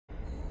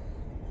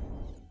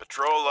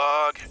Patrol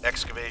log,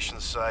 excavation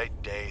site,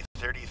 day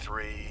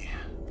 33,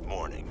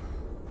 morning.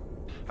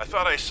 I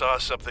thought I saw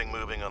something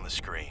moving on the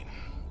screen,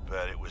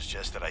 but it was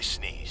just that I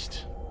sneezed.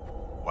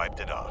 Wiped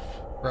it off.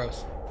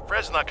 Gross.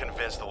 Fred's not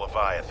convinced the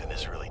Leviathan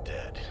is really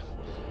dead,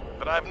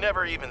 but I've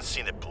never even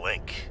seen it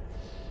blink.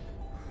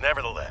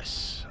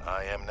 Nevertheless,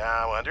 I am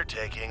now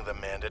undertaking the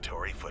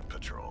mandatory foot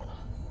patrol.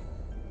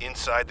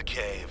 Inside the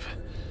cave,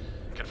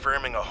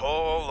 confirming a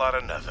whole lot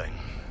of nothing.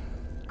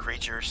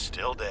 Creatures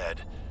still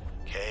dead,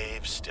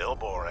 cave still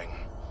boring.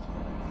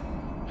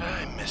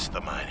 I miss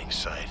the mining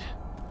site.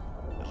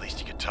 At least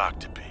you could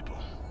talk to people.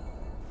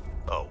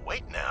 Oh,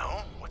 wait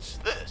now, what's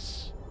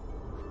this?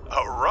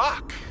 A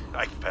rock!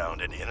 I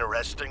found an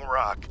interesting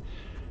rock.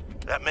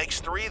 That makes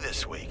 3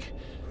 this week.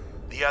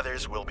 The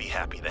others will be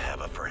happy to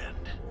have a friend.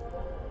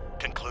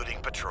 Concluding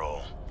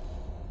patrol.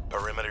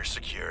 Perimeter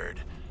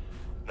secured.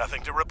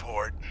 Nothing to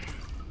report.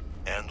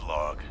 End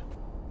log.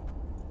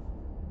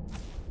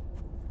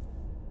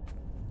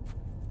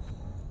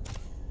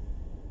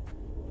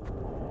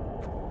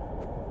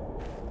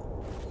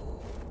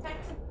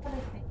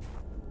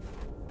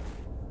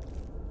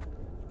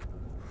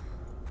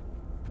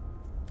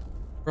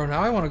 Bro,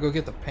 now I want to go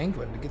get the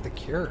penguin to get the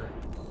cure.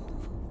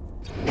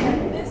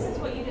 This is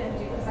what you didn't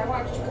do, because I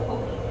watched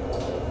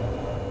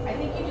Kobe. I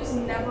think you just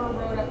never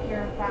rode up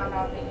here and found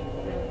out that you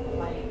could,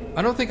 like...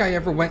 I don't think I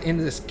ever went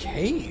into this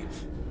cave.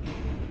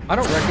 I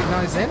don't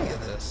recognize any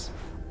of this.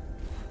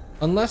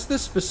 Unless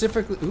this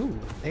specifically... Ooh,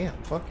 damn,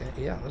 fuck it.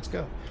 Yeah, let's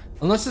go.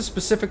 Unless this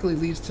specifically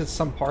leads to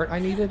some part I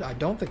needed, I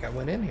don't think I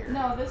went in here.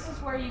 No, this is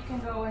where you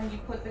can go and you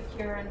put the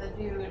cure in the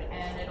dude,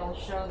 and it'll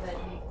show that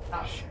you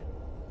got it.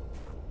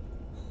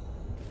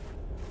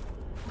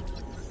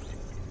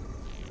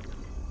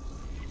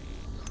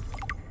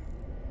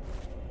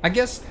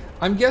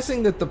 I'm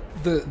guessing that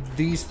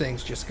these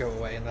things just go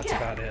away and that's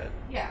about it.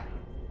 Yeah.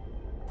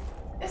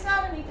 It's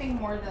not anything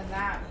more than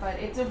that, but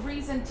it's a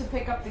reason to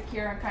pick up the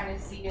cure and kind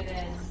of see it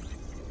in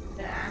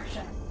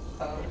action, I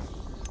suppose.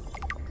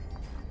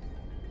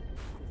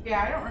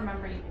 Yeah, I don't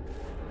remember you.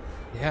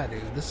 Yeah,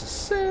 dude, this is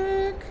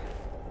sick.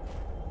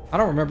 I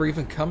don't remember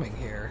even coming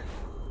here.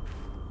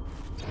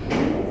 I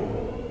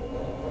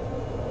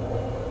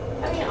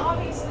mean,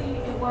 obviously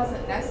it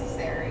wasn't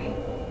necessary.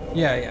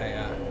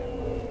 Yeah.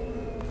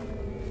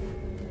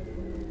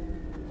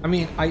 I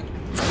mean,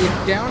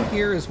 if down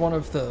here is one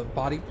of the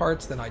body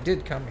parts, then I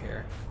did come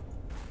here.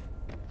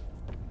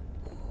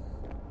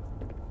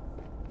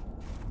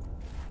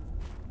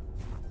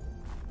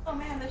 Oh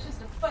man, there's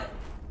just a foot.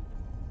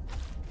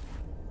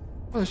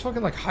 Oh, there's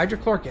fucking like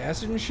hydrochloric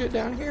acid and shit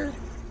down here?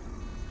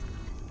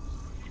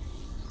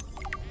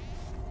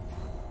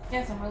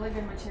 Yeah, some really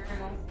good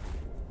material.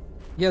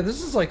 Yeah,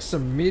 this is like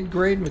some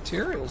mid-grade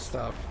material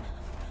stuff.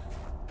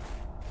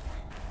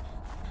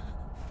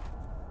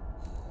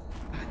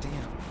 God damn.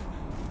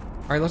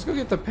 Alright, let's go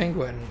get the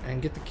penguin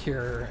and get the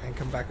cure and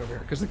come back over here.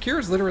 Because the cure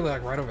is literally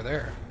like right over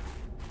there.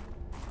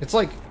 It's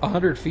like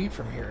 100 feet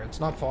from here. It's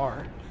not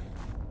far.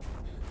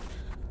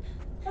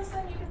 Plus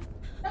then you could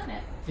have done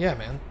it. Yeah,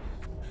 man.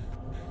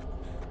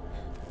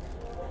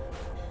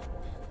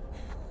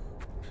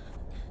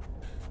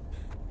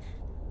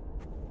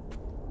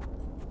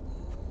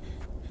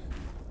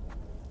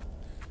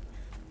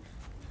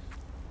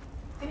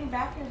 Getting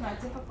back here is not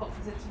difficult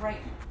because it's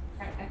right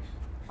at a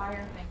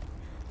fire thing.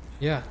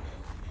 Yeah.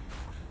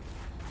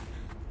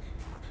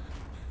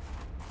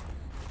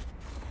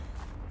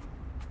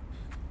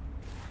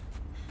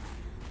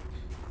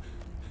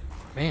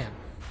 Man.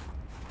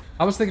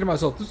 I was thinking to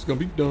myself, this is gonna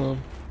be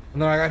dumb.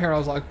 And then I got here and I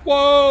was like,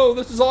 whoa,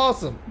 this is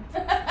awesome.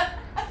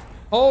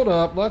 Hold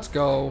up, let's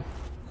go.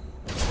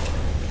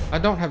 I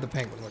don't have the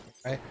penguin with me,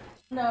 right?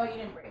 No, you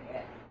didn't bring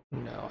it.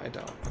 No, I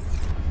don't.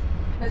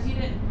 Because you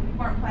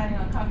weren't planning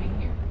on coming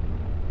here.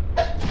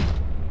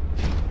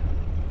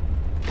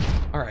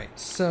 Alright,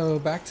 so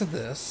back to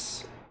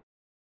this.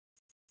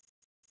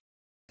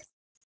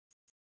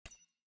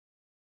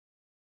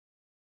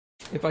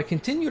 If I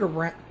continue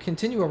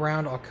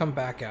around, I'll come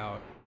back out.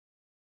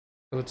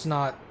 So it's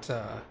not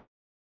the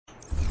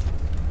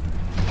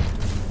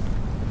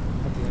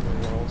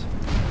underworld.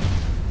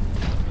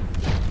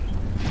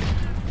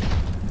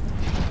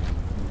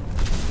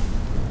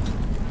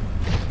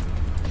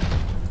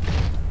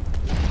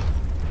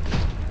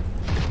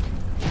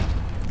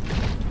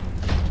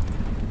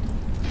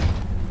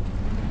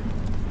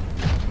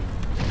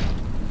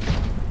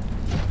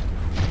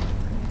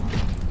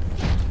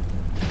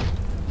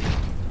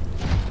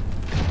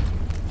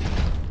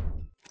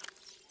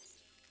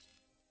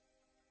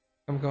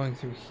 I'm going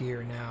through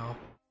here now,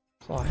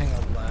 so I'll hang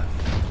on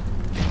left.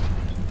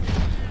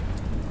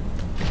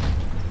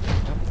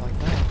 Yep, like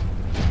that.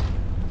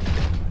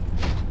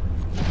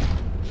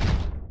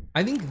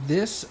 I think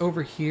this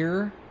over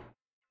here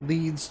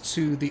leads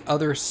to the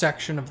other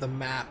section of the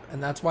map,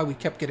 and that's why we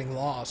kept getting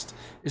lost,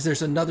 is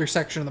there's another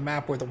section of the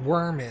map where the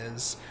worm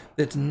is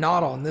that's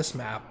not on this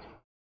map.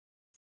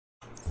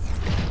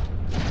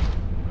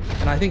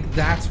 And I think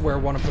that's where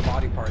one of the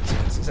body parts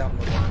is out in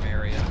the worm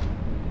area.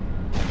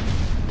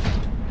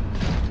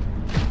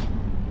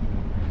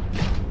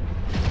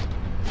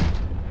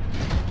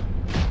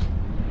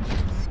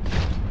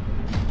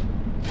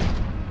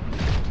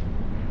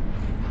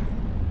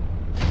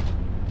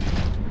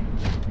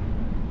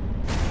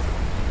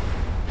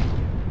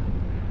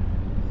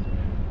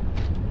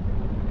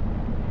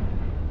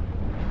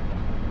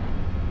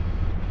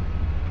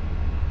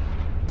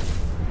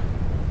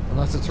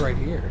 Unless it's right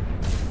here.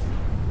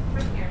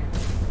 Right here.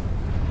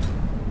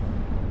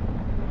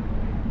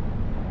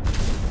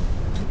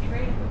 You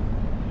ready?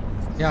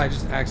 Yeah, I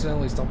just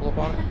accidentally stumbled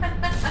upon it.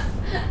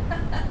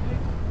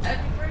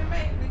 That'd be pretty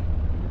amazing.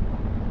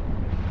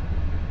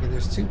 Yeah,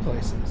 there's two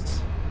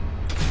places.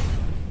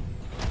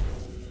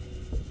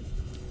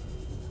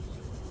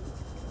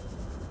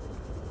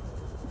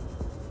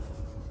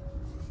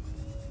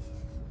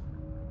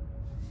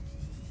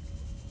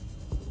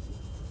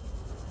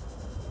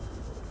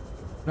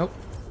 Nope,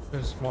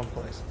 there's one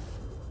place.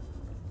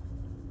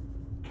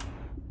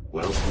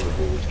 Welcome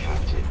aboard,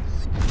 Captain.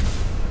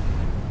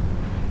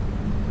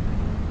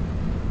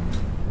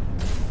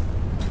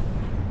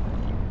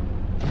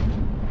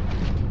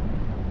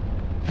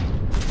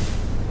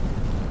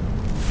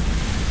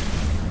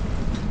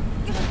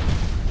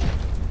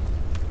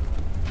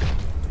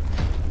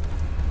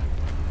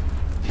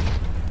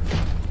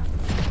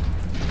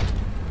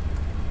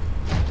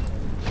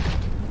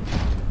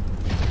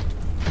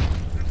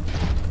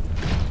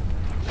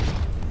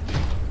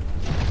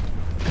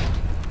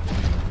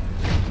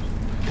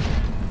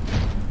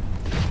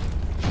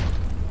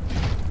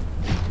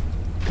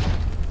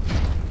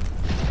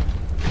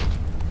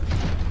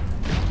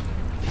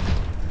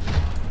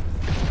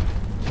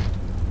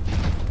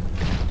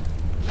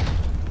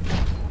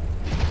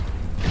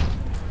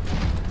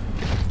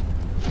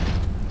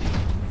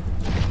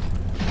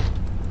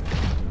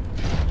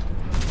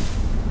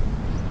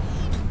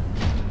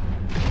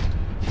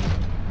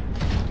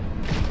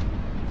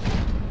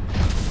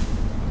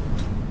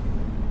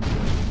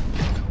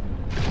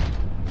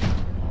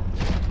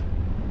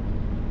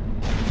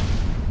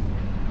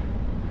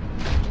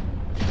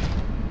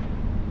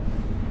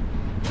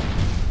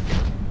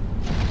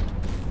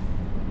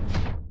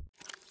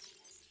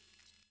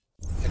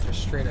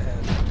 Straight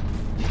ahead.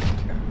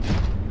 Okay.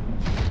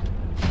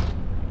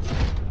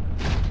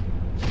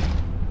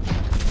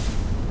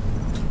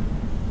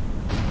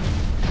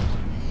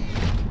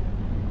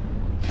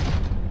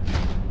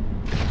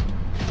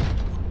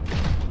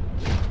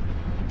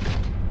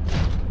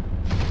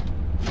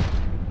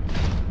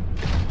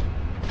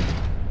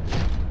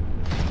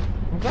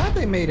 I'm glad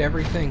they made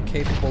everything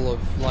capable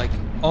of, like,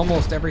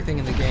 almost everything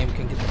in the game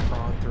can get the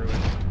prawn through it.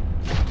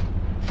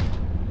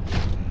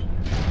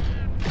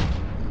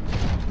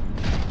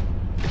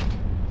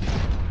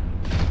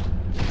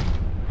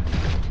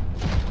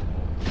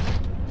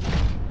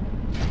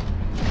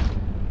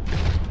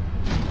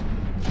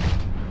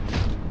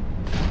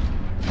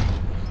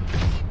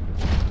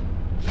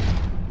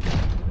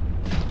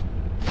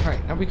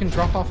 Now we can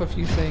drop off a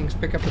few things,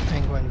 pick up the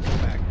penguin, and come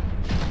back.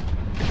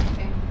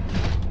 Okay.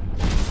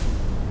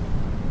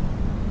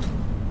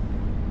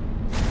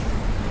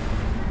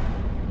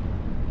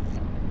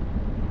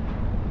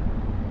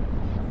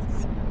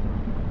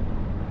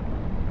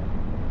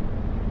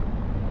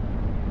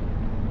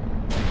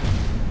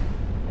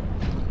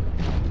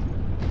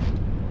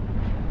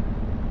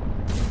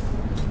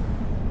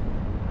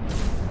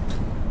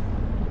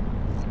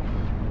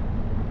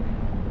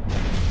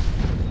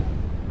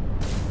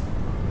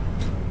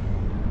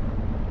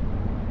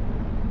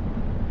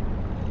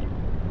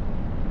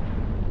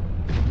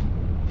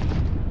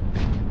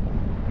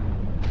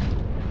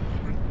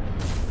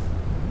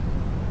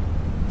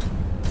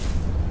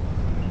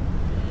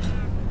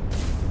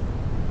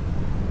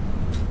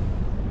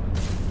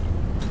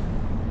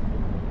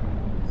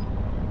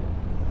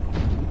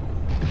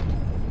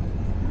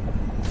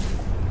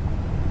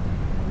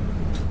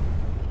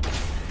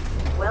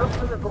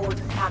 Welcome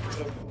aboard,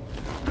 Captain.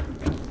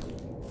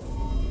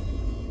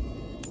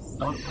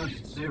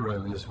 Outpost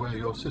Zero is where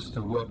your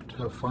sister worked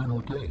her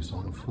final days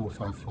on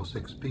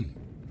 4546B.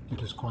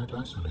 It is quite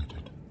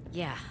isolated.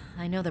 Yeah,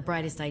 I know the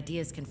brightest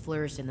ideas can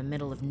flourish in the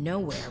middle of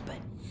nowhere, but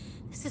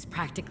this is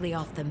practically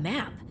off the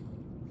map.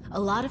 A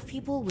lot of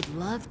people would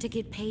love to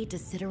get paid to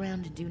sit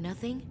around and do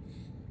nothing.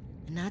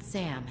 And not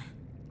Sam.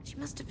 She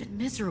must have been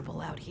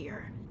miserable out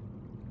here.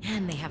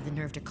 And they have the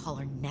nerve to call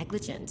her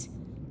negligent.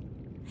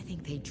 I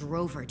think they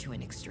drove her to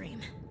an extreme.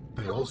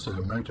 They also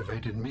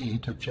motivated me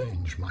to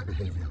change my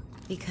behavior.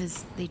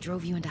 Because they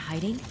drove you into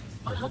hiding?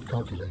 I had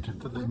calculated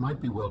that they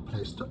might be well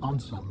placed to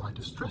answer my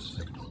distress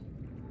signal.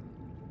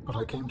 But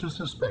I came to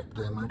suspect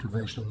their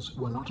motivations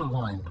were not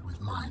aligned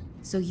with mine.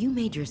 So you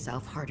made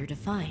yourself harder to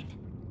find.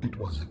 It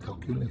was a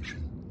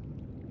calculation.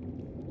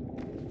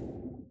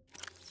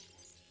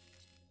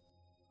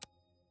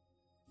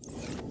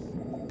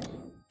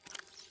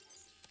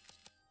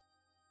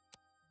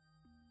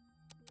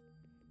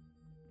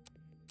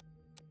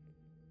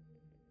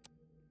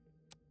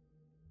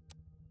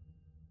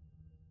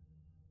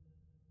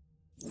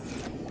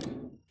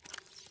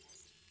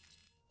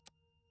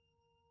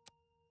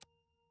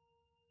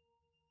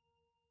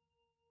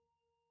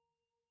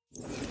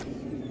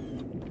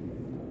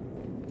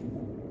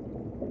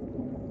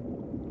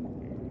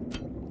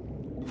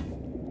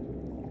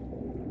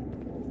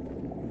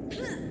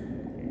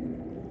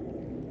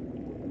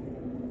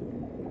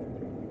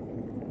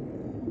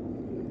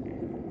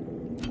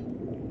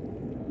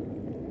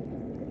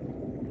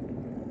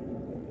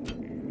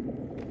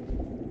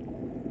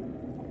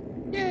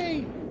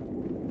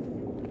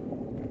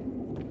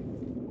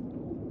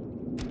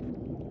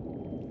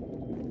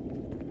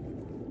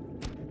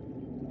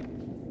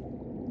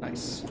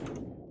 Nice.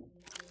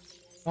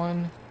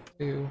 1,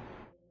 2,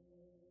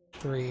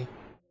 3,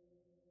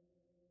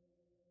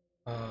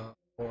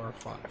 4,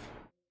 5.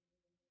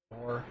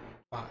 4,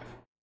 5.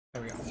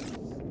 There we go.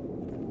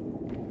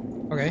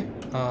 Okay,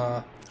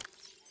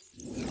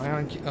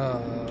 ion,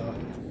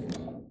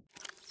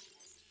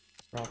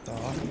 dropped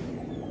off.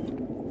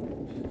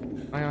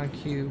 Ion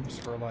cubes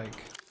for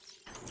like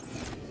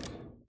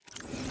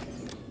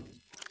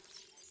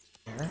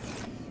there.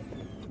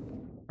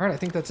 Alright, I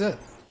think that's it.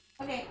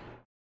 Okay.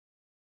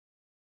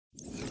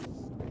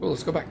 Cool,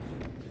 let's go back.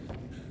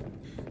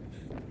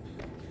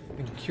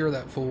 We can cure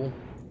that fool.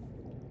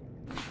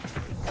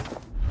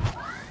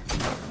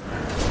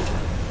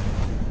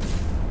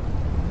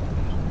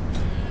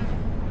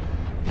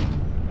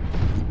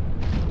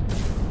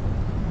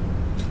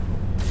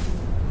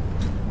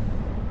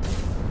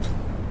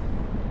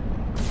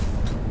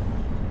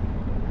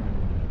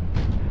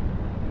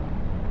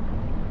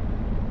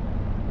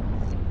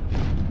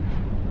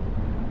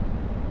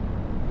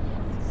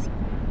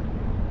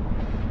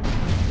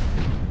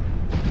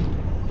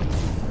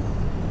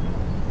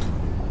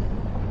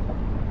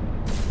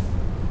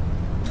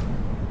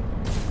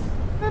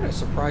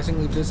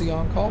 Surprisingly busy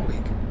on-call week.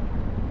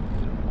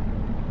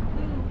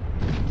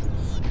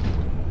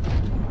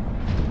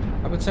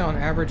 I would say on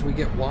average we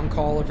get 1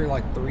 call every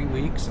like 3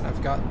 weeks, and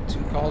I've gotten 2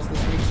 calls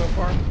this week so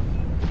far.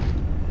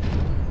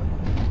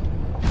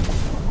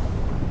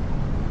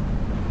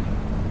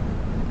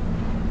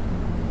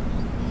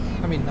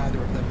 I mean,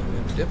 neither of them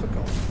have been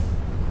difficult.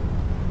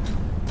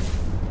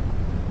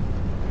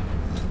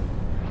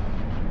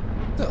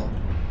 Still.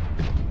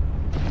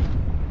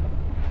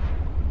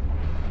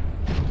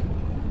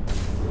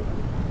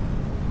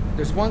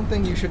 There's one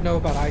thing you should know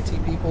about IT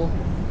people.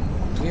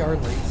 We are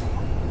lazy.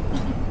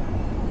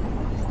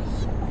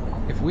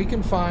 If we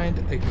can find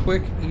a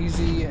quick,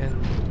 easy, and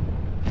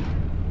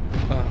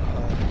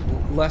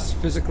less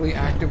physically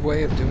active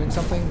way of doing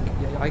something,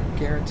 I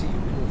guarantee you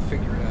we will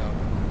figure it out.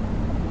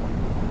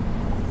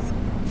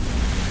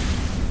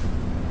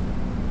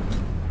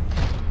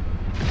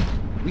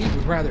 We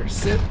would rather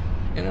sit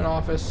in an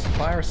office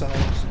by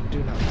ourselves and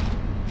do nothing.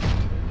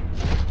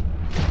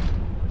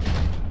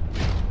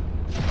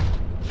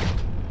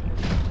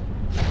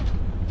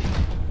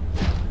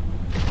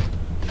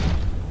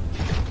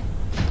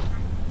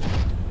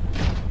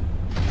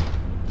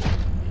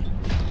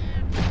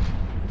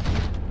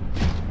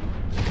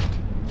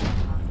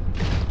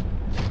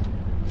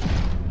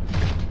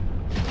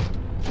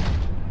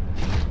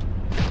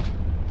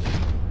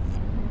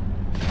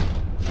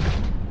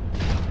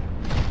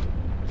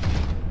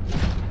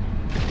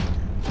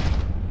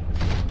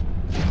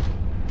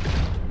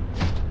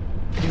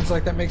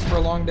 Like that makes for a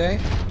long day.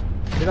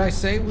 Did I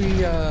say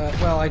we,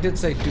 well, I did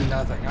say do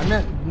nothing. I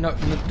meant no,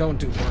 don't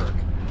do work.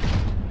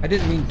 I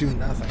didn't mean do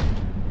nothing.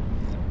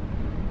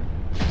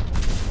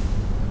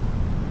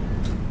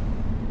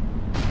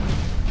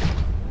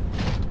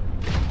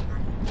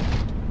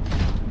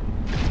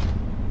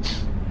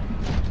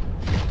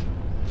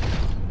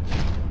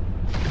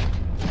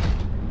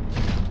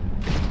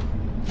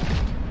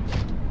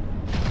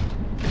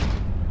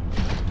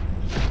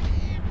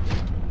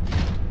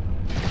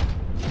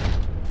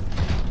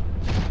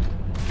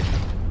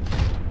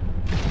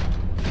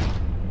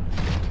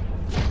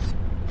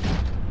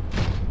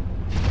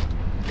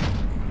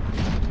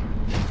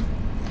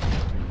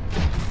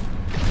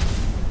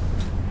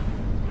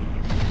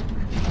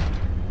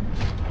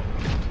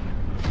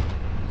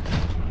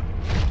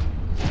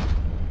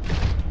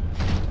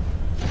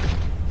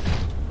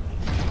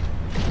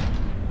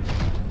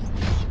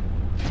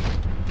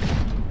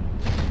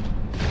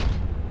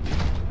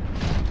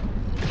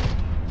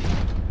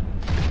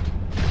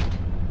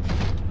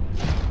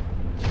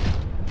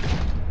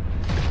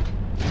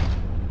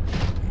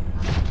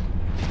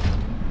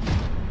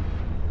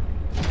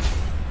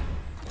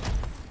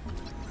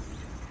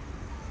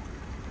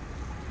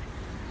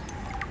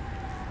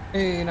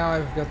 Hey, now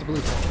I've got the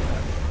blueprint for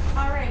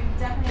that. Alright, we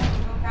definitely have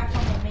to go back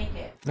home and make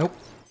it. Nope.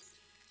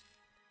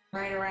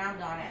 Right around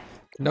on it.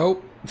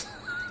 Nope.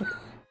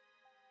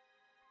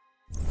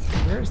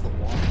 Where's the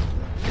water?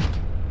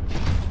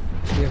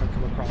 We haven't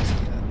come across it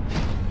yet.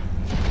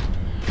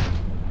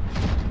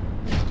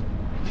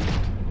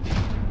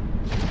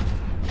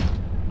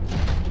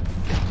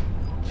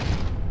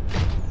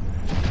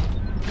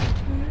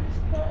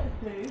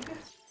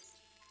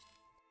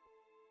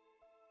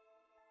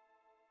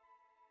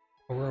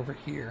 We're over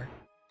here.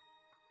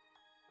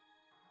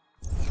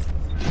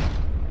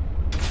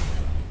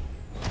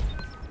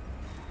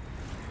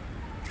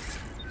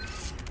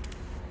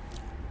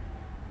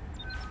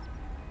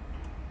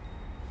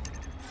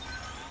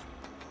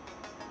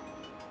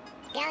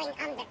 Going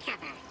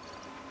undercover.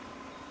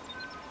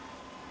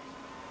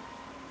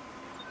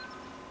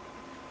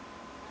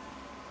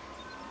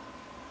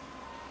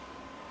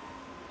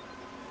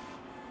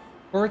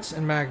 Quartz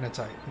and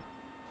magnetite.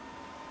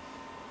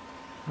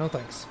 No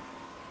thanks.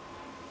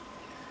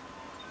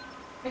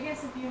 I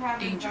guess if you have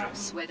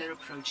dangerous weather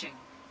approaching.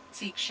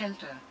 Seek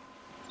shelter.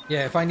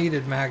 Yeah, if I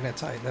needed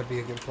magnetite, that'd be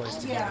a good place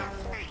to yeah.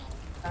 get it.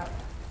 That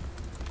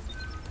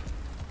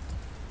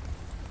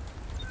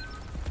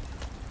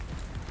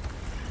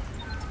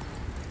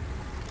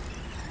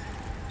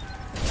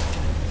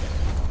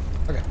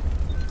one. Okay.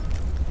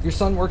 Your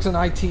son works in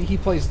IT. He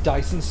plays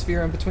Dyson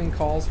Sphere in between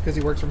calls because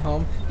he works from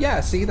home. Yeah,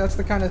 see, that's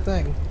the kind of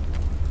thing.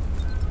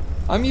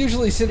 I'm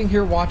usually sitting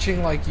here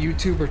watching like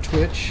YouTube or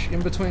Twitch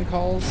in between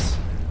calls.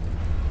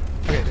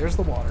 Okay, there's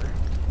the water.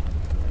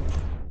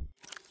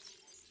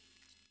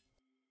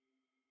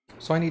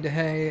 So I need to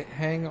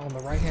hang on the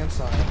right-hand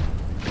side.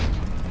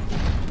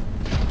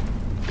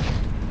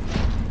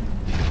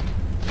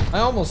 I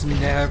almost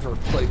never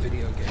play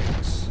video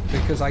games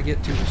because I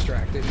get too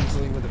distracted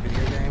easily with a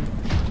video game.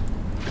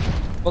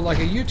 But like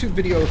a YouTube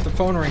video, if the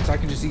phone rings, I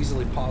can just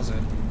easily pause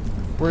it.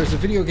 Whereas a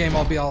video game,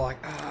 I'll be all like,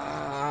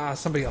 ah,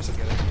 somebody else will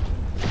get it.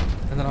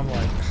 And then I'm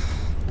like,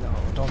 no,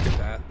 don't do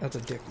that. That's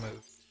a dick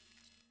move.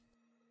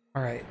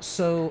 Alright,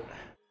 so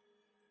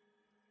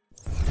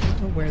I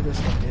don't know where this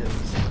one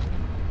is.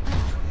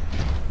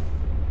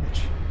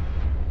 Which?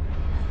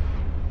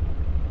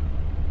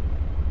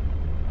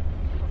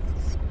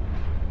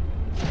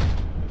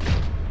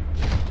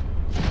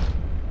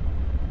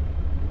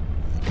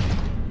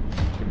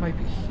 It might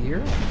be here?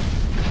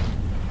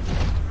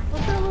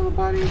 What's that, little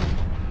buddy? I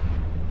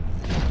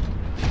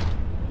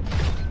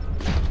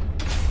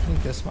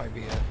think this might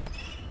be it.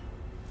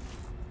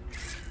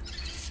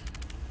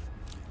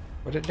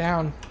 Put it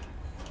down.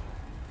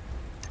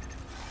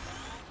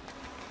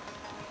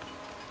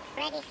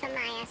 Ready for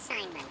my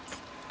assignment.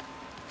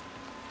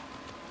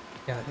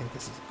 Yeah, I think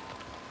this is it.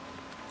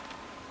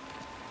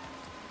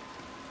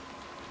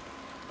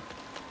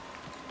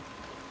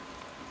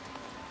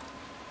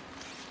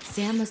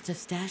 Sam must have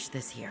stashed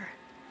this here.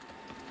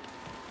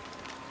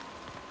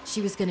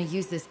 She was gonna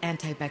use this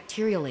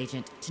antibacterial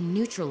agent to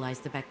neutralize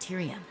the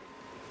bacterium.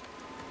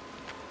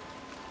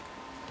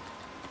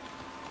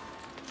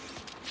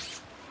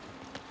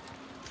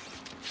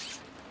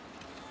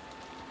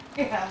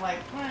 Yeah, I'm like,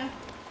 eh,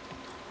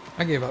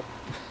 I gave up.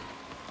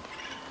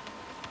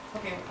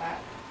 okay with that.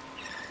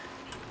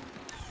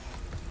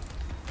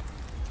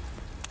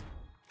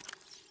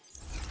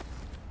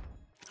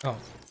 Oh.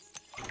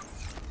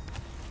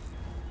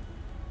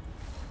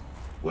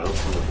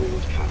 Welcome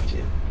aboard,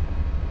 Captain.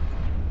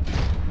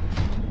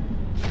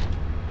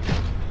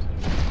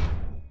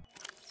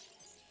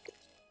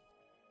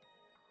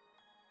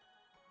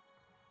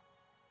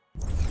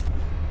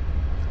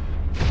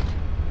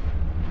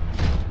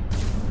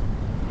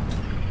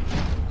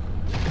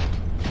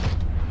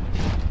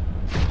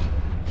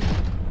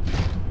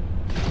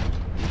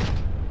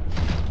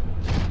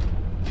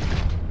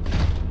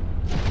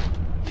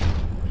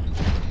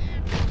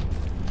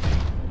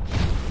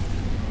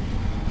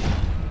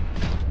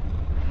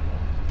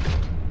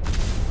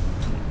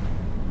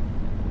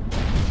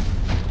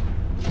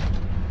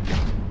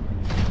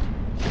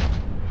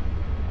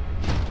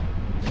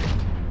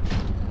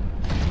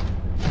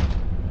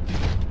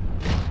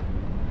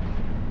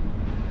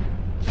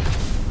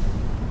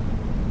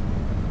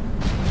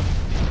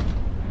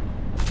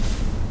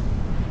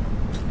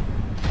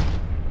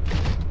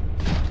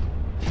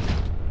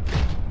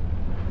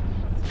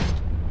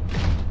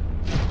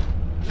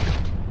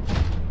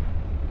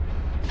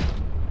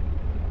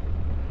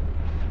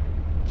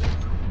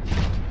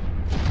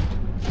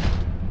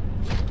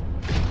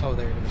 Oh,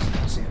 there it is.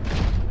 I see it.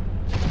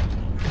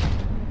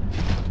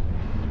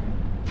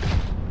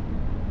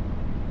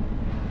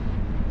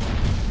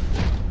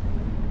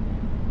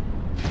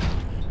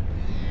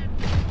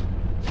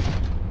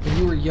 When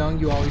you were young,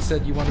 you always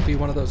said you want to be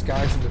one of those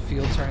guys in the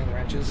field turning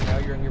wrenches. Now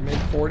you're in your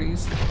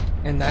mid-40s,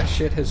 and that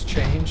shit has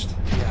changed.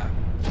 Yeah.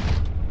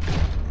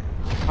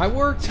 I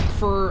worked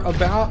for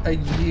about a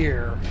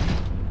year.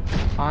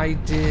 I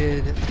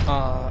did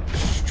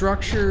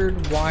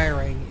structured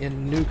wiring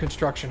in new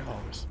construction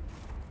homes.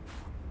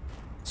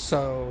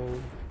 So,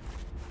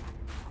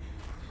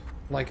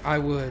 like, I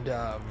would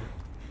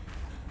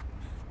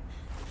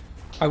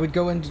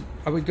go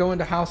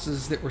into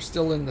houses that were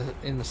still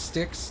in the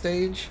stick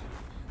stage,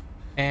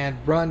 and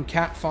run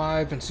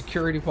Cat5 and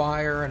security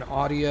wire and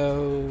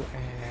audio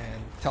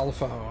and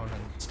telephone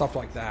and stuff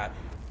like that.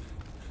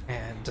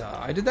 And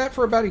I did that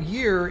for about a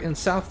year in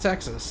South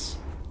Texas.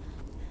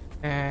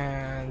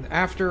 And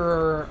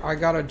after I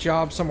got a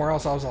job somewhere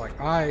else, I was like,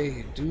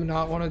 I do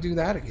not want to do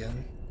that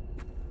again.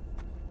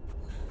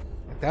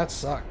 Like, that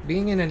sucked.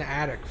 Being in an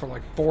attic for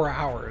like 4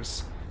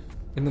 hours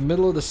in the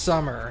middle of the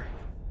summer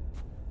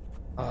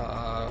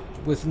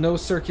with no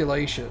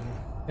circulation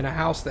in a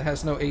house that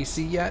has no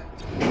AC yet.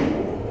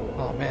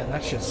 Oh man,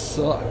 that shit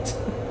sucked.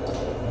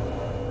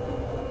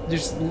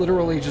 Just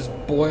literally just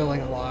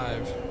boiling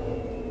alive.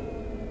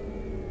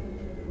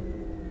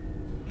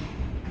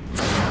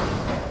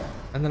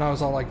 And then I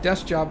was all like,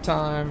 desk job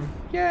time.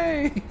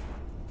 Yay!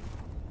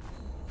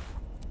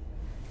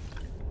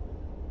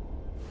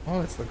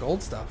 Oh, it's the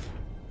gold stuff.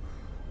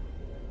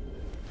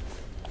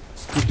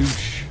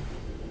 Skadoosh.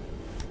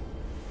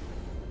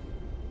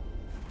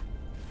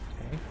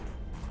 Okay.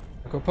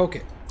 I'll go poke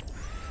it.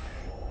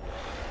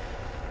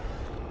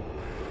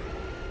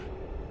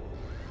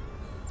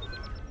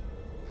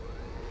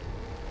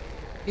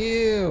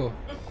 Ew.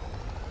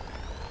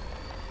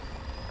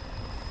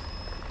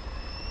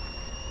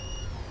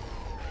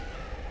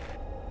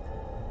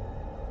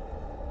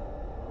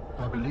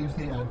 I believe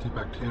the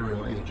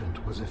antibacterial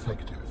agent was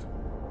effective.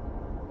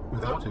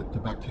 Without it, the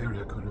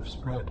bacteria could have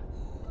spread.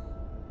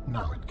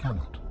 Now it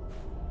cannot.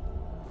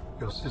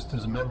 Your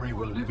sister's memory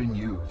will live in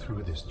you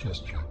through this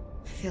gesture.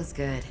 Feels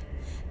good.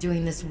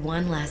 Doing this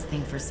one last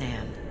thing for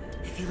Sam.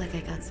 I feel like I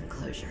got some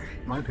closure.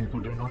 My people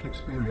do not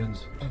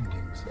experience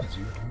endings as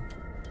you do.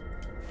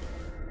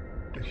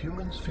 Do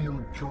humans feel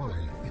joy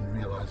in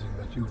realizing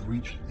that you've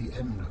reached the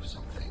end of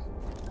something?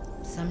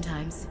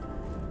 Sometimes.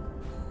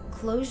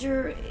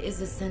 Closure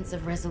is a sense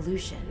of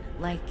resolution,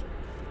 like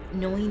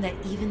knowing that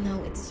even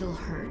though it still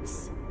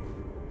hurts,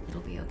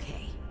 it'll be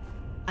okay.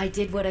 I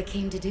did what I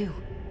came to do.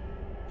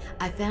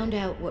 I found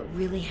out what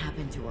really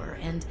happened to her,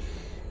 and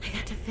I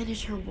got to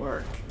finish her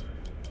work.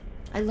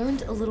 I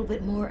learned a little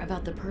bit more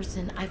about the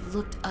person I've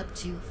looked up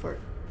to for,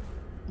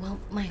 well,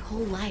 my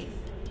whole life.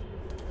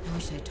 I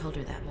wish I'd told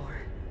her that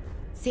more.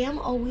 Sam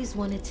always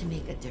wanted to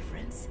make a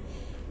difference.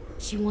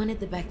 She wanted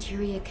the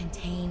bacteria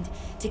contained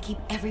to keep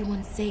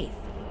everyone safe.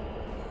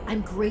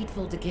 I'm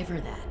grateful to give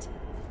her that.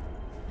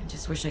 I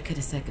just wish I could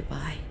have said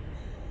goodbye.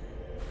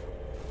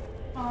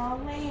 Aw,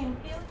 lame.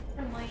 Feelings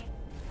are lame.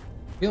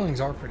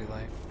 Feelings are pretty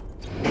lame.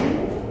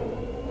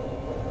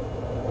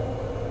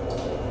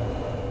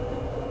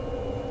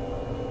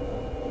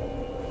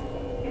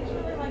 It's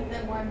really like the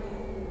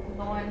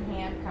one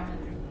hand coming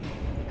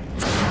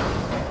through.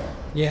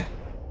 Yeah.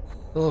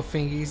 The little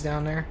fingies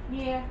down there.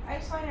 Yeah, I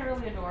just find it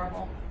really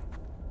adorable.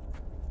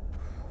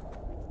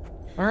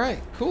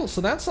 Alright, cool.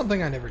 So that's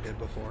something I never did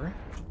before.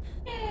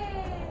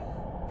 Yay!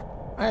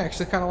 I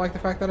actually kind of like the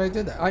fact that I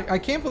did that. I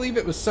can't believe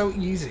it was so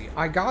easy.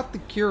 I got the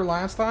cure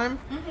last time,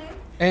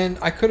 and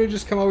I could have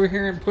just come over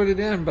here and put it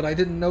in, but I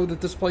didn't know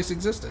that this place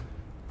existed.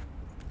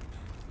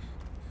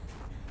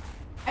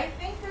 I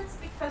think that's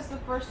because the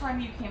first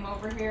time you came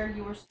over here,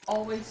 you were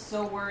always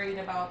so worried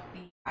about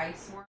the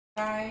ice worm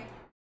guy,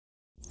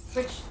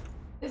 which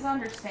is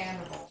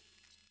understandable.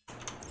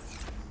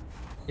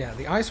 Yeah,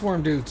 the ice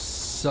worm dude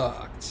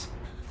sucked.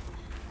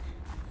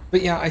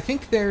 But yeah, I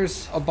think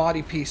there's a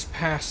body piece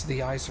past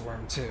the ice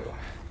worm too.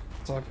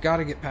 So I've got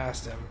to get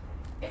past him.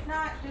 If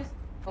not, just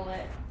Google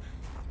it.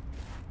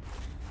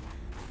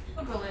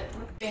 Google it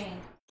with Bing.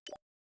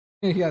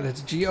 Yeah,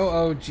 that's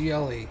Google.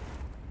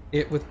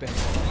 It with Bing.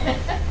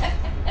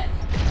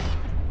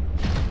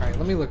 Alright,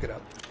 let me look it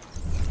up.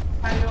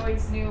 I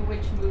always knew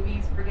which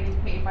movies were getting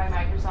paid by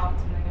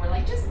Microsoft, and they were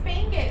like, just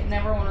Bing it! And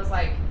everyone was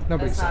like,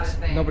 that's not a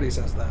thing. Nobody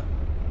says that.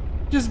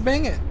 Just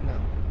Bing it!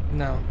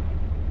 No.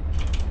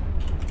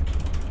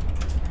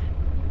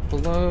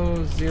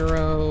 Below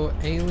zero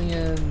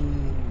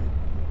alien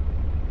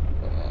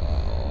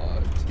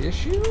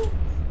tissue?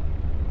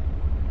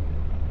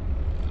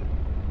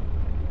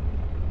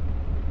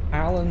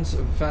 Alan's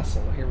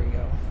vessel. Here we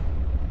go.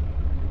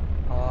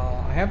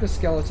 I have the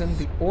skeleton,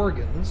 the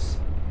organs.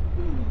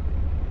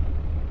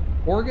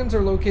 Organs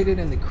are located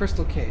in the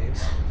crystal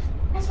caves.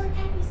 That's where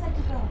Candy said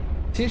to go.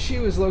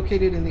 Tissue is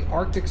located in the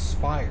Arctic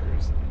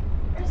spires.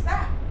 Where's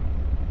that?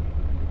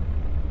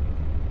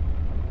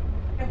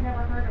 I've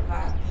never heard of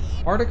that.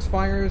 Arctic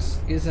Spires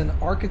is an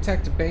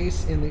architect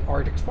base in the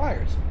Arctic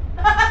Spires.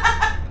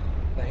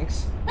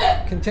 Thanks.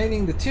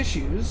 Containing the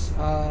tissues.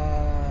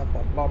 Blah,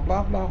 blah,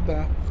 blah, blah,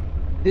 blah.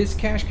 This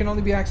cache can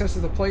only be accessed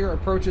if the player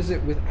approaches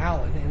it with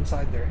Alan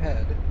inside their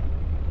head.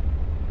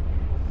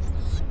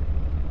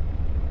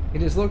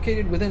 It is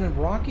located within a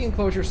rocky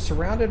enclosure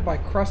surrounded by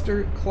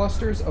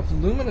clusters of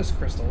luminous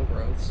crystal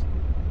growths.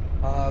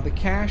 The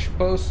cache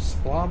boasts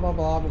blah, blah,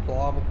 blah, blah,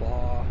 blah, blah,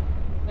 blah.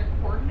 Their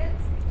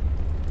coordinates?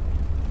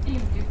 Can you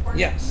do coordinates?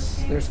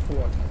 Yes, there's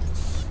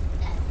coordinates.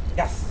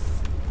 Yes.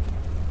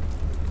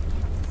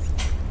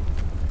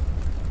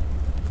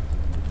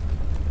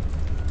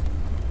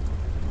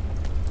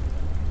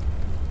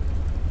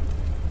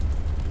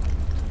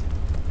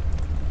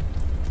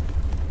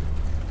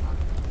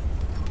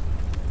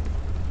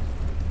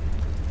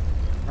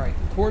 Alright,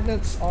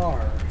 coordinates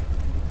are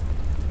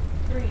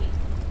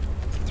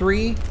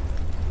 3,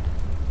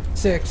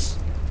 6,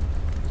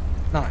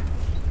 9.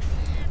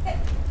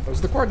 Those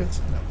are the coordinates.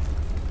 No.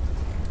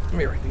 Let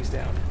me write these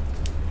down.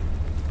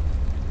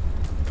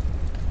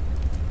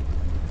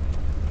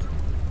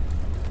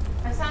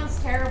 That sounds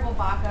terrible,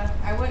 Baka.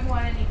 I wouldn't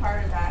want any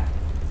part of that.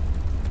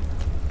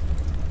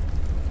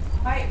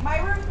 My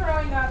room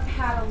growing up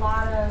had a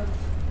lot of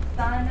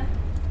sun,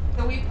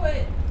 so we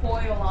put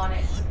foil on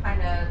it to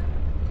kind of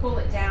pull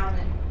it down,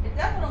 and it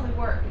definitely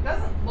worked. It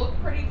doesn't look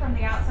pretty from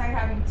the outside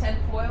having tin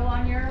foil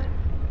on your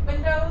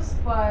windows,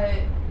 but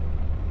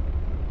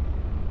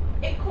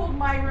it cooled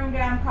my room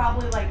down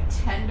probably like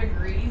 10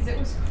 degrees. It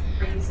was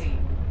crazy.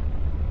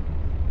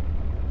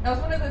 That was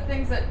one of the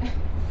things that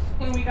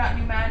when we got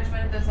new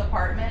management at this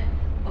apartment,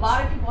 a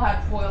lot of people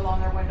had foil on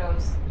their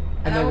windows.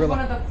 And that was one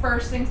of the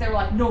first things they were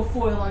like, no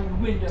foil on your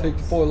windows. Take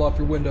the foil off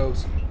your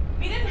windows.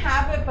 We didn't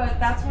have it, but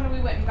that's when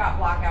we went and got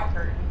blackout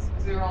curtains.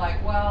 Because we were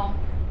like, well...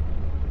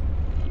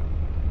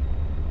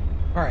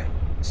 Alright,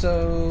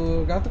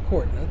 So, got the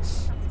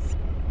coordinates.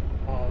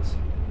 Pause.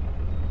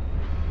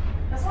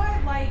 That's why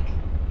I'd like,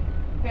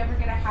 if you ever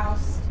get a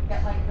house, to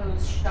get like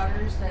those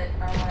shutters that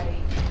are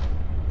like,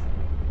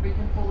 where you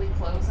can fully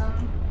close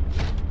them.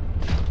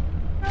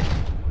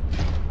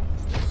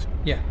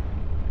 Yeah.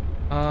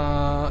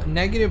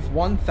 Negative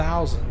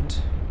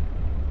 1,000.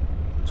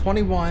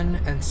 21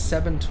 and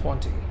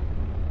 720.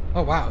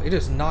 Oh wow, it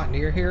is not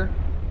near here.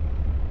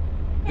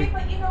 Hey,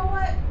 but you know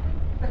what?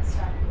 Good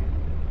stuff.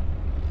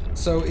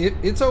 So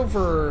it's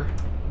over.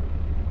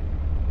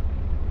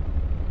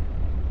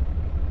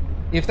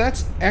 If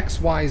that's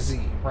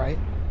XYZ, right?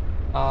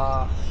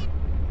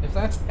 If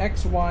that's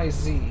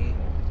XYZ,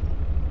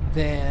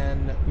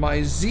 then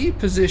my Z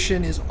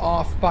position is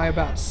off by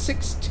about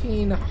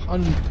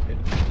 1,600.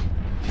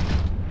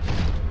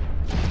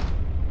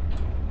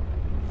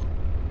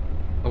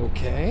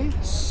 Okay,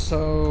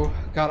 so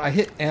God, I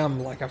hit M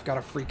like I've got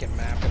a freaking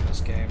map in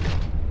this game.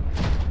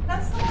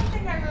 That's the one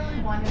thing I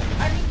really wanted.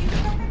 I mean, you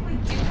technically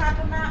do have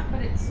a map,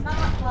 but it's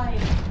not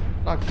like...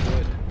 Not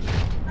good.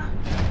 Not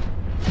good.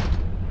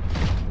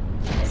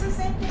 It's the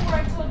same thing where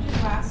I told you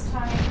last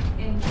time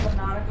in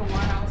Subnautica 1,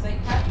 I was like,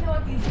 how do you know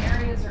what these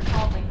areas are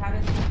called? Like, how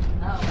did you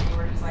know? And you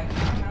were just like,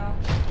 I don't know.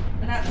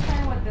 And that's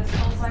kind of what this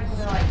feels like, where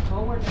they're like,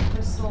 go where the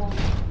crystal,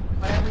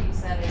 whatever you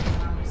said is,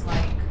 and I'm just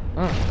like,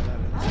 I don't know what that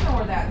is. I don't know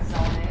where that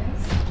zone is.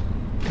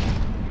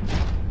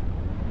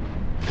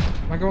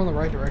 Am I going the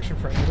right direction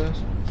for any of this?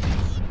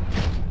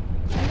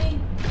 I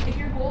mean, if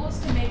your goal is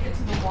to make it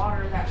to the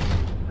water, that should be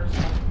the first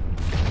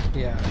one.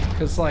 Yeah,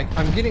 because like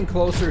I'm getting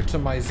closer to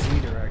my Z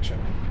direction.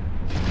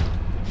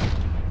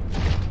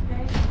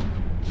 Okay?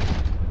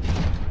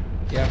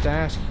 You have to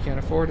ask, you can't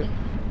afford it.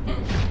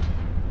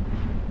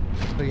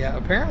 But yeah,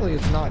 apparently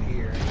it's not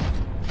here.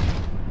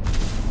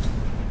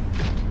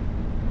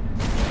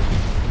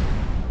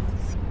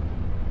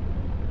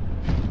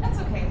 That's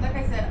okay. Like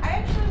I said, I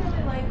actually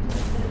really liked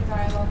the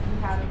dialogue you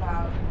had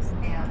about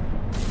Sam.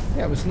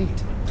 Yeah, it was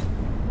neat.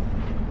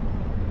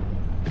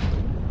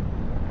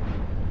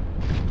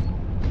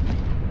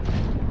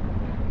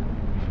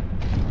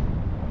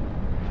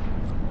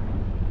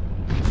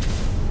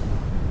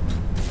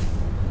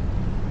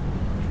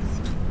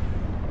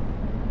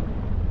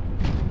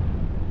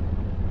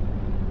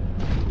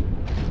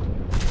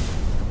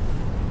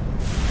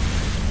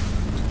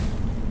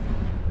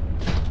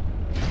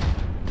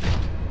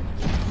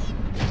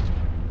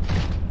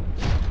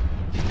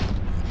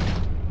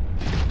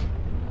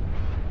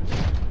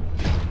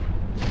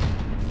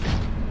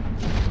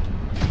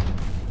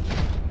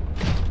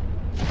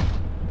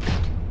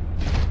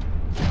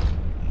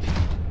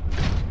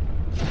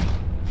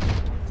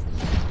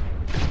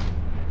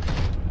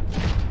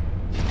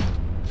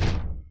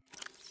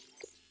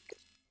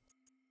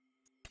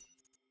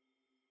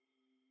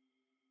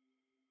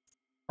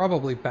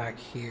 Probably back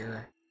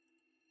here.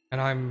 And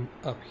I'm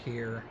up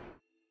here.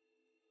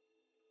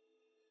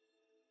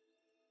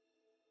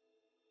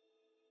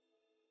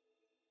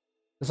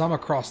 Because I'm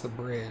across the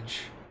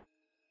bridge.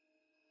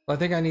 So I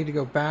think I need to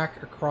go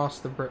back across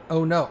the bridge.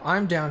 Oh no,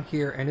 I'm down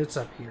here and it's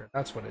up here.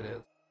 That's what it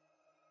is.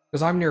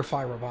 Because I'm near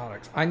Phi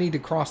Robotics. I need to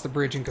cross the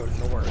bridge and go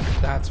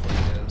north. That's what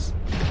it is.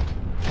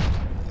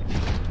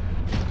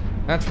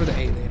 That's where the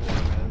alien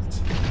worm is.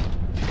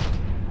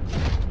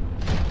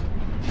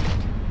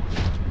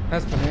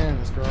 That's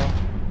bananas, girl.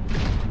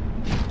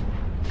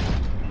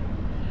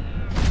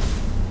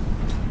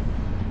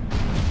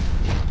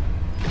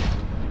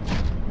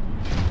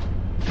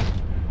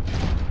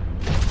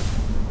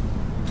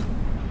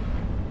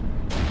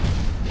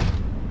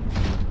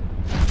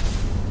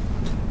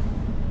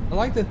 I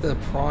like that the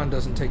prawn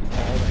doesn't take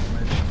fall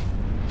damage.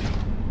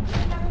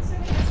 I'm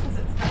assuming it's because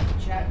it's got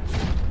the jets.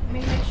 I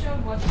mean, they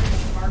showed what's the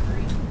name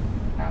Marguerite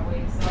that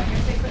way, so I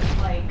guess they couldn't,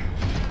 like...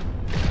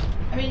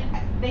 I mean,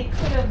 they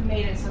could have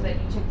made it so that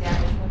you took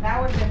damage, but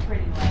that would have been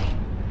pretty lame.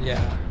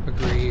 Yeah,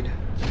 agreed.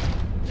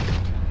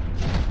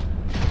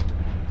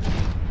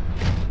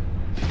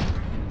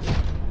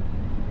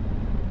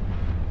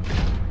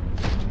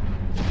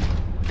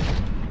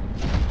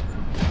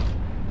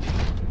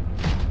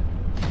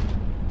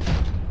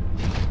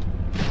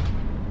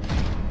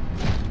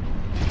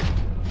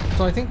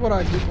 So I think what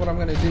I'm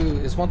going to do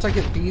is once I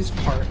get these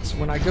parts,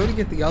 when I go to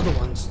get the other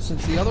ones,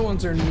 since the other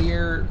ones are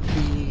near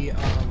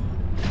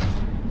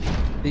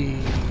the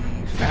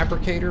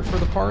fabricator for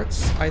the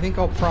parts, I think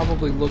I'll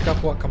probably look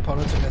up what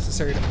components are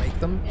necessary to make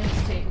them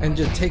and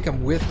just take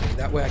them with me.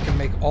 That way I can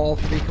make all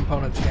 3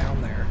 components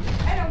down there.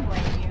 I don't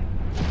blame you.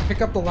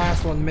 Pick up the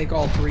last one, make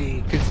all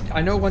 3, because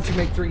I know once you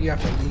make 3 you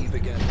have to leave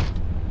again.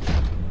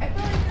 I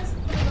feel like this is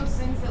one of those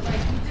things that, like,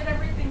 you did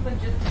everything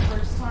legit the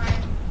first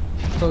time.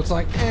 So it's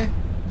like, eh.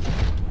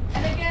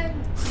 And again,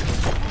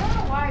 I don't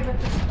know why, but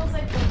this feels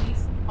like the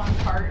least fun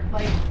part.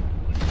 Like,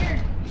 I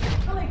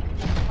feel like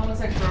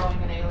almost like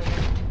growing an alien.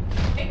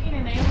 Making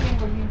an alien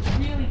would be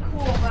really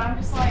cool, but I'm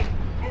just like,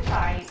 it's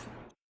alright.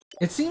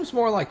 It seems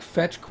more like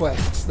fetch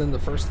quests than the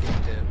first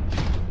game did.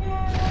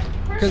 Yeah,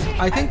 Because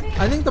I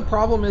think the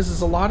problem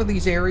is a lot of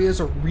these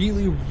areas are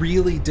really,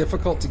 really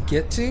difficult to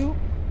get to,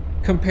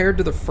 compared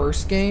to the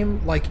first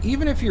game. Like,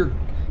 even if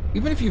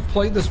you've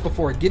played this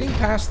before, getting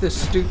past this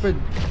stupid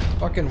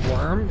fucking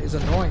worm is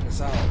annoying as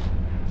hell.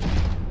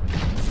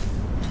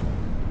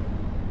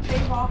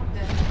 They walked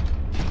in.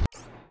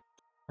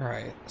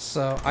 Alright,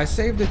 so I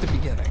saved at the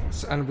beginning,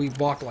 and we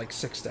walked like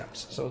 6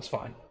 steps, so it's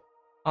fine.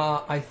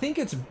 I think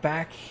it's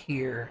back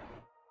here.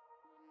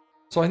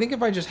 So I think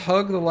if I just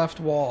hug the left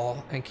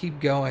wall and keep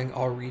going,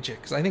 I'll reach it,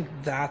 because I think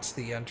that's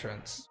the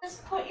entrance.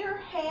 Just put your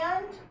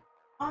hand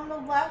on the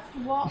left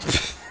wall.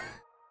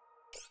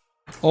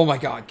 Oh my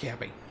god,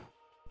 Campy.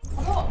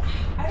 Well,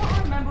 I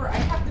don't remember. I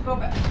have to go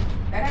back.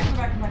 I have to go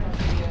back to my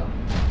video.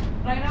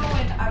 But I know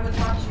when I was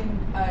watching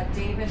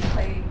David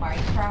play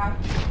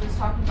Minecraft, he was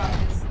talking about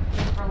this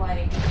thing for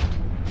like,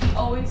 he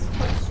always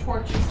puts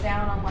torches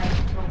down on like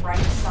the right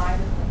side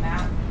of the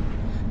map.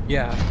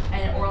 Yeah.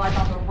 And or like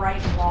on the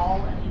right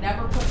wall, and he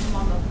never puts them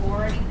on the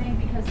floor or anything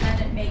because then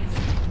it makes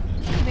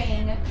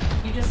heaving.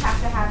 You just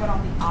have to have it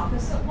on the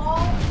opposite wall.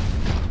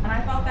 And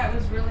I thought that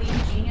was really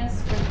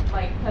ingenious, for,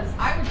 like, because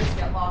I would just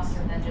get lost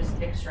and then just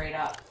dig straight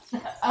up.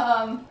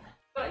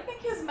 But I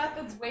think his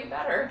method's way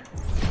better.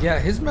 Yeah,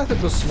 his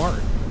method was smart.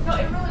 No,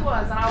 it really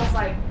was, and I was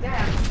like,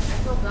 damn, I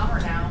feel dumber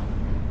now.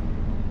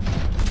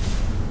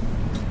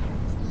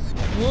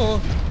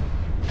 Whoa.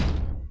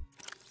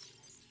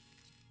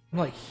 I'm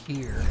like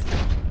here.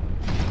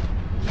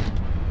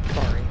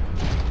 Sorry.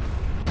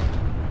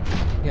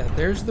 Yeah,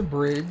 there's the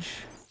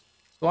bridge.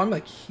 So I'm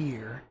like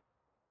here.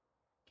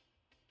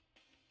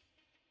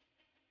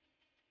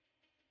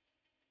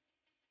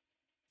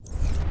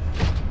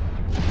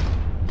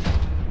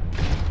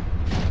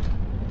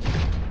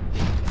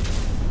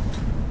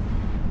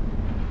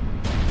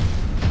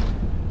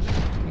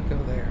 Go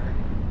there.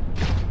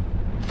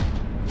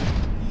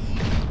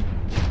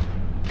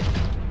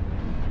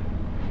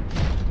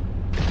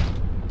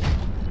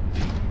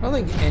 I don't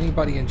think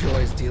anybody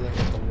enjoys dealing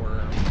with the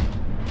worm.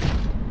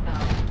 No.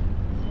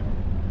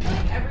 I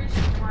think every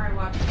streamer I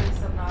watch play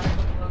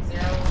Subnautica below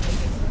zero when they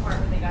get to the part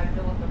where they gotta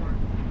deal with the worm.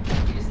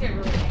 You just get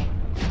really angry.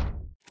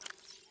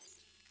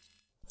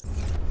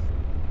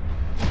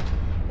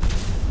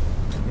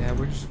 Yeah,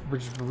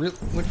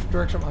 which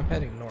direction am I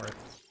heading? North.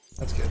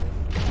 That's good.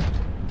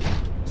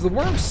 The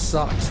worm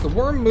sucks. The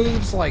worm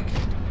moves like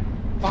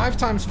 5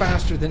 times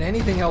faster than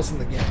anything else in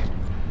the game.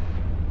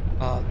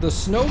 The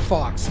snow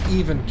fox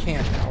even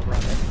can't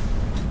outrun it.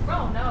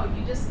 Bro, no,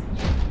 you used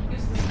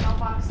the snow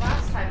fox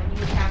last time and you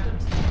would have to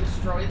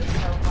destroy the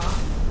snow fox.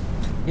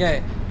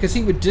 Yeah, because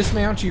he would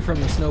dismount you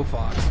from the snow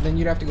fox, and then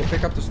you'd have to go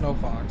pick up the snow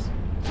fox.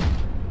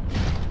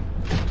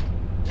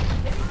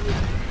 Maybe you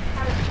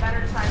had a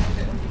better time with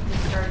it when you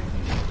just started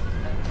using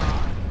the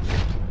prawn.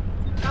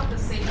 Not the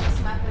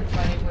safest method,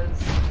 but it was...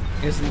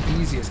 It's the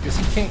easiest, because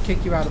he can't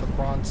kick you out of the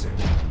prawn suit.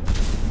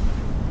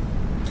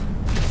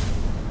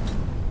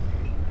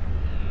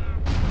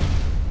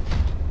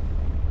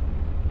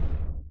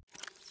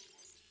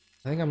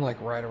 I think I'm like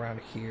right around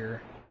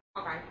here.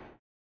 Okay.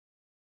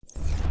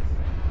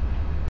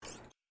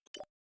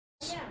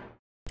 Yeah.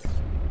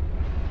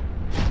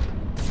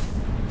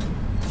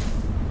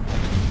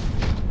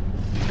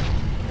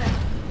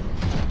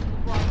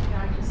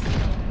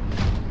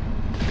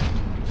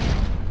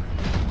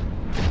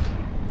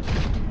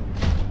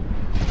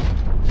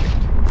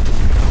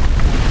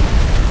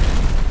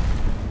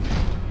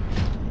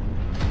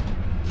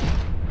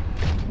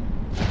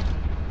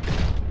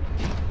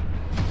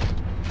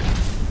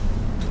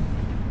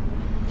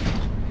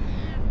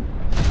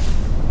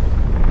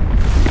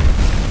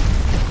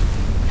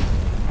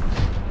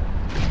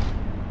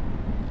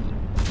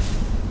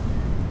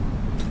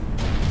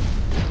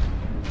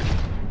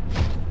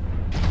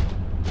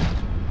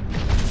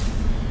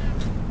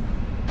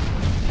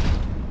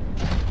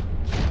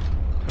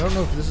 I don't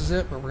know if this is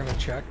it, but we're gonna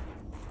check.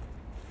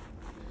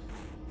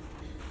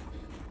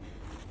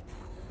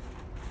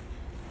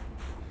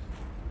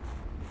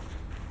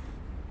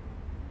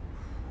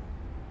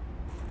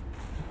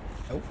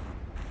 Nope.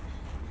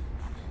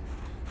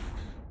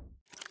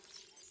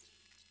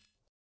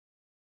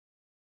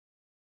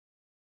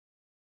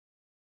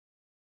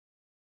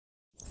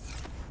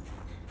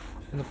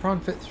 Can the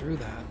prawn fit through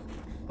that?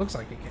 Looks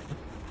like it can.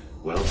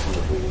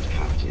 Welcome aboard,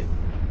 Captain.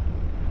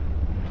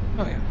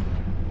 Oh yeah.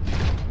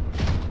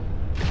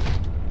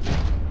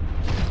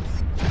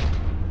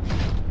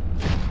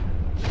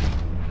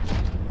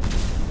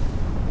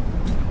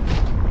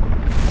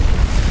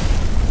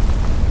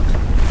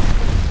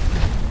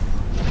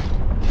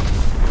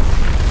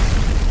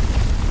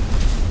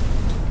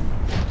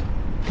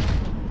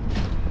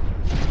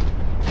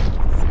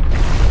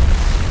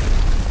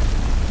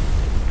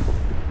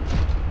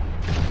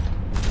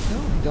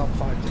 Dealt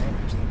 5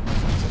 damage.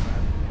 That's not so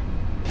bad.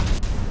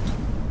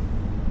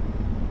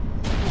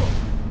 Cool.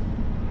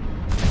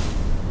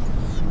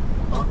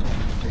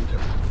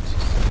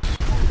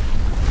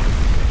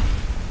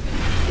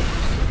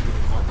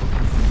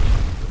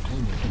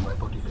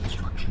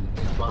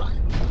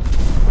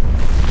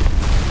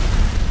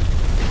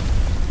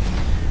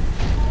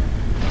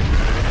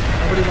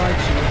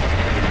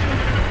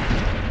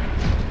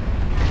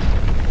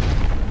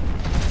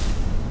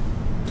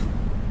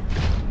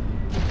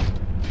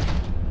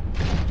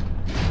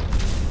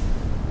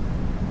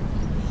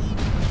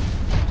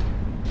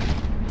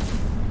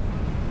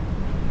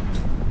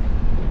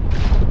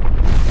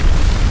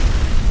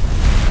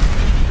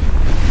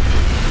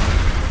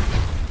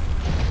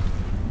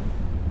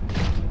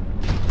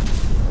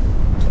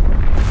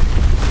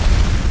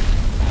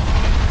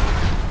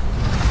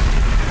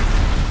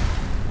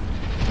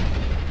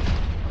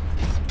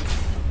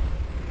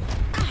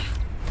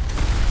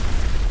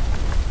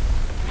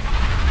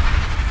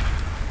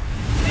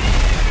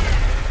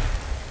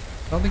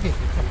 don't think it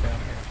can come down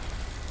here.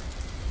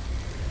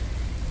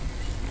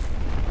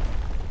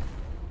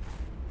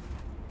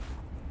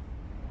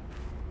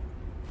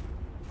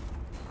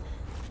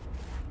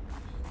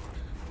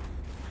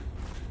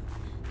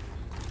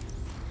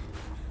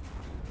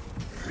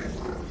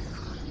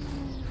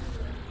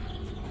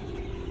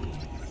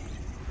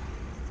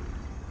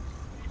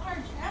 Large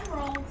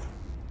emerald.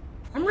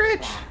 I'm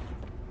rich!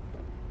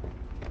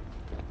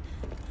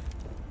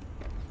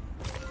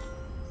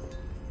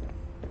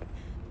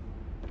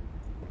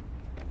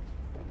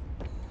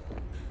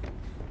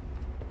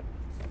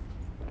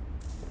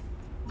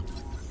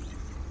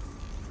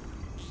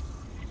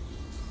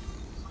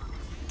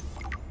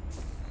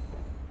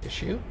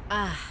 Issue?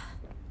 Ah,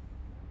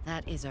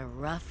 that is a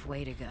rough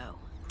way to go.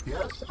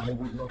 Yes, I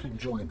would not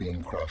enjoy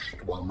being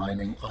crushed while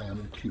mining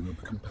iron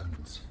cube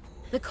components.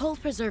 The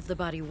cold preserved the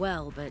body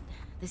well, but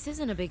this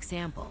isn't a big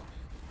sample.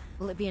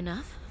 Will it be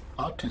enough?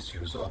 Our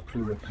tissues are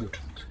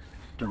pluripotent,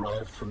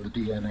 derived from the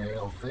DNA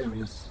of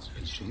various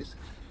species,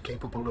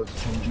 capable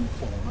of changing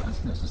form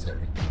as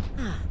necessary.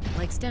 Ah,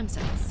 like stem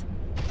cells.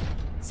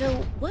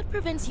 So, what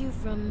prevents you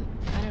from,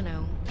 I don't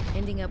know,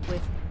 ending up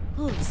with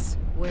hooves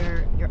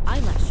where your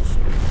eyelashes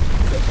should be?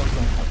 That does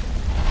not happen.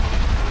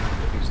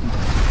 At least not.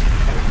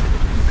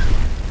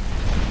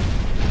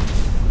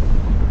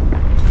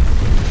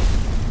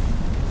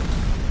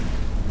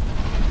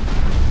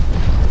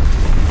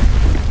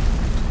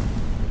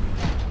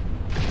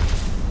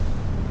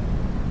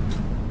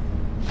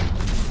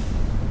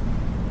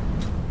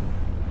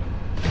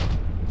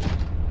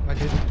 I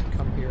didn't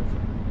come here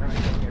from where I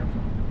came here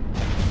from.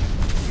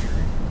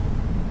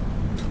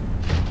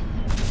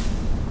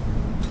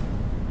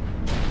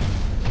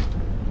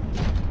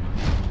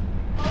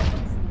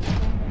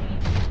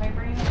 My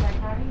brain is like,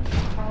 how do you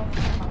follow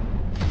this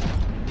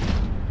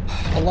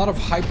A lot of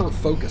hyper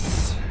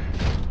focus.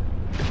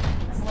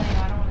 That's lame.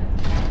 I don't want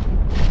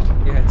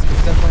to. Yeah, it's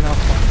definitely not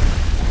fun.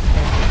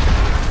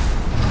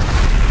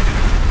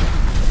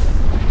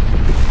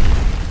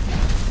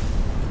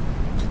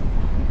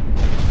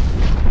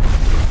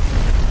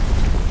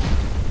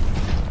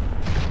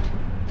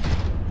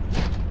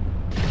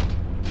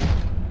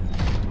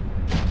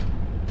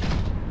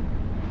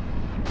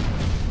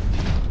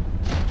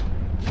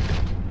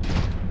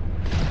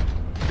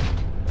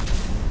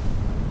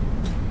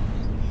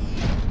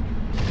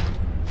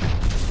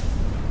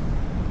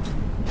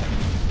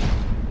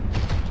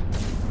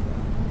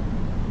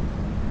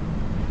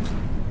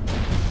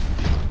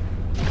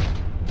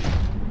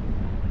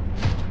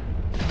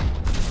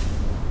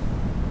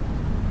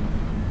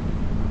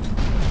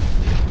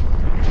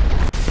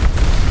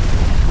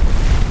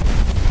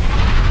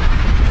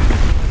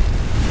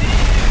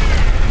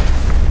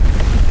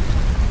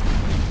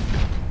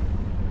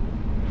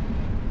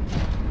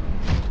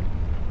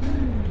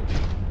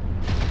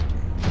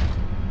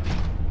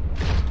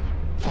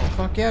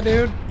 Fuck yeah,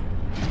 dude.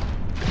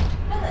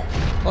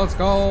 Let's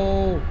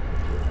go.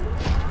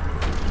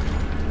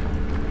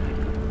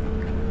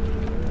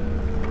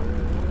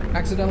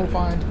 Accidental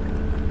find.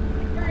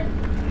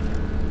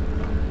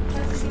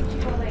 Let's give you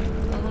like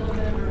a little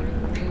bit of a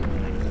review.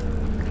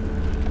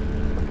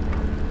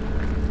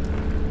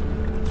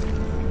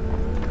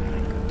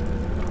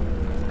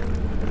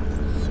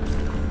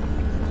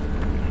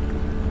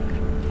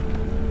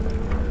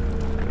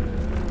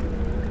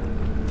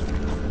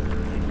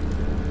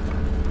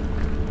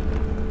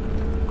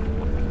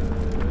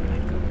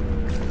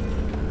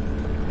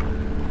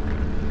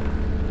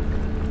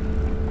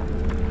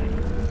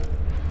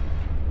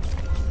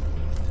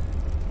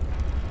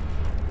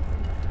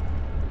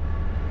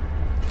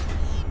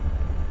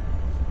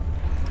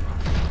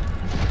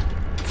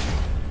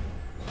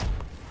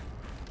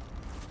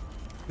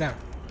 Now.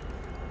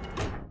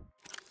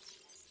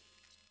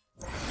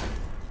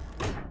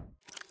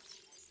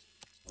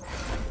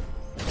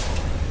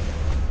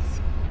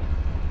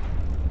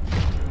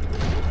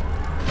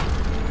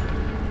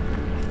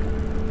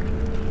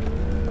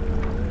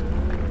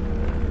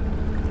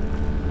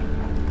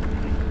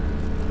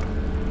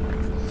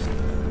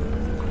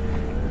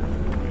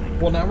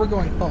 Well, now we're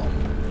going home.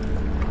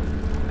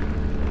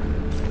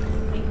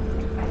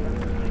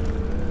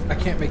 I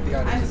can't make the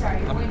items. I'm sorry,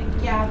 you're going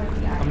to gather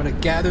the items. I'm going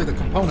to gather the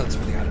components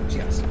for the items,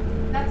 yes.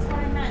 That's what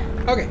I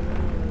meant. Okay.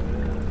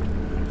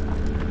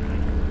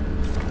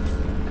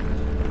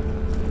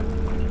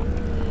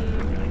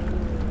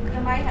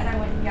 In my head, I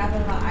went and gather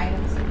the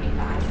items to make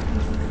the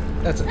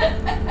items. That's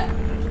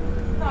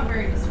it. Not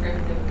very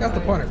descriptive. Got the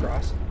but- point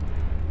across.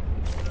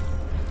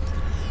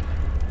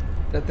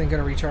 That thing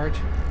going to recharge?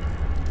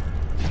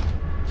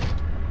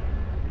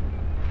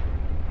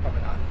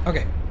 Probably not.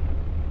 Okay.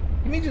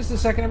 Give me just a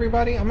second,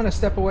 everybody. I'm going to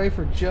step away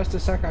for just a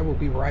sec. I will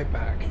be right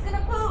back. It's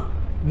gonna poop.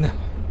 No.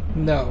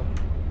 No.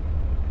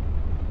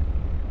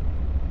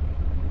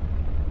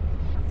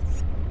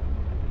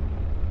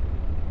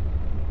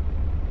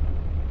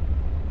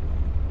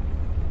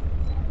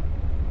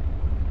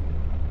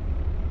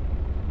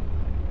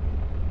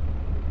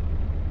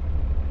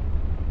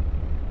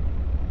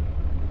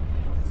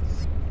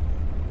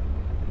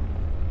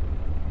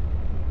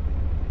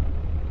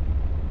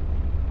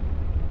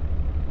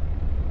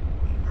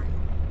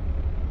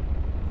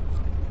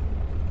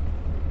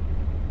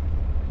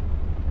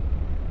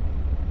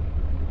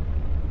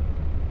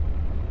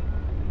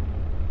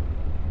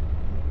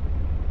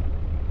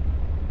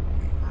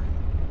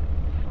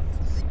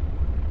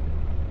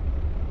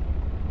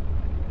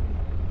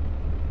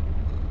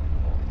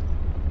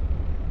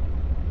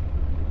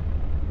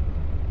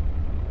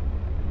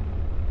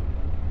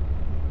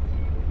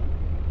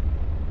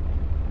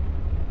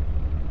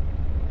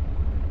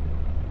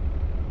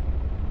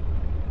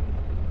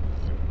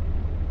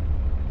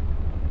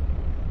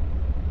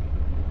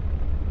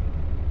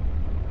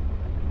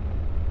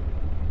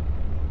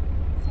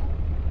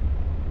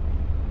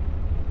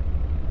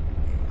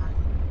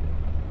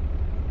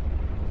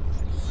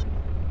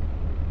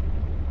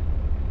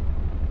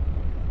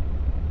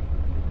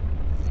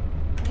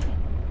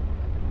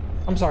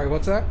 I'm sorry,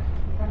 what's that?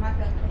 I'm not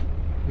gonna clean.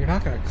 You're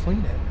not gonna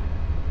clean it.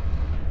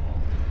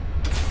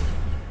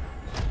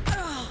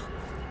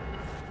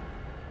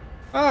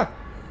 Ah!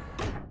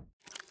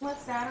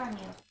 What's that on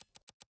you?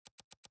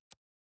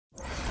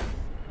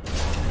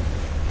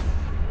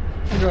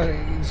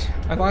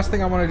 The last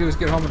thing I want to do is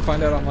get home and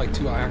find out I'm like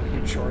 2 iron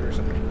cubes short or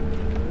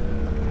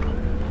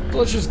something. So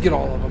let's just get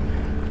all of them.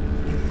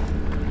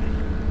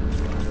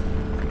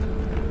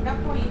 At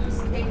that point, you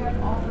just take out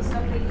all the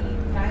stuff that you eat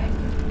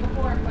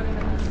before and put them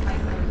in the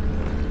microwave.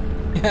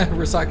 Yeah,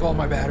 recycle all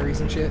my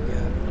batteries and shit.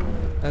 Yeah,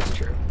 that's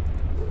true.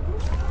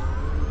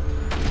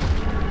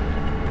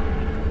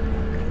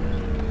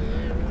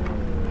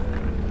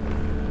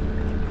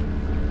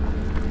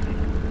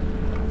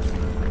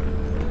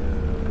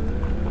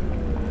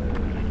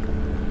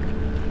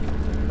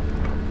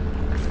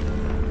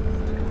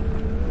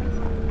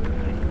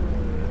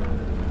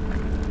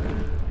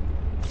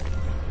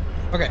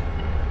 Okay.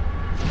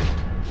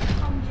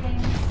 Come,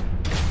 James.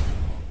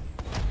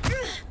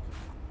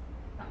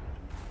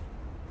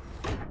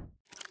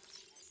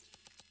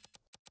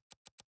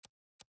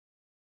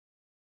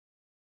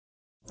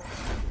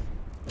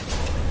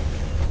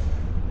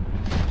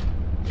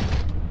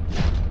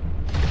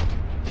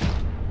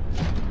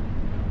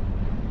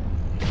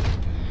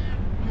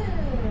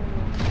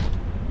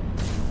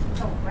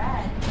 So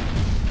red.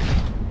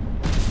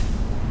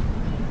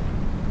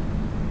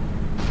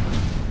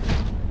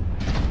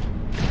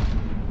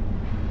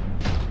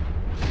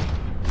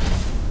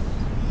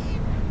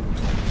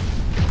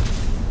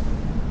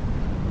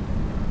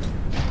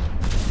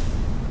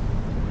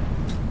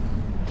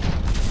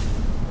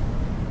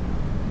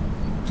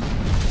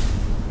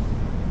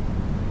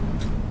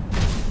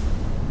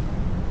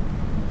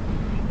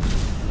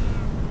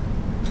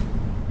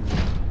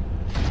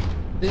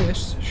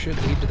 This should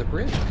lead to the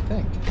bridge, I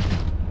think.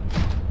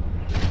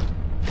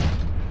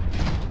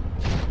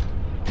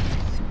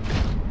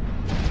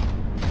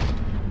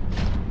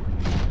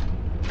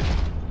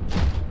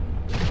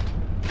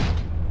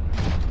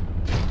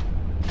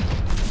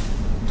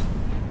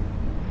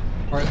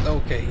 Alright,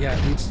 okay, yeah,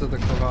 it leads to the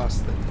crevasse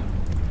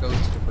that goes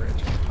to the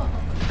bridge.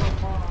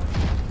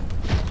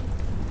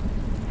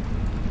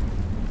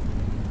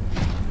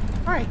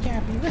 Alright,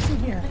 Cappy, listen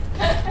here.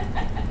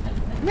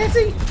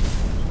 Missy!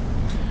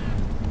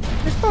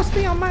 You're supposed to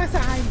be on my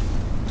side.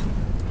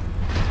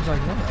 I was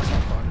like, no, that's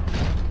not fun.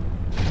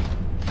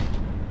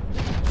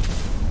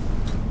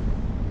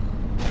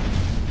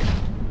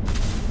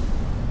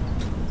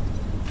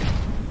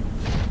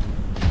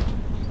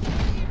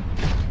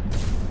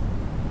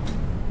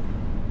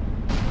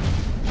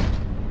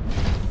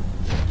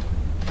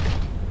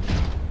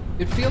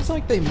 It feels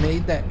like they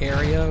made that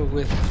area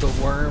with the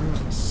worm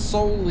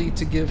solely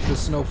to give the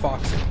snow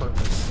fox a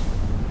purpose.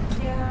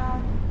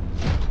 Yeah.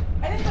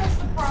 I think that's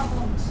the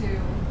problem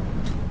too,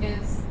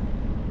 is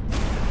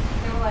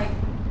they were like,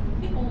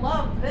 people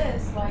love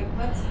this, like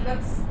let's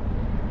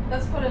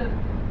put a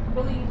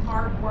really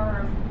hard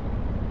worm.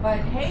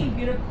 But hey, you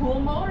get a cool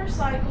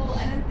motorcycle,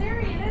 and in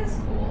theory it is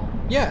cool.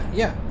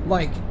 Yeah,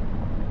 like,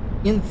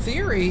 in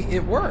theory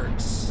it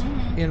works.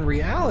 Mhm. In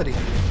reality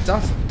it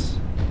doesn't.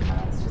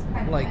 It's just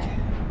kind of Like,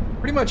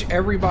 pretty much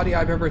everybody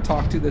I've ever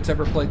talked to that's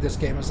ever played this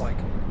game is like,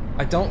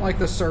 I don't like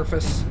the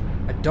surface,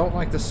 I don't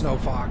like the snow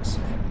fox,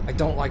 I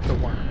don't like the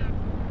worm.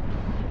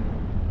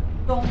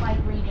 don't like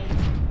reading.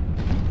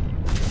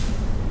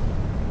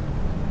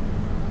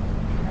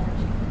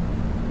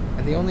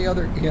 And the only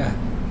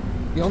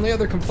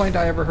other complaint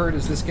I ever heard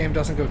is this game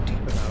doesn't go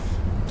deep enough.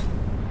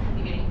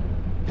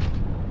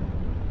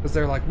 Because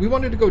they're like, we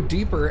wanted to go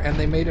deeper, and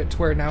they made it to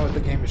where now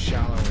the game is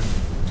shallower.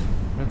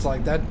 And it's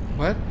like, that,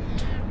 what?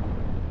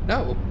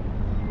 No.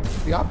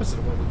 It's the opposite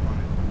of what we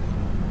wanted.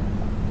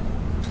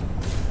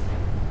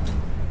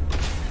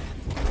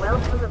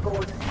 Welcome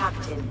aboard,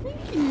 Captain.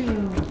 Thank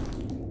you.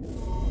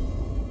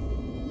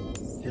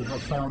 You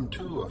have found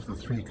 2 of the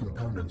 3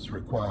 components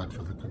required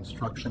for the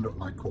construction of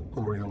my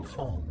corporeal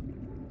form.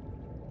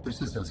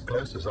 This is as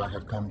close as I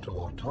have come to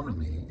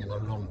autonomy in a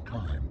long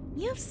time.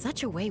 You have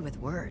such a way with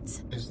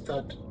words. Is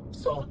that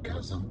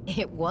sarcasm?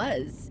 It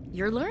was.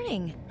 You're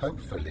learning.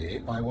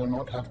 Hopefully, I will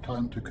not have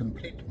time to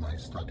complete my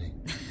study.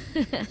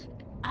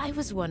 I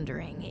was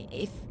wondering,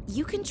 if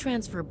you can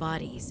transfer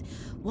bodies,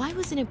 why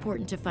was it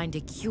important to find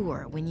a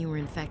cure when you were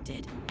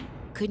infected?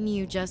 Couldn't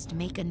you just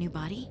make a new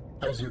body?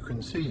 As you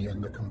can see in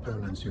the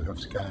components you have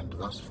scanned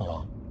thus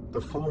far,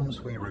 the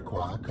forms we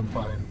require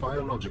combine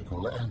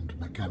biological and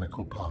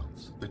mechanical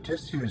parts. The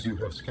tissues you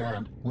have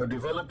scanned were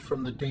developed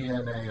from the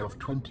DNA of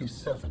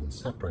 27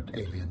 separate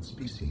alien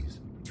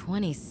species.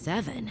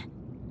 27?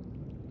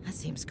 That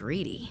seems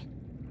greedy.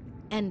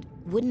 And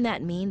wouldn't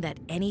that mean that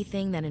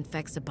anything that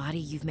infects a body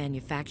you've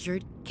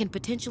manufactured can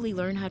potentially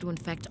learn how to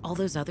infect all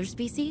those other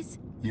species?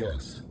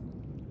 Yes,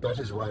 that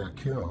is why a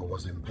cure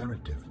was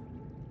imperative.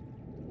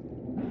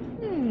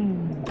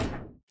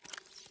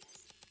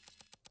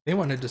 They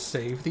wanted to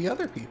save the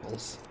other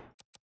peoples.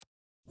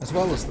 As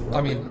well as, I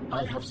mean,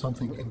 I have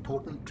something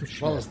important to as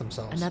share. well as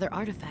themselves. Another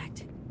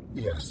artifact.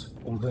 Yes,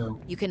 although...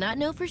 You cannot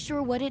know for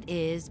sure what it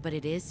is, but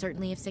it is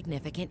certainly of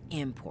significant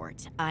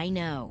import. I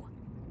know.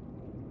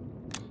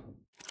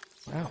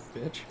 Wow,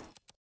 bitch.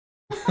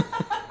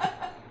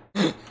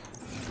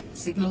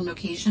 Signal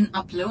location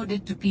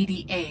uploaded to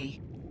PDA.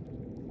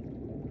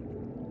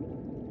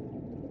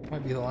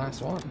 Might be the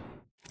last one.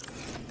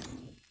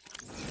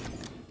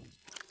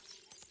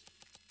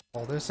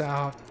 Pull this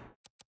out.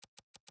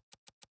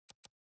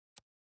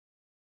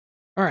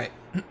 Alright,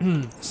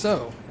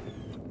 so.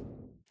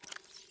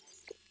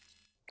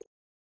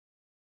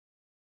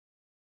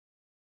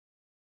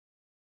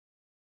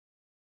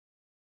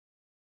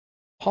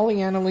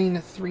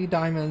 Polyaniline, 3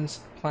 diamonds,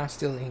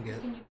 plasteel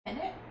ingot. Can you pin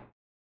it?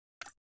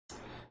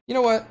 You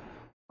know what?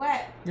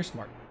 What? You're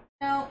smart.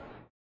 No.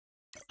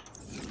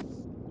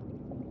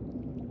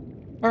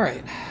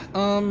 Alright,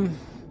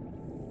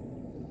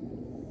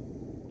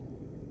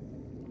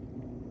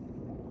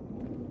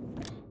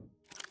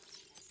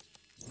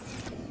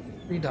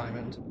 3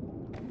 diamond.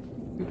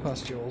 2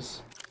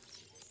 pustules.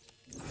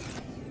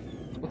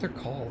 What they're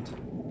called.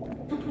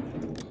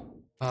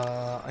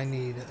 I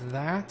need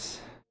that.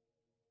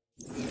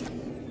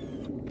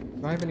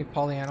 Do I have any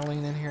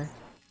polyaniline in here?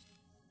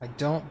 I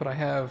don't, but I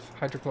have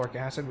hydrochloric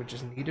acid, which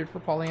is needed for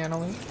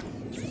polyaniline.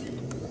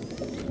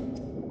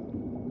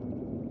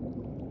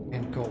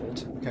 And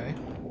gold, okay.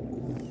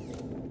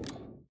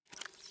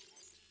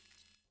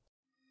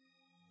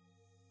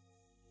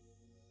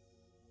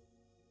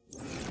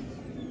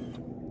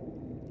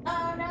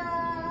 Oh no!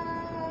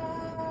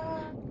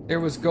 There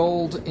was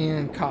gold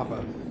in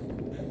copper.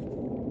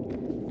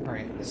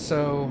 Alright,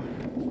 so...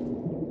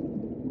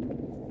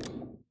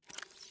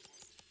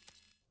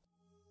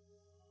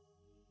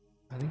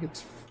 I think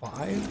it's 5?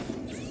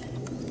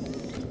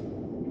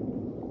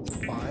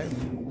 5?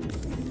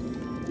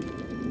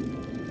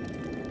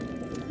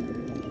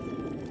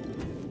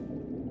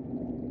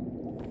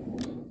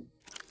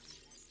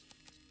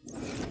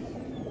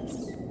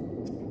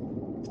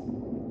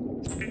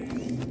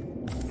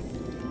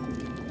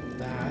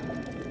 That.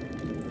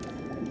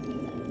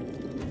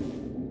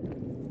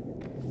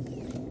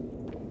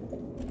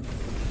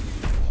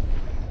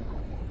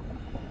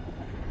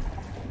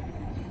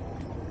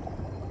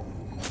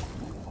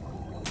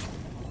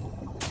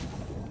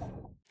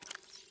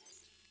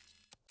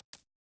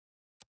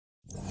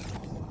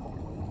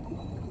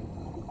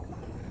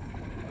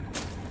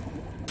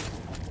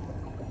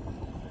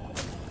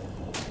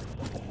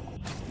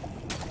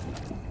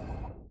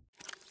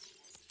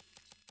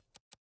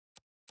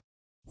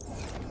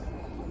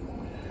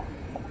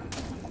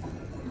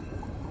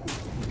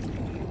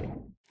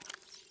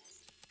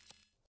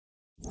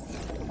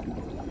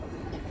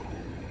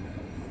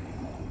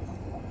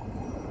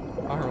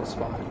 Spiral's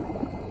fine.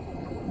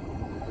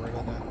 Don't worry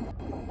about that.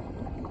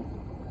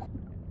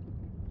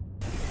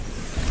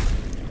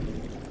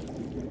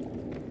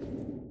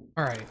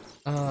 Alright,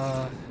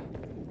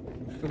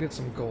 go get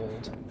some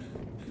gold.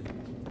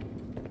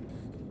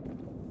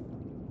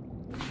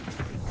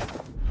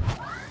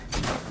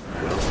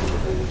 Welcome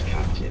aboard,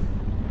 Captain.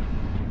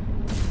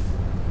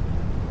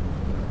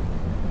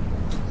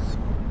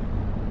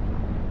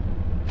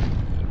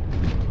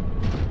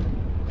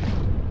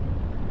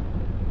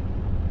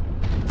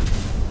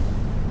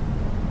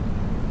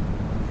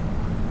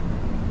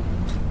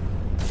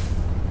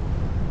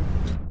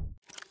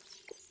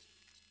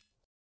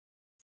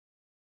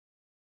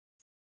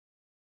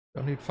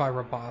 Don't need 5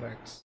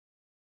 robotics.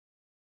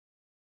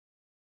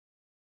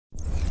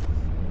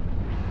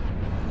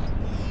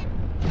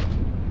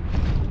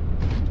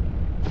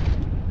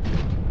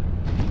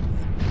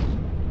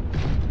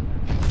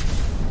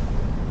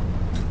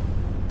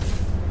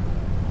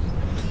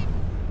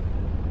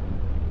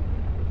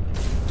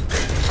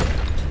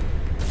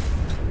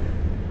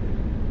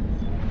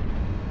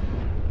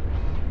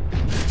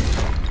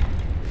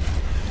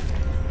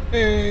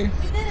 Hey! We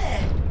did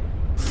it!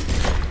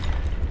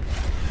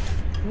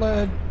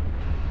 Lead.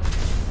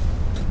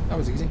 That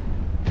was easy. Is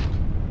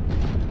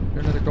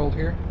there another gold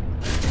here?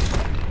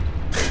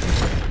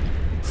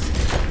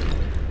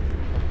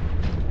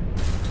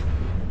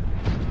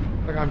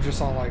 Like I'm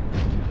just all like,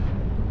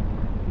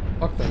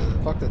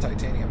 fuck the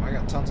titanium. I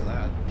got tons of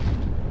that.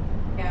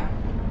 Yeah.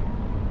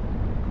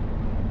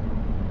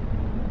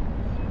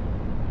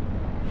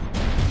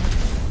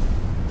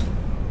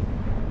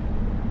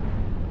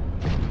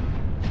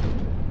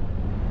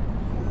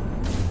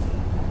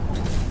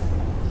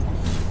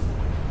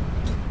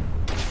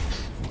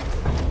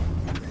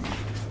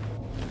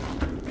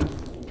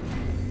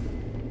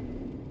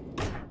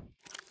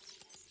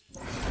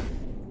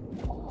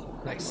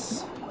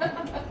 Nice.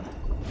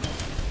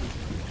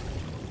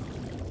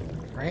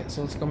 Alright,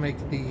 so let's go make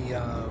the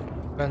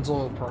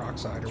benzoyl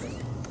peroxide or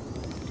whatever.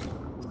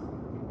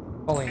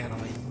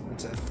 Polyaniline,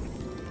 that's it.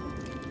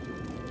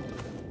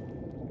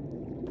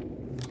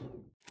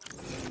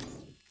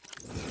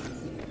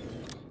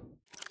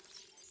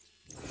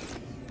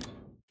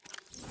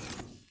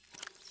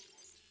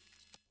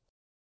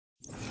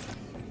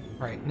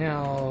 Alright,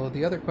 now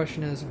the other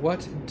question is,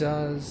 what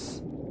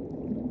does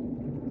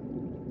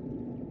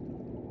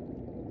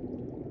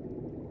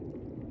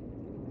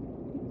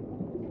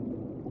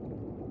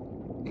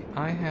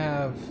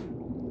have...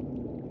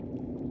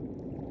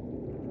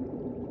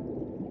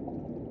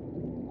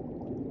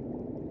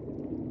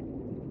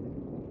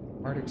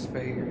 Arctic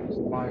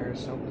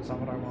Spires. Nope, that's not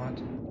what I want.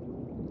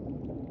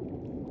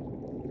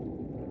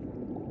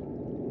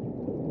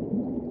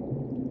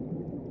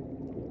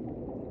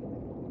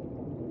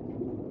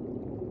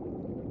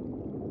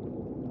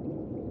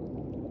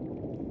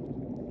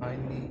 I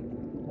need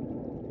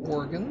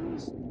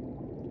organs.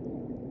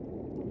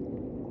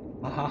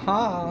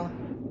 Ahaha.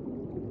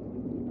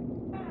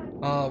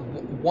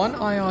 One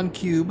ion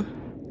cube.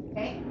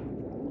 Okay.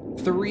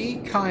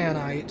 3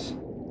 kyanite.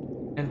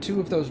 And 2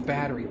 of those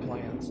battery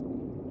plants.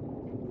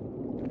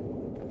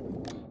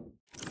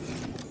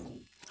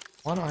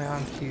 1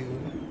 ion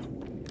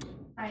cube.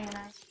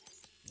 Ionite.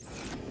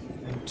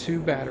 And 2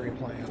 battery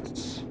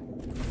plants.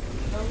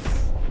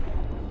 Those.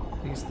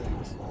 These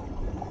things.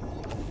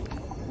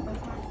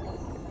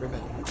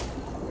 Ribbon.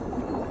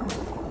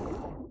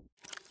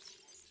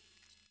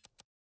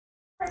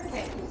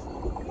 Perfect.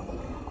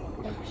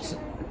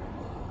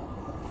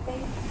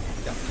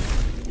 Yep.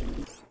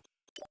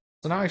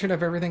 So now I should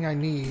have everything I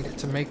need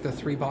to make the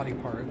 3 body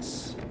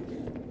parts.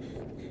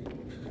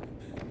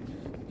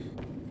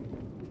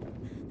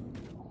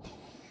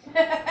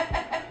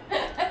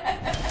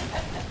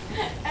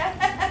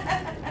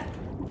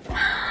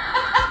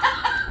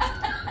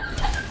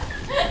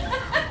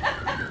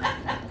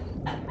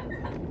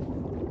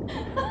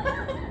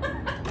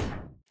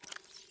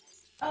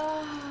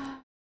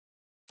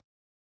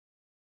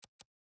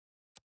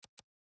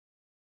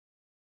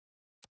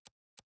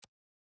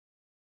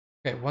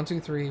 Okay, 1, 2,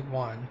 3,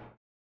 1,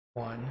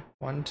 1,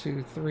 1,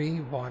 2,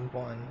 3, 1,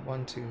 1,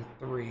 1, 2,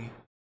 3,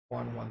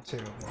 1, 1, 2. So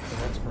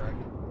that's correct.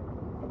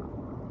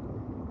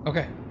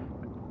 Okay.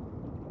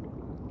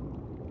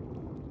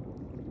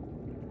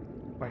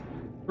 Wait.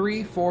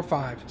 3, 4,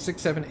 5,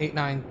 6, 7, 8,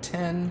 9,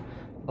 10,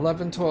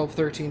 11, 12,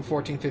 13,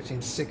 14,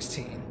 15,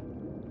 16.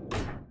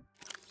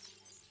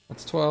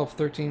 That's 12,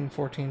 13,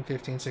 14,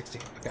 15,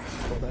 16. Okay,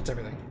 cool, that's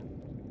everything.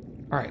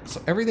 Alright,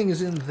 so everything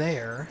is in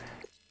there.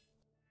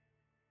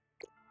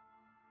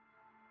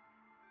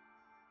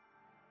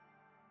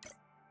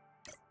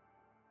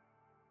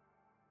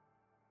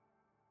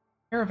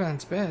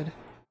 Caravan's bed.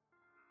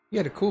 He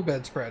had a cool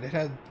bedspread. It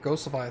had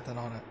Ghost Leviathan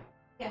on it.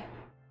 Yeah.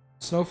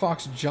 Snow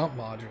Fox jump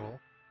module.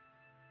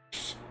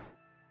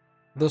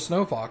 The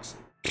Snow Fox.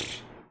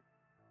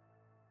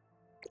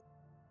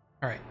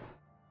 Alright.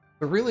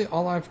 So really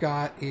all I've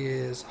got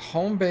is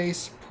home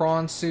base,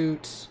 prawn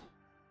suit,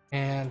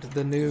 and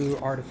the new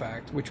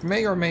artifact, which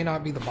may or may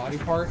not be the body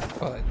part,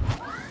 but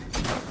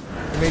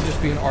it may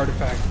just be an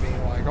artifact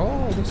being like,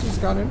 oh, this has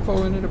got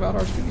info in it about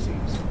our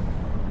species.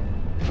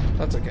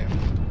 That's okay.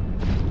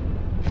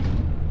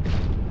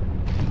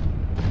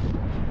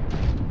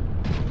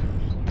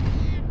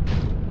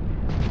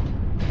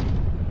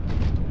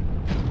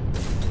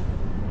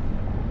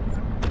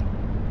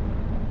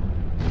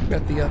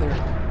 Got the other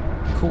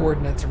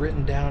coordinates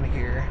written down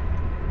here.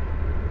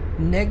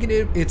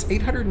 Negative, it's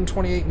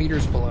 828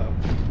 meters below.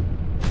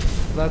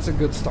 That's a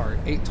good start.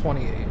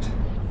 828.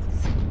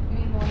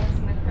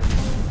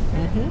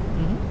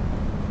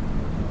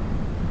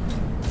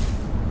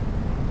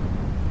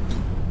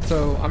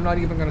 So I'm not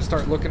even going to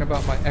start looking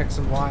about my X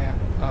and Y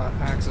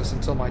axis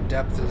until my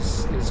depth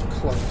is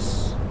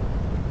close.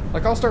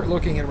 Like I'll start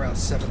looking at around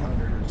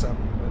 700 or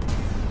something. But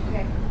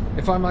Okay.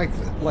 if I'm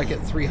like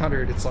at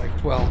 300, it's like,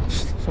 well,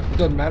 it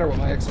doesn't matter what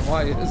my X and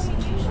Y is.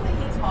 Well, usually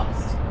he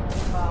talks to me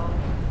about.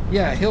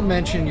 Yeah, he'll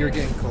mention you're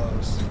getting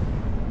close.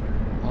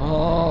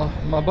 Oh,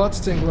 my butt's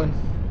tingling.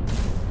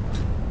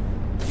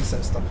 He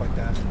says stuff like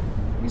that.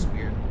 He's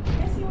weird. I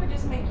guess he would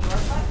just make your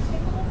butt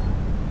tickle.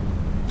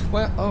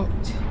 Well, oh,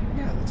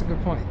 yeah, that's a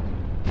good point.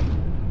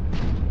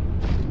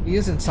 He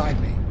is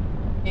inside me.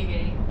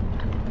 Giggity.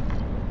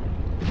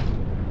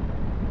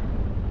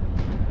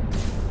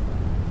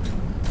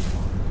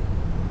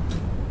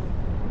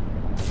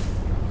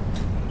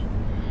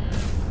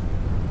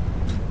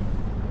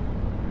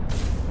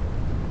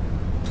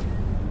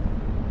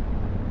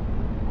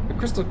 The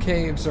Crystal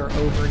Caves are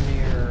over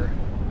near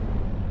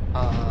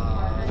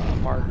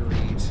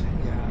Marguerite.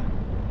 Yeah.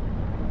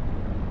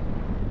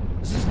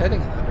 This is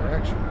heading in that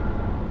direction.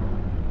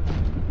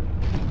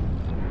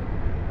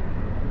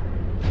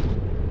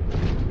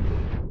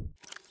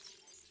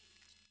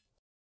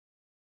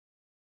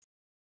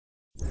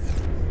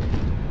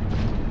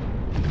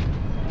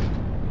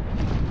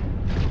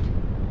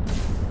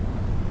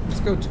 Let's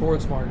go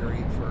towards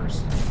Marguerite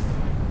first.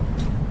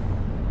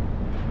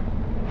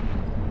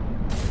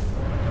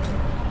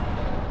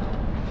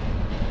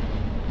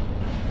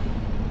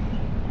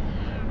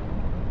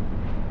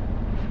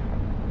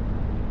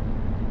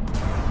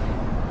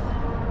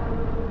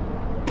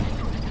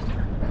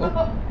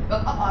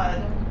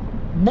 God.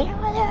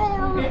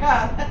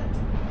 Yeah.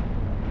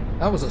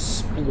 That was a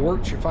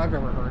splorch if I've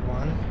ever heard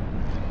one.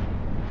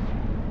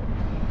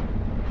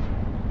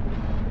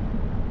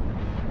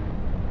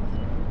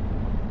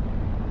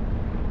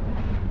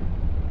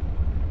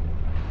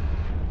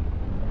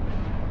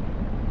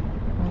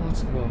 Well,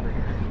 let's go over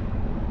here.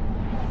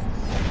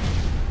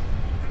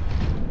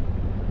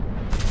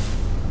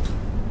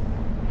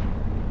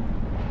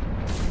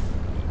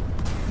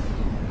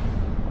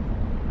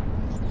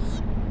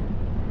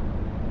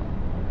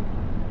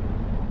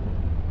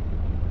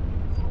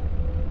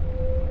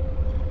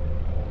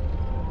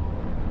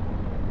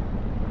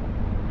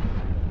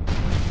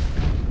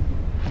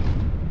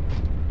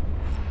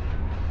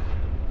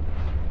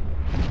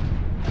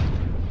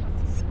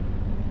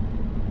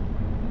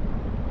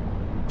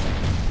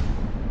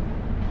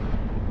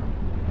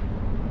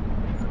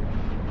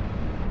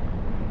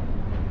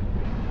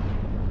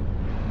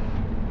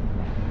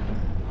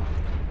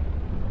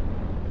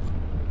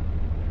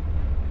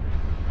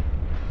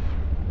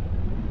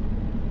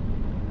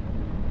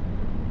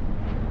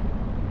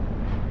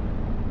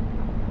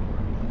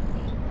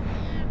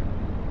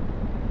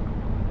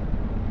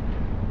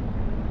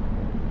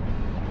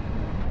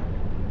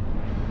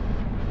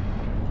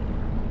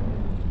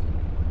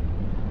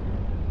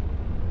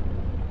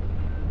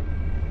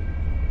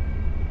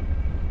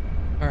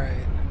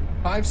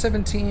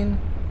 517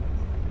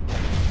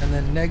 and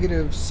then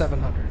negative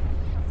 700.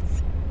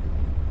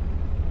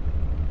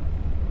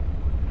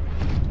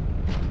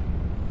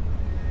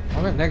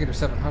 I'm at negative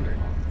 700.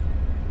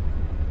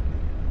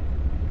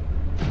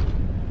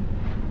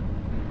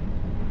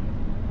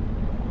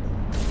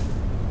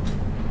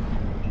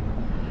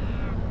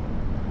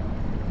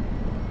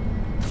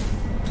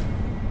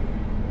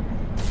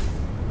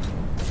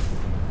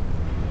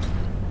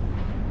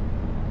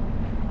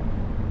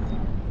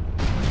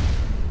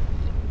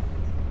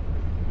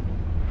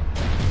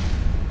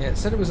 Yeah, it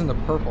said it was in the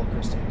purple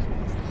crystals.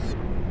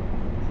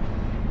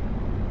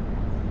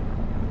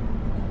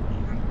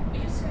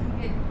 You just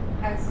couldn't get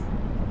as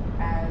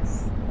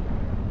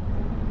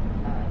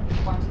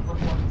quantity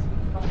performance.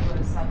 You only go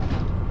to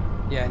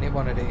 7. Yeah, I need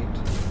one at 8.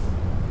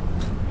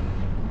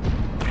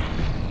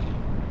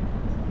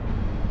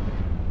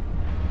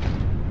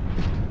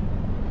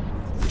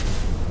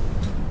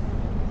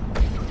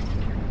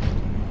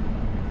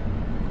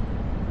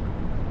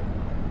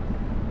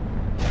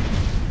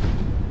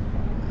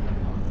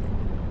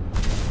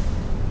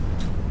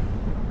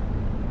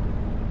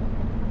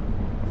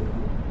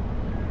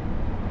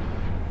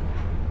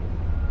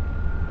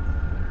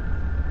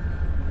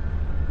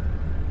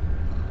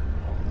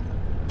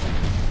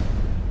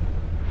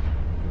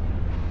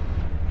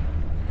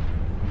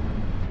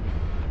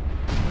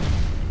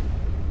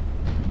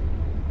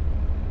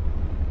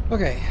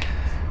 Okay.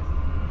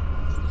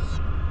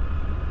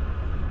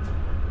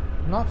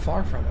 I'm not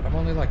far from it. I'm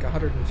only like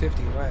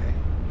 150 away.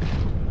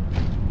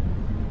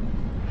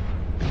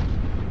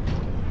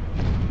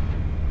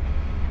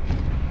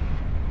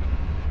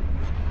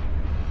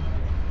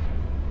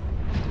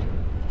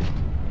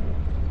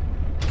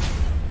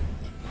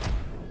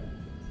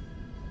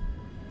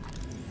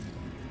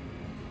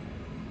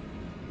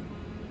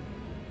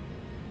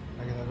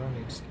 I guess I don't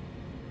need to...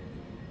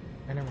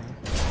 Okay, never mind.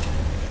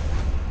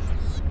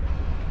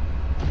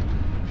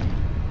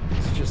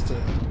 Just to...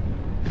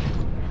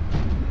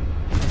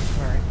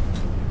 Alright.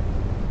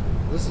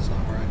 This is not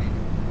where I need it.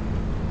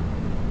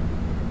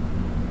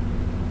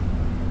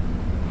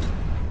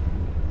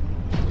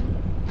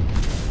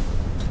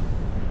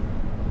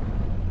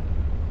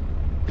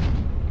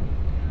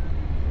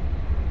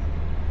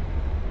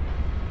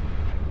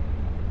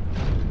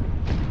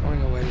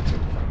 Going away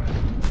from it.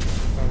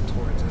 Going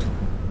towards it.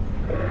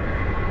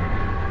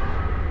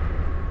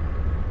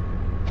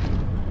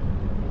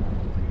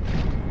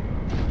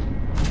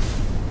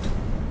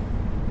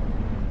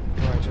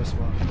 Just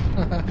well.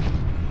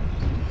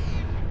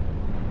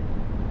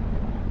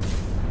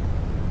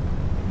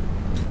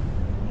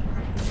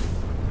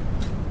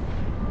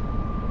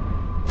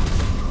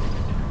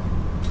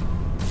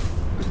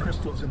 The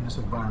crystals in this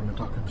environment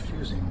are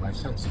confusing my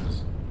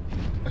senses,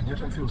 and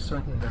yet I feel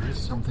certain there is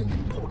something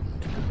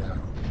important to know.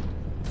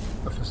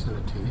 A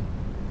facility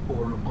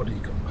or a body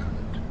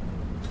component.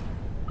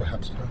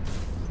 Perhaps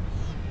both.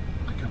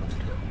 I cannot tell.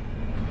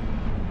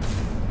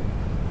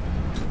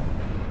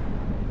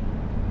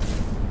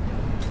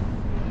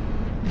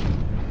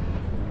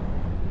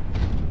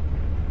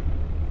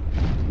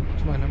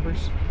 My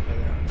numbers? There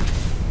they are.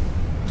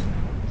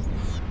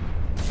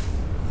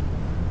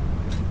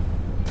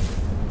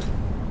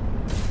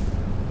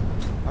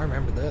 I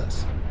remember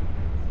this.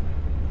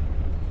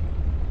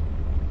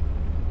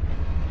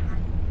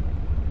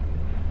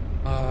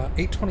 Uh,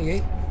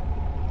 828.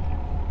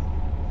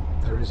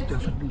 There is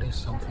definitely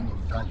something of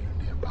value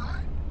nearby.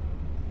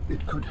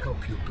 It could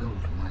help you build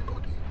my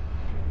body.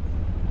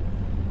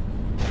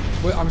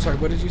 Wait, I'm sorry,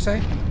 what did you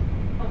say?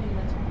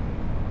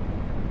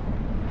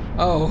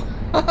 Oh,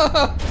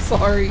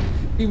 sorry.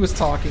 He was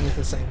talking at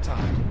the same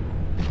time.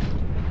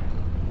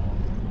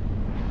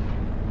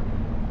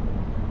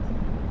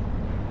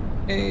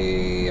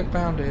 Hey, I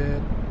found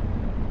it.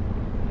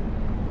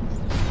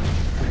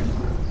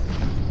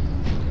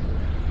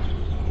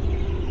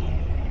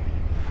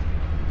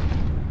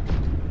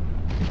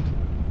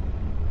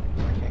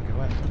 I can't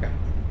go in. Okay.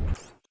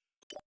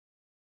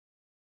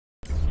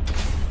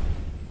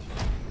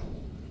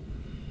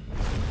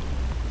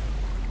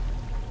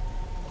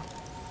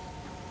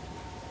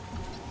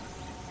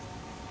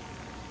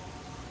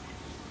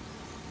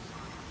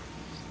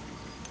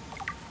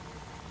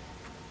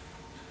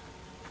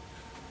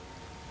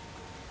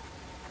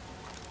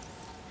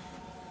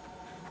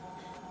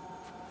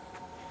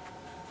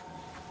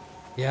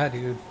 Yeah,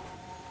 dude.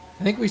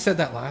 I think we said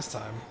that last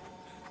time.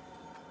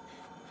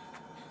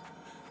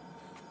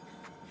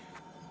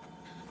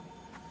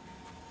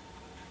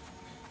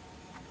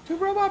 Two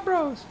robot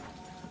bros.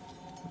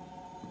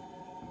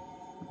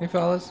 Hey,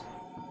 fellas.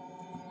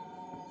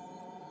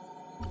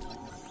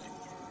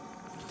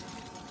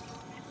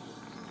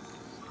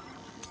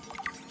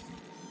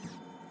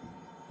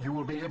 You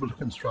will be able to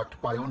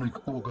construct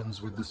bionic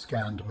organs with the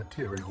scanned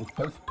material,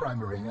 both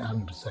primary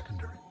and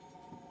secondary.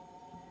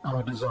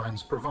 Our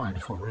designs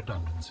provide for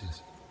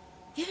redundancies.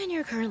 Given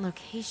your current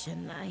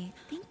location, I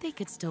think they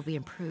could still be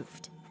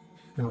improved.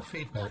 Your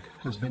feedback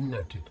has been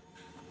noted.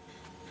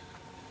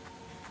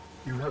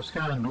 You have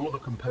scanned all the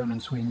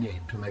components we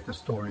need to make a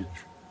storage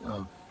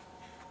of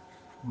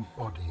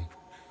body.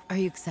 Are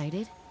you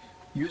excited?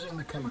 Using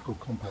the chemical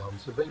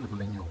compounds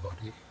available in your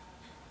body,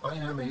 I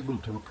am able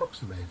to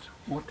approximate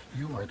what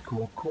you might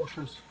call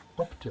cautious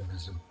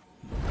optimism.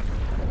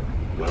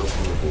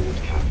 Welcome aboard,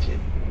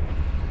 Captain.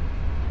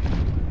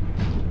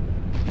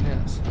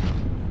 Yes.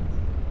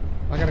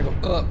 I gotta go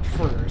up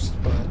first,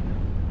 but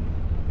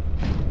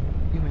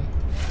you may.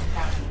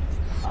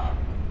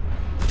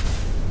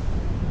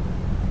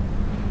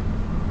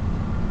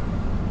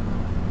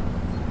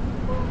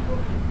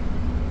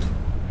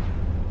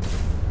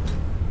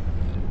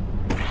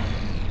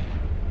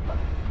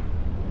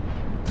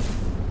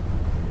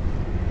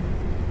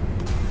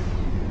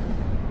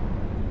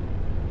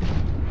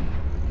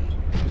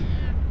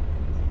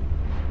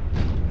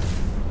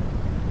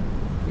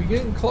 We're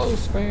getting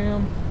close,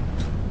 fam.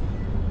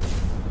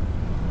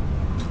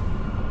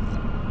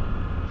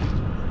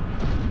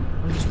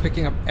 I'm just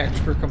picking up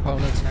extra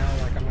components now,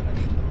 like I'm gonna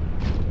need them.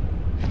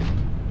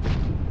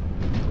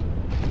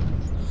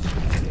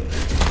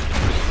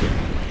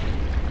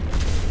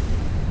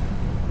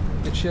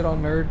 Get shit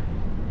on, nerd.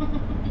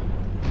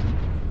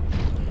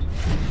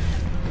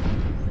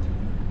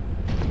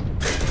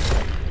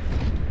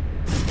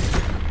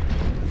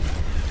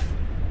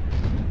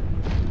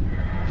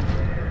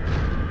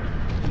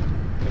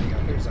 There you go,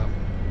 here's up.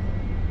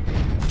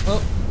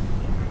 Oh!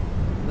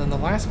 And then the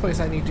last place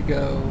I need to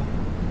go,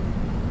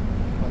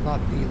 well, not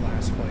the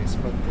last place,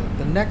 but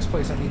the next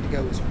place I need to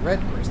go is red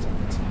crystals.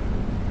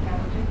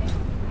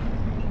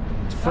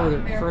 It's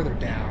further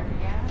down.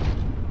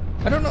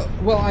 I don't know.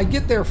 Well, I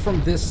get there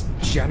from this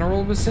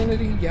general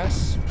vicinity,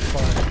 yes,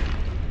 but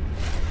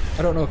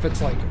I don't know if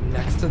it's like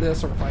next to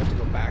this or if I have to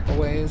go back a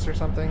ways or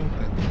something,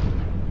 but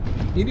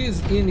it is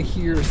in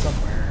here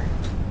somewhere.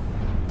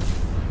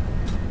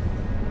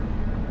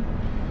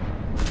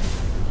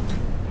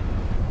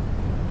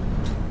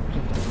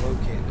 Something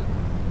located.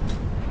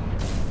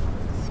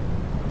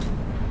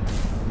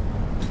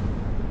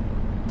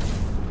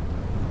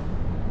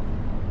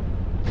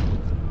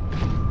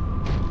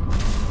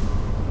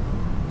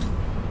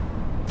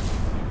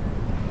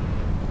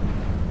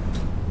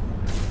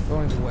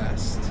 Going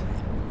west.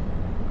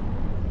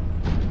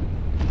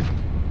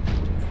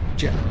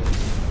 Generally.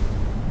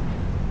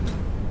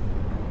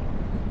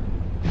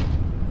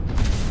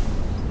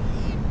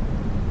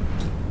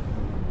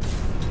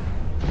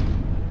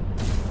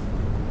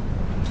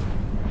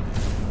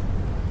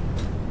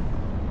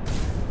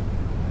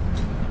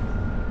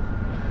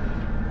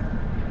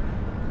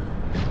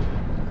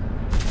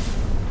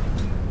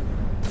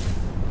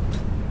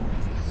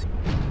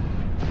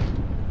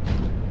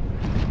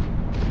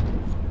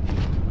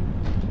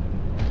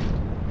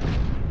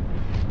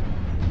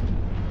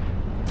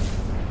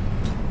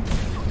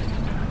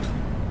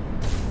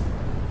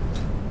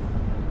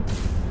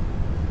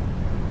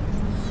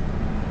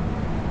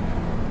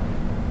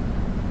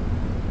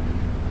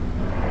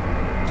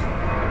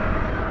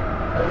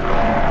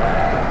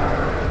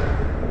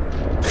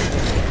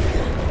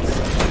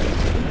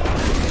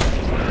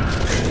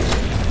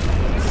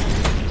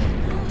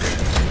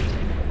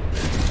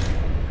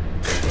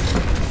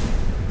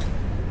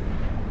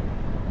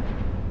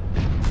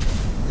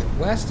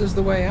 West is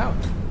the way out.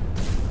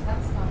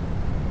 That's not.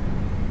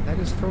 That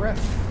is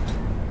correct.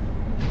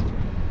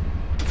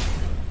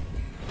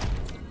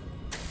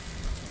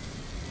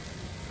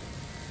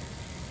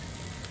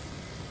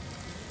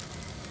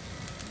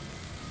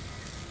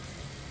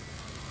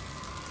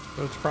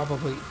 So it's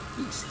probably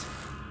east.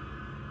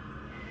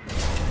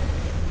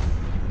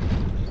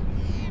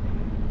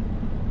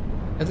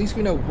 At least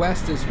we know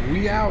west is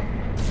we out.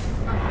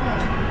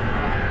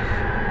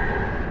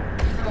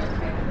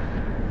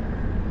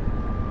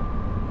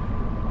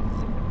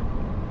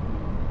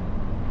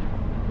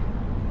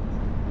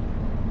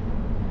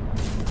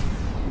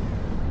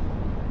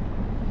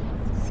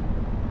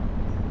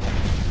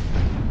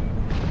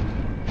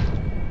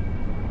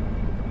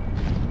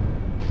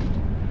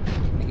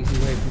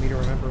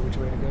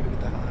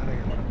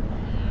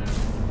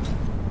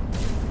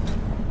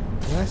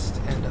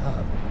 West and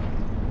up.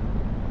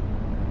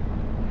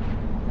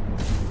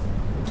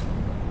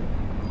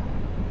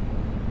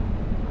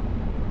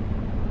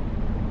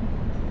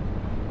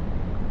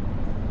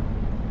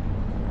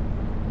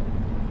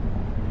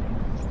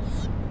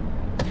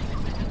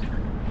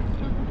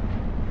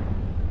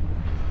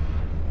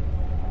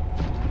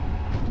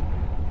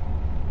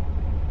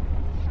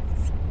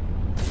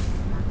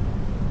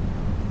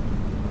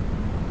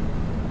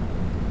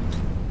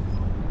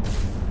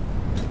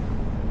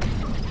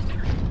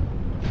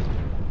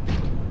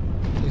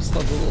 The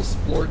little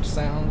splorch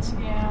sounds.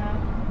 Yeah.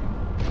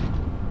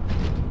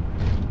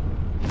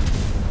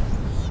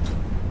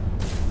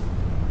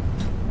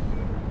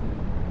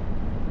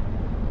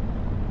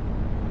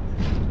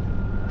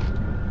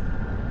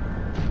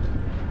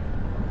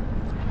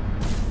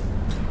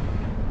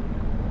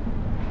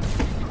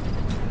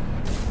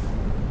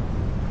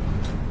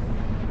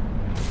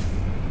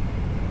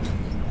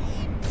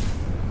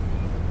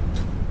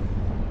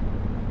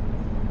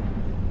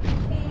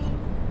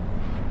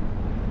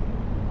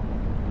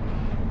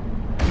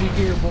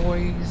 Here,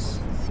 boys.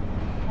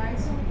 I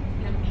assume we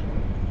can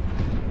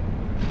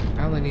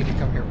I only need to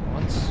come here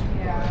once.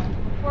 Yeah.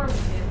 Before we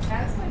did.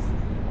 That's nice.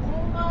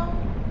 Oh no.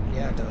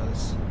 Yeah, it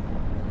does.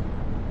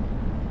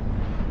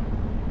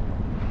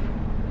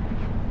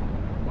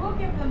 We'll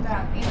give them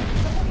that.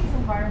 Some of these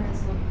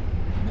environments look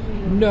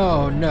really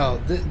No.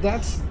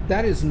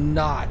 That is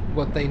not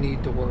what they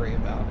need to worry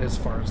about as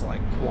far as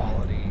like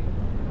quality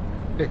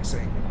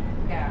fixing.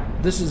 Yeah.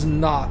 This is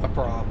not a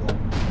problem.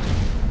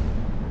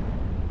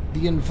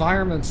 The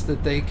environments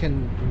that they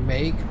can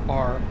make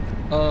are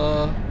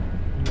amazing.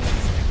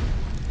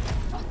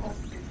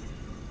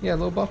 Yeah,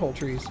 little butthole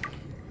trees.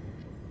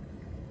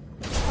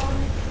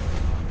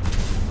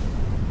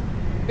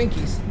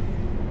 Finkies.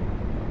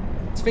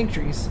 Sphinx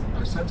trees.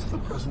 I sense the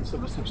presence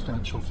of a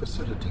substantial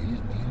facility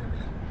in the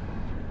area.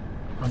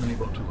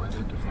 Unable to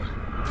identify.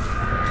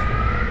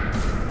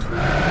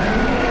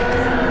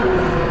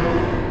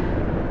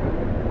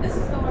 This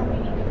is the one we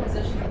need to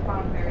position the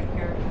farm very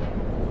carefully.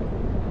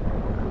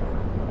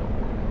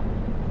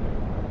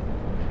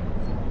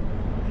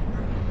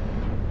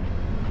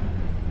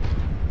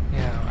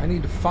 Yeah, I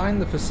need to find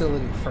the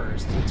facility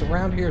first. It's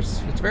around here.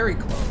 It's very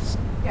close.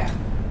 Yeah.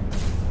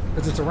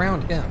 Because it's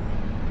around him.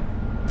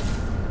 I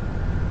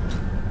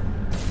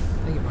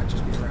think it might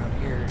just be around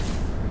here.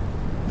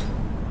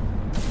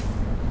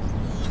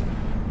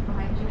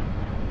 Behind you.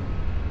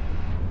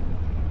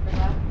 To the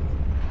left.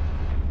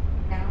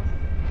 Now.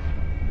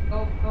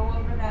 Go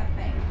over that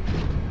thing.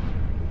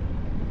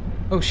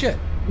 Oh shit.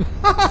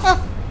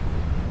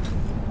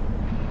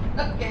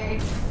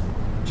 Okay.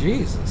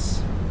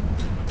 Jesus.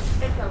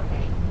 It's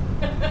okay.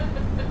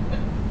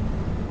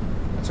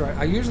 That's right.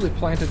 I usually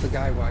planted the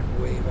guy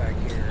way back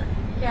here.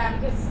 Yeah,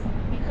 because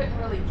we couldn't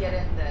really get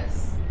in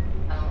this.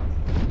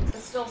 To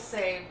still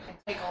save and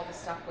take all the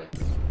stuff with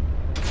you.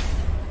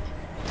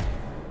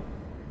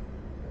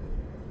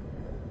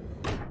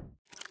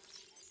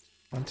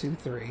 One, two,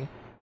 three.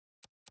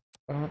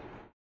 One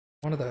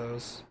of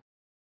those.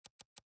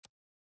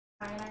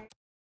 Kyanite. I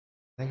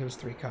think it was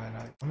 3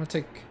 kyanite. I'm gonna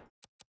take.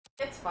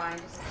 It's fine.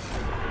 Just...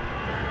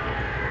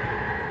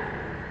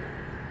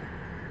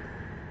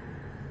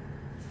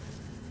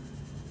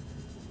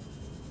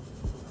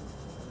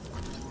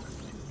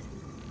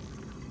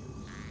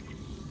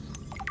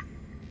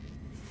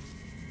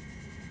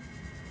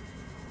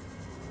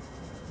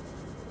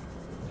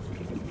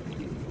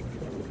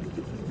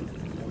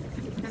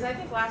 Because I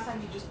think last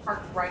time you just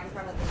parked right in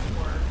front of the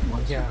door.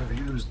 Once you have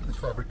used the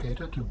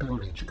fabricator to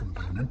build each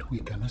component, we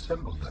can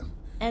assemble them.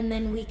 And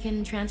then we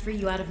can transfer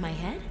you out of my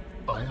head?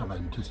 I am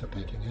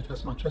anticipating it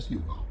as much as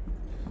you are.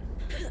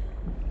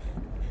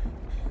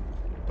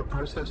 The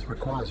process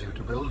requires you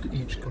to build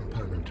each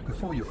component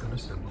before you can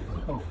assemble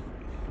the whole.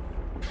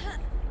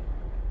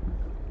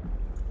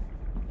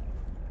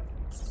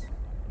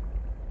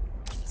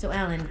 So,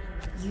 Alan,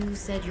 you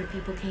said your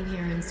people came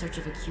here in search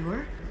of a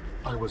cure?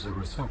 I was a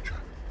researcher.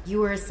 You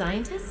were a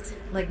scientist?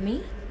 Like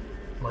me?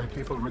 My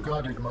people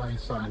regarded my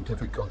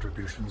scientific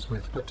contributions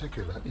with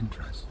particular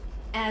interest.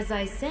 As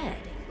I said,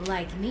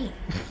 like me.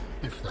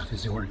 If that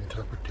is your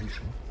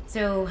interpretation.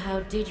 So, how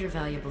did your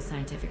valuable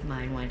scientific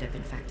mind wind up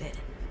infected?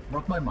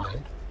 Not my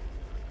mind,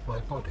 my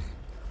body.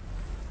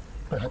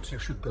 Perhaps you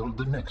should build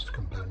the next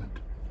component.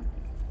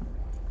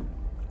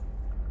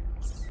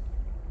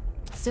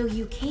 So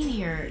you came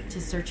here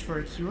to search for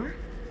a cure?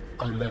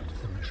 I led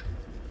the mission.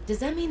 Does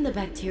that mean the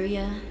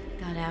bacteria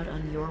got out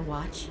on your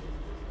watch?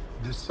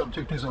 This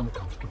subject is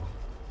uncomfortable.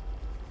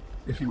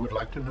 If you would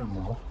like to know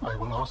more, I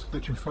will ask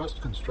that you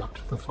first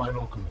construct the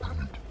final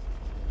component.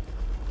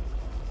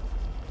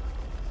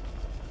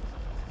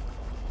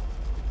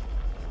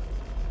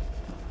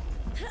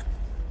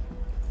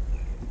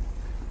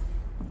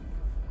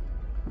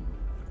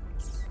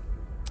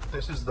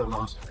 This is the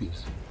last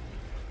piece.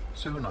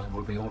 Soon I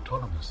will be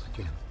autonomous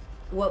again.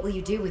 What will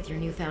you do with your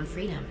newfound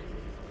freedom?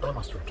 I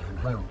must return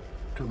home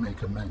to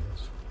make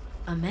amends.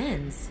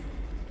 Amends?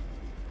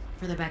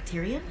 For the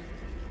bacterium?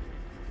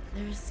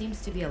 There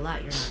seems to be a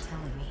lot you're not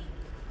telling me.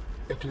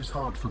 It is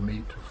hard for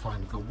me to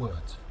find the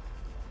words.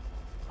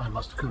 I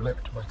must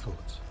collect my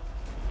thoughts.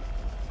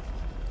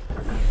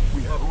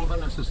 We have all the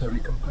necessary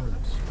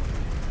components.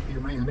 You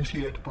may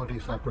initiate body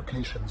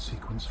fabrication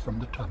sequence from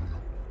the terminal.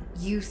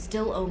 You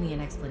still owe me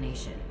an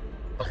explanation.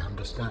 I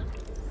understand.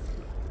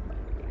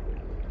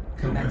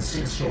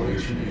 Commencing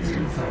storage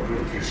medium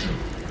fabrication.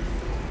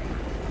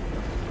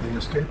 The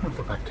escape of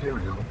the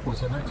bacteria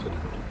was an accident.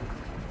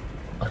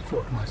 I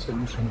thought my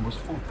solution was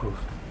foolproof.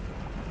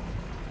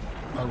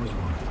 I was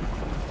wrong.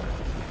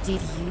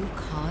 Did you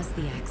cause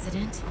the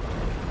accident?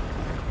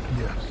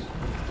 Yes.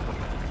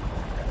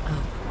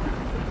 Oh.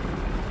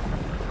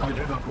 I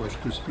do not wish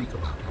to speak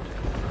about it.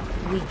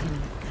 We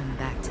can come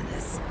back to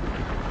this.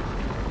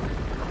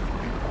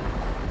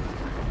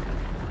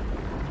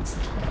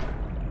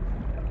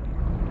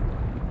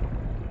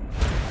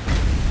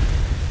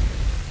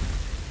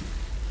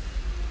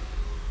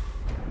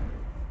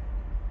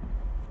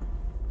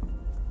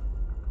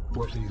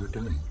 What are you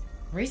doing?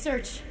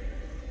 Research.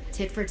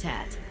 Tit for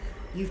tat.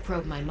 You've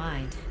probed my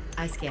mind.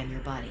 I scan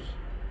your body.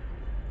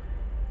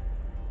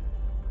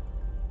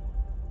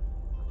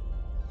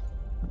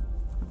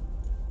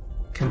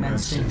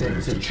 Commencing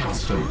data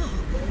transfer.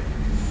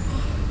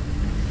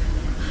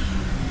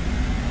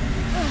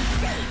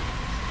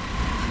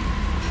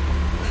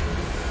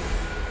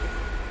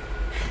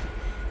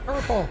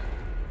 Purple.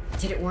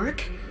 Did it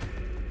work?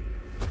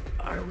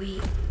 Are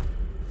we...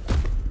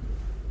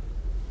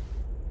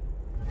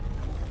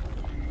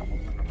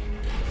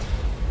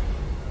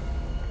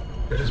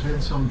 It has been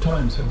some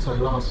time since I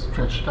last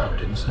stretched out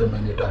in so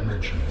many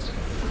dimensions.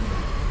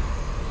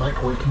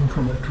 Like waking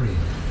from a dream.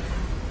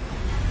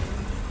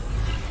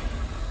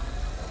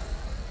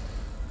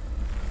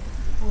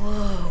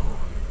 Whoa.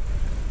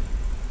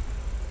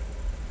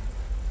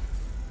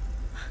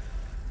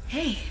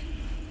 Hey.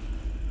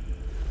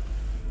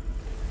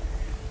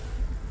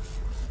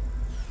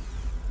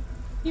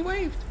 He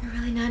waved. You're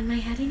really not in my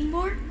head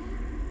anymore?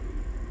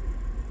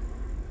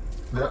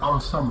 There are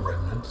some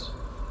remnants.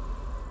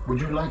 Would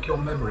you like your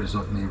memories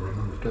of me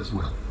removed as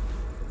well?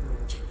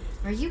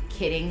 Are you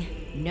kidding?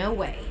 No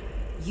way.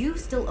 You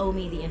still owe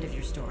me the end of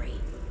your story.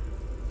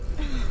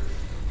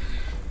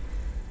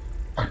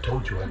 I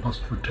told you I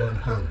must return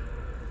home.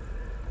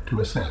 To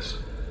assess.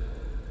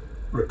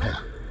 Repair.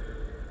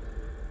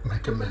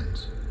 Make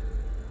amends.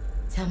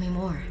 Tell me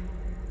more.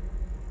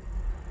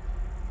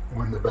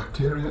 When the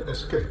bacteria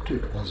escaped,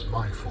 it was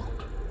my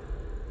fault.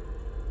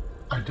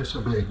 I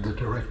disobeyed the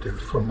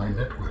directive from my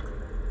network.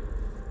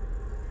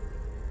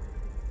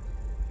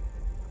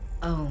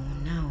 Oh,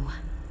 no.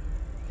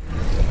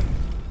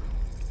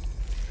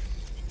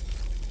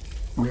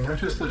 We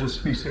noticed that a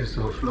species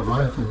of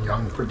Leviathan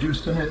young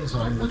produced an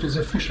enzyme that is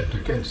efficient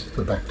against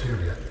the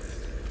bacteria.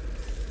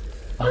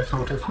 I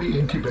thought if we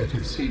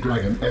incubated sea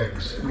dragon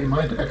eggs, we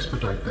might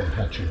expedite their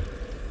hatching.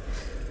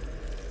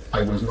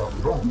 I was not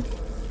wrong.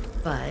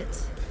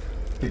 But...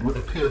 It would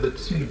appear that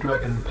sea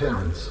dragon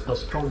parents are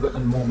stronger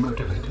and more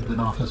motivated than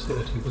our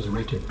facility was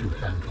rated to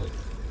handle.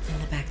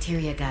 And the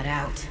bacteria got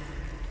out,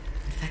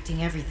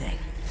 infecting everything.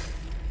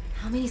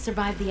 How many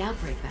survived the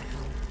outbreak back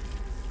home?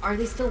 Are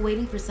they still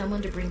waiting for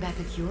someone to bring back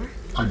a cure?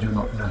 I do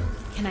not know.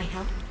 Can I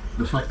help?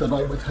 The fact that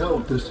I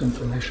withheld this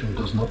information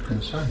does not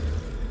concern you.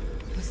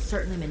 It was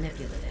certainly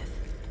manipulative.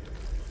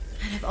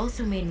 And I've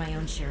also made my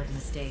own share of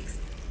mistakes.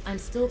 I'm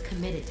still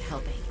committed to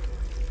helping.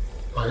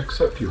 I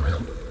accept your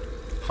help.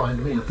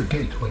 Find me at the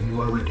gate when you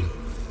are ready.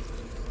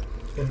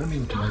 In the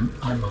meantime,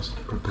 I must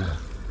prepare.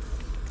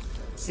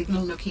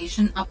 Signal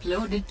location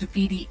uploaded to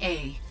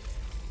PDA.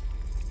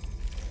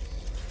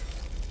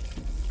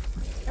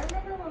 I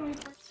remember when we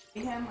first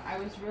met him, I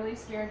was really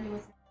scared he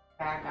was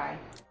a bad guy.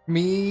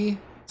 Me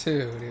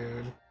too,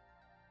 dude.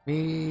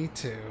 Me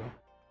too.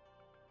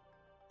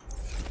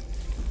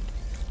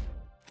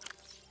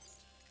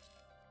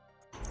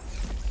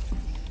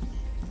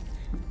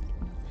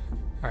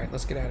 Alright,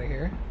 let's get out of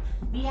here.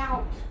 Be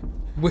out.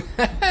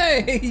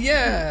 Hey,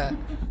 yeah!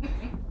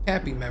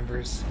 Happy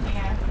members.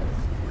 Yeah.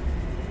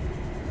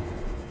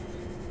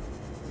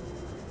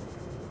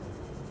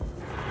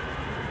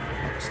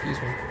 Oh,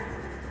 excuse me.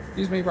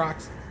 Excuse me,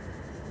 Brox.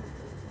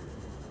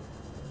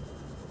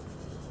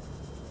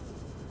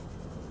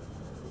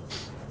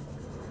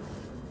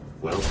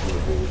 Welcome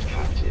aboard,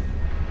 Captain.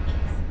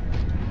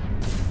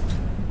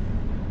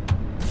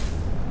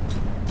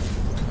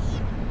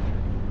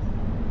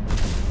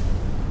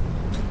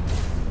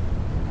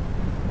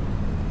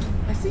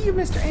 I see you,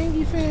 Mr.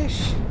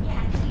 Angiefish.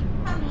 Yeah, keep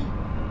coming.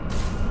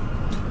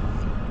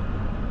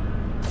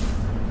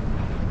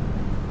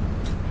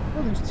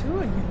 Oh, there's two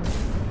of you.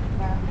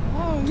 Yeah.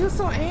 Oh, you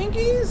saw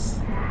Angies?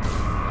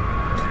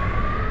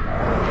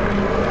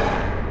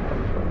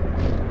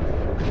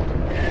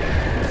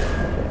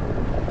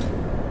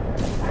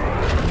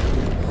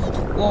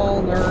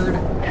 Lol, nerd.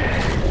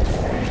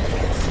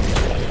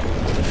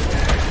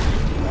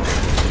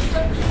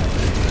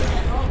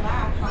 Oh,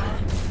 laugh, huh?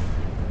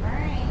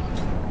 Alright.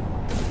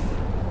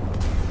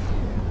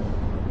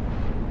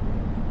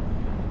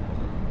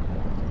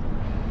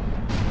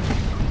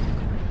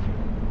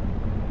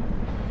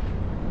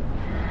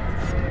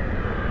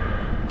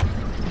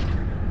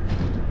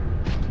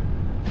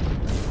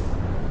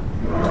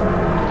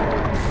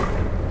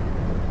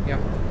 Yep.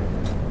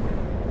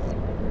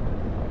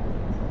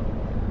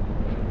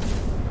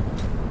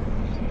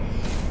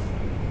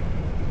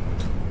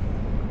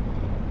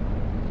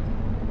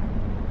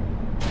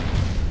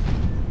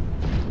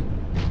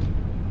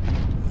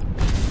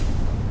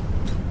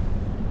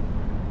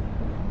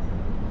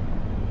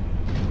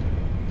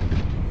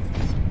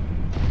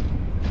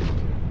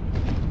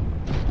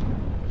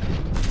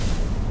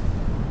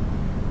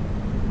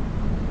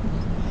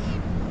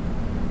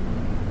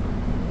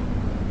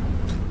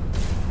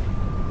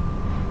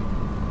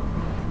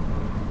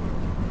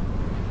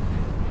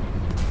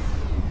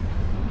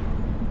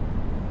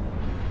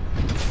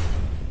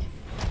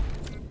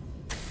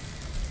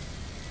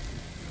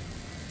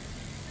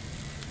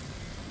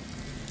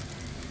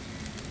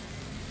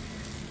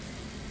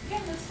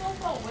 Again, this still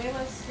felt way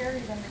less scary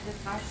than it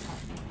did last time.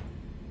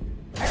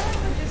 I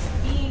remember just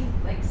being,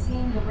 like,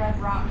 seeing the red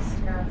rocks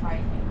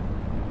terrified me.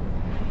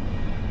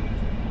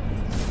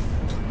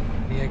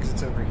 The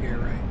exit's over here,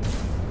 right?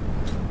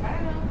 I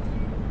don't know.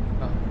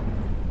 Oh.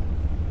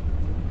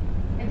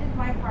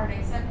 my part,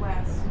 I said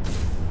west.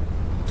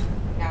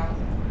 Now.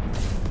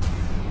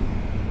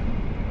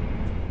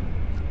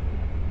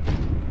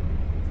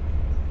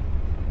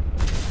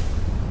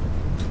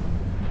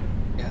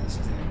 Yeah, this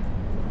is it.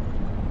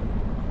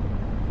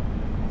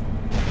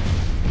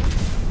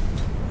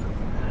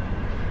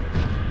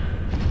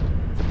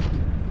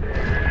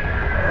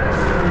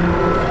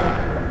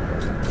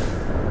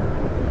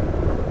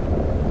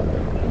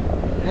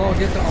 Well,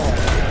 get the all.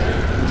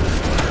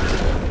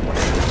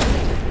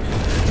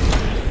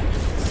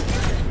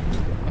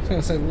 I was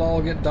gonna say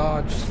lol, get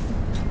dodged.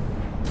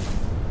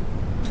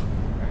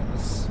 Alright,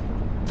 let's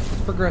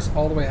progress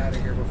all the way out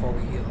of here before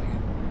we heal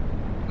again.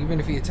 Even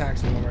if he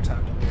attacks me one more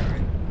time, it'll be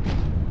alright.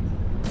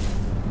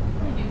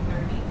 We do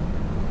 30.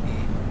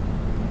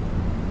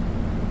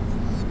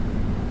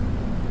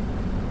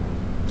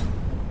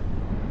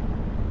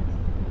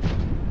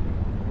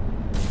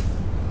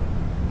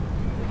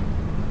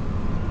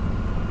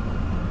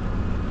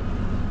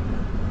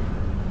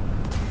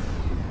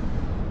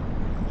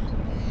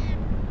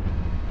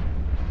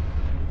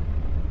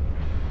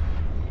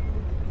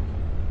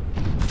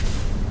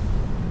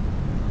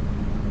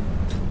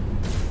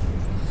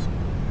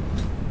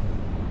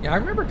 Yeah, I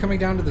remember coming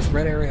down to this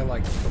red area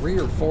like 3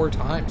 or 4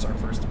 times our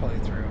first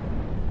playthrough.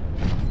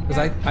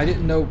 Because I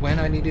didn't know when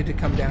I needed to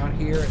come down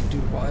here and do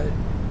what.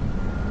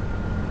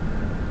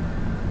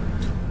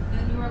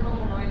 Then you were a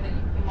little annoyed that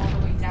you came all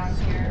the way down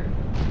here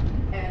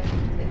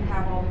and didn't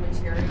have all the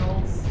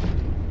materials.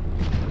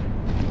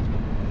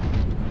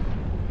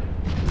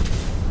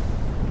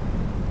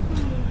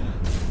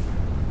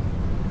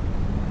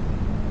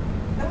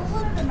 That was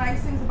one of the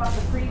nice things about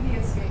the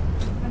previous game.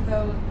 Even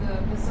though the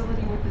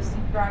facility with the sea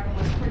dragon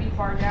was pretty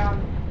far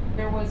down,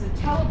 there was a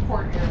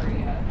teleport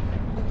area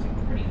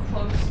pretty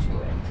close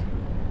to it.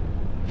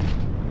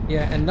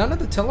 Yeah, and none of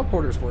the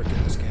teleporters work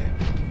in this game.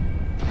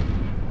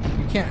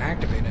 You can't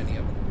activate any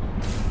of them.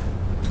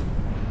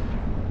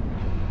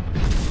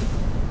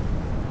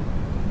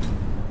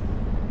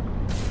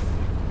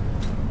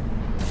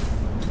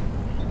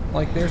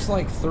 Like, there's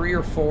like 3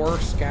 or 4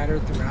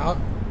 scattered throughout,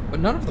 but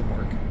none of them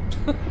work.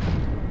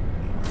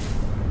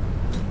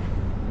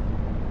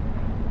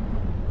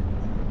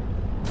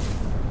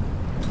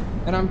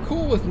 And I'm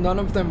cool with none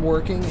of them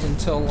working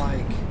until,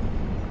 like,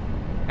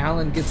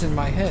 Alan gets in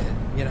my head,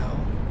 you know?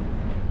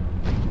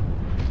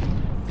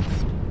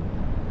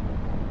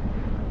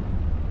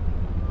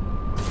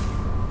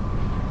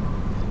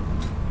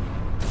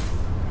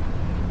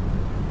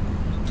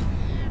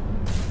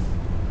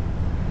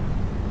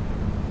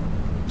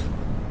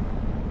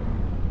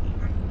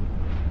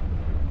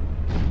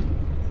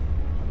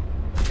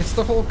 It's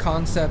the whole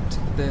concept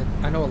that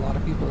I know a lot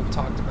of people have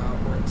talked about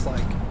where it's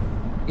like,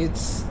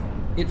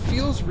 it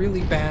feels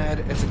really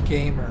bad as a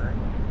gamer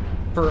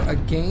for a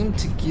game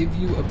to give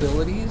you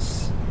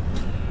abilities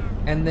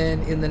and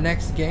then in the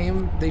next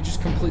game they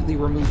just completely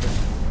remove it.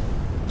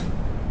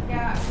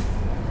 Yeah.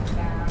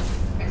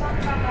 I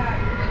talked about that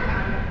with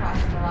Animal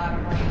Crossing a lot.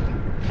 I'm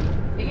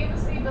like, they gave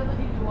us the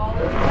ability to do all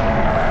of it. They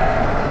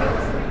gave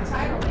us a new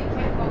title, they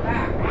can't go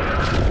back.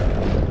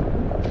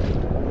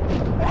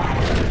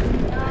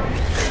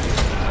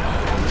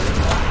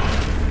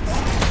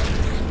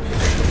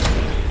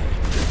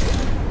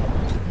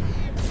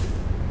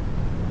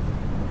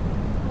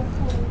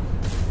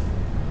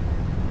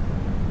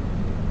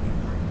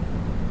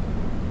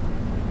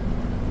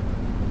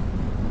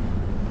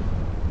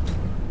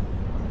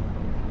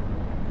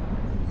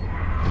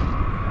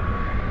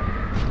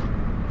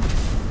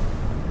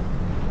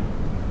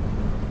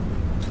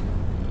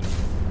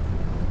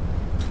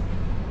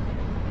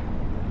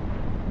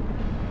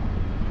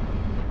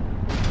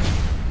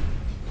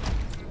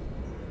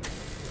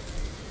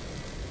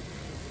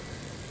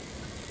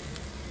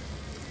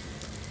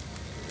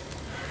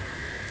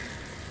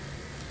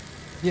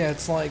 Yeah,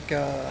 it's like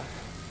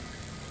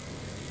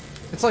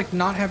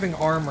not having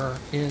armor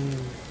in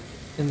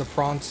the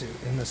prawn suit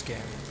in this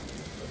game.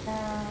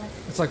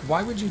 It's like,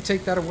 why would you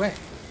take that away?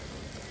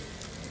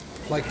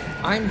 Like,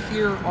 I'm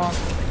here on,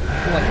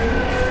 like...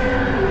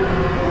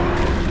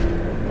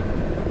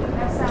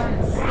 That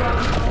sounded so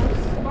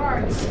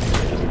smart.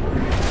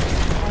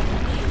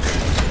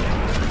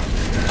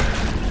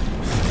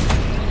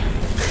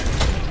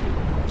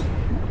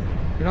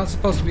 You're not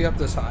supposed to be up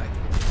this high.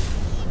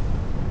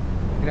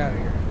 Get out of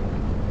here.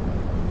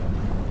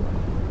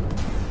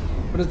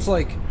 But it's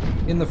like,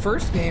 in the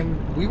first game,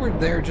 we were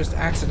there just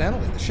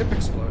accidentally. The ship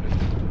exploded.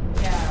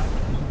 Yeah.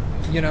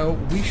 You know,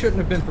 we shouldn't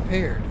have been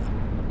prepared.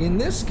 In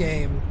this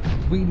game,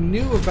 we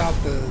knew about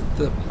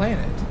the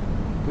planet.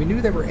 We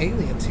knew there were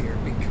aliens here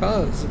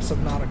because of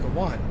Subnautica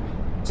 1.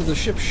 So the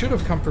ship should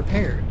have come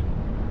prepared.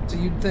 So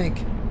you'd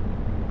think,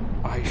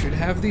 I should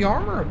have the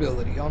armor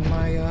ability on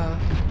my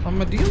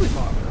dealy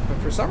model. But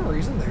for some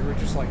reason, they were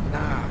just like,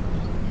 nah.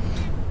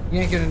 You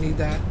ain't gonna need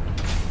that.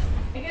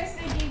 I guess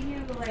they gave you,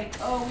 like,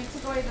 oh, we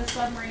took away the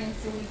submarine,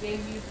 so we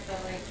gave you the,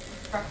 like,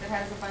 truck that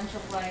has a bunch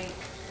of, like...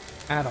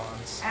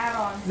 Add-ons.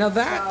 Add-ons Now and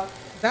that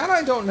stuff.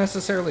 I don't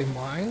necessarily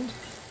mind.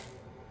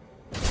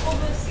 Well,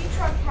 the sea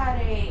truck had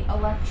a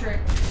electric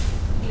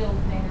shield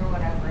thing or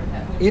whatever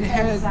that would It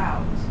pulse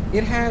out.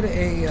 It had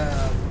a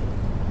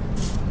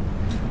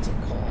what's it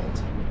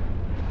called?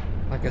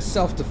 Like a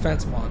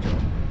self-defense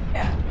module.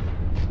 Yeah.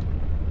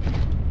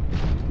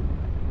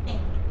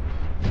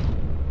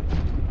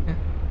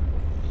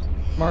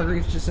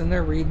 Marguerite's just in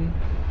there reading,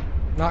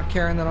 not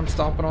caring that I'm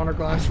stomping on her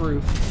glass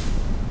roof.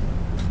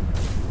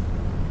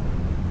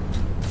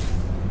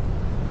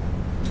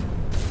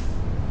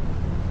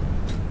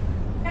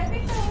 I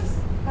think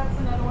that's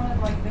another one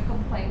of like the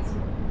complaints.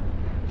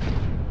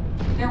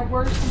 There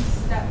were some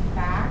step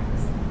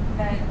backs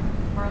that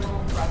were a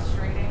little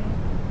frustrating.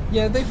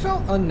 Yeah, they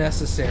felt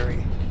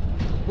unnecessary.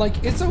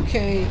 Like, it's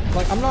okay.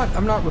 Like, I'm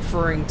not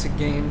referring to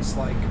games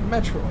like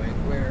Metroid,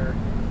 where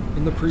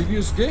in the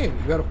previous game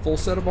you had a full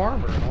set of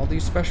armor and all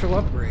these special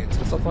upgrades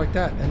and stuff like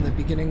that. And the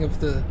beginning of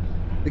the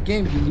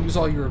game, you lose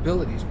all your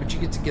abilities, but you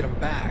get to get them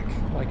back,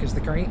 like, as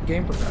the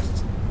game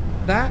progresses.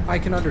 That I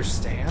can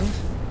understand.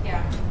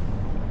 Yeah.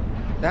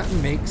 That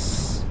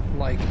makes,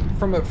 like,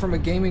 from a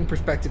gaming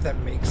perspective, that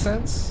makes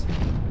sense.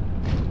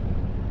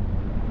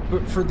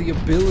 But for the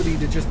ability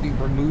to just be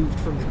removed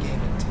from the game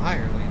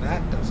entirely,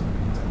 that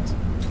doesn't make sense.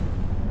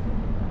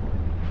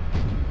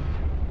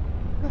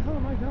 Where the hell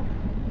am I going?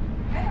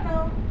 I don't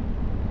know.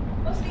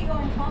 Supposed to be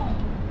going home.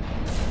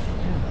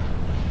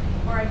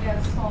 Yeah. Or I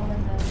guess home in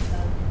to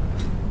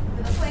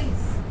the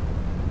place.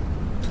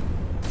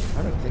 I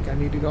don't think I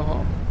need to go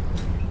home.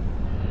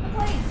 The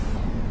place.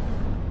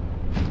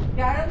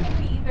 Yeah, I don't think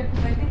we either,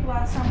 because I think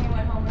last time we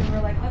went home we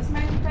were like, let's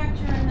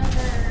manufacture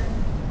another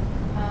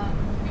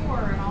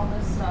cure and all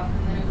this stuff,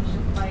 and then it was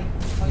just like,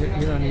 oh,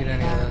 You don't need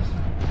any of this.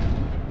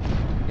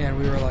 And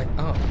we were like,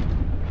 oh,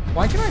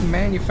 why can I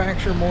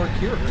manufacture more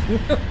cure?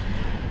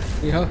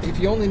 You know, if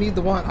you only need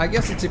the one, I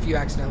guess it's if you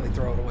accidentally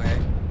throw it away.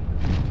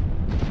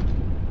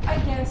 I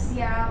guess,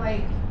 yeah,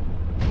 like,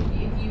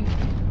 if you...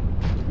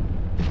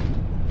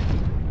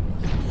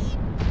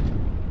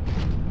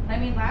 I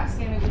mean, last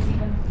game it was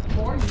even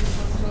more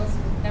useless to us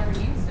because we never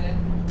used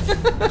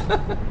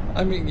it.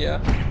 I mean,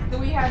 yeah. So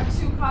we had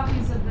 2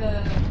 copies of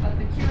the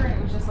cure, and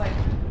it was just like...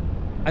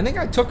 I think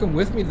I took him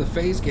with me to the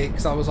phase gate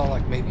because I was all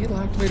like, maybe it'll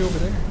activate over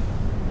there.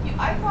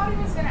 I thought he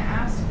was going to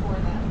ask for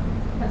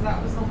them, because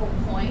that was the whole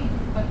point,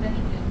 but then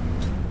he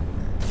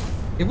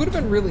didn't. It would have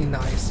been really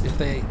nice if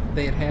they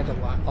had a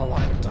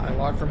line of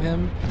dialogue from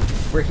him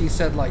where he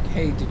said, like,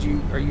 hey,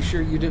 are you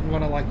sure you didn't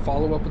want to, like,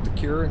 follow up with the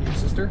cure and your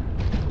sister?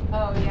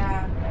 Oh,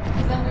 yeah.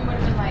 Because then we would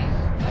have been like,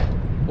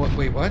 what?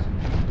 Wait, what?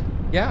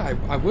 Yeah,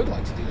 I would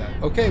like to do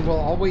that. Okay, well,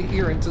 I'll wait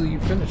here until you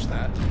finish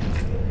that.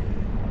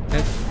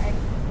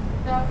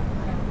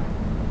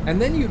 And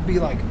then you'd be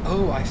like,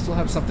 oh, I still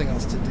have something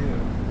else to do.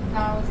 No,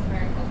 I wasn't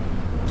very good.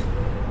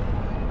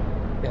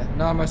 Yeah,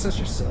 no, my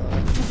sister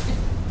sucks.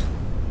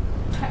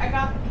 I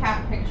got the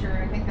cat picture.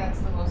 I think that's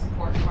the most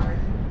important part.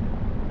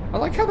 I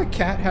like how the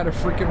cat had a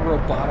freaking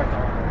robotic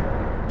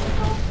arm.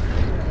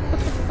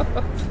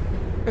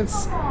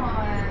 It's... Come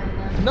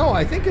on. No,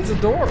 I think it's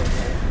adorable.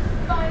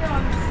 No, I know.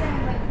 I'm just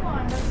saying, like, come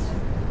on. That's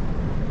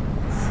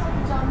just so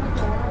dumb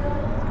adorable.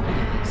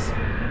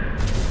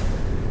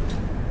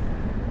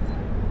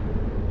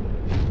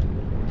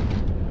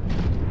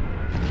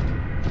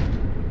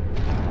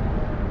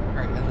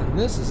 Alright, and then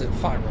this is at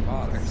 5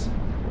 Robotics.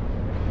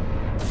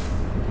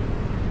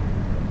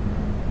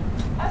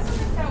 I also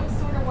think that was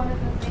sort of one of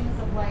the things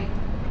of, like,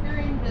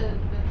 hearing the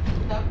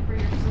stuff for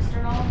your sister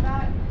and all of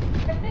that.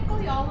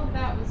 Technically, all of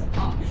that was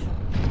optional.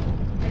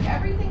 Like,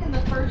 everything in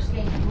the first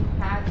game you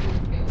had to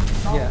do. It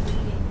was all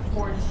leading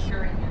towards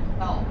curing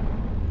yourself.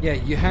 Yeah,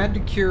 you had to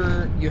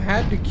cure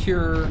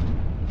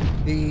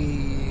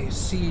the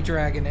Sea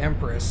Dragon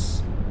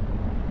Empress.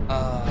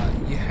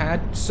 You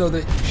had so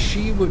that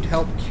she would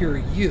help cure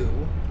you.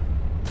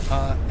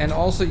 And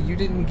also you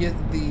didn't get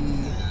the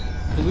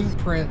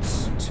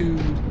blueprints to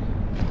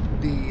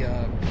the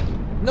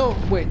no,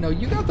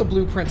 you got the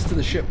blueprints to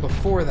the ship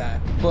before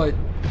that, but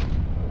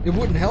it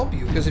wouldn't help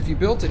you because if you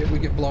built it, it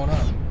would get blown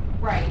up.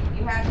 Right.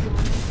 You had to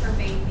release her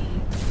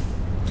baby.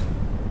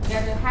 You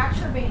had to hatch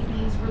her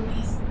babies,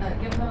 release,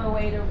 give them a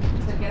way to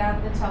get out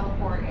of the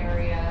teleport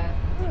area.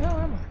 Where the hell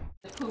am I?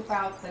 To poop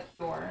out the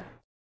door.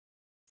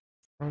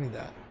 I don't need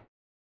that.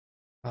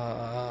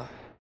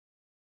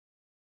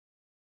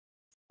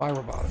 By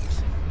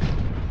Robotics.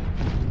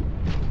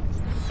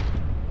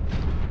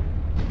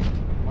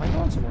 Am I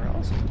going somewhere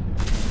else?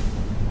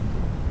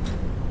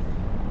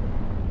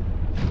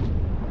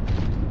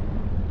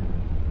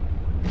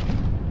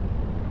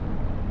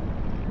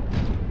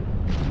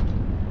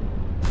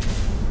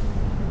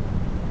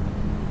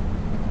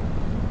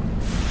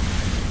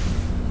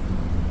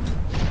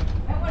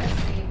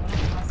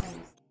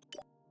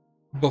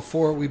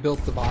 Before we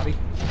built the body?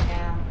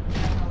 Yeah.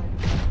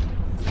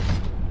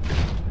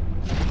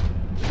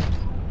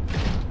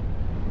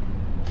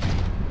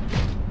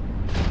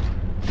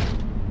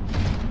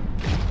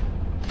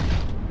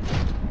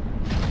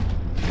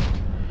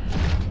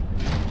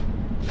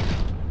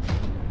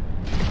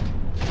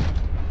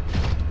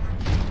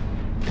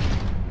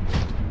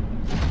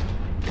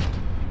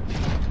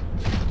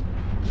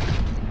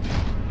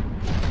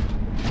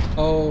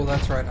 Oh,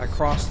 that's right. I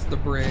crossed the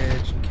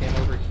bridge and came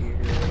over here.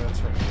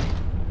 That's right.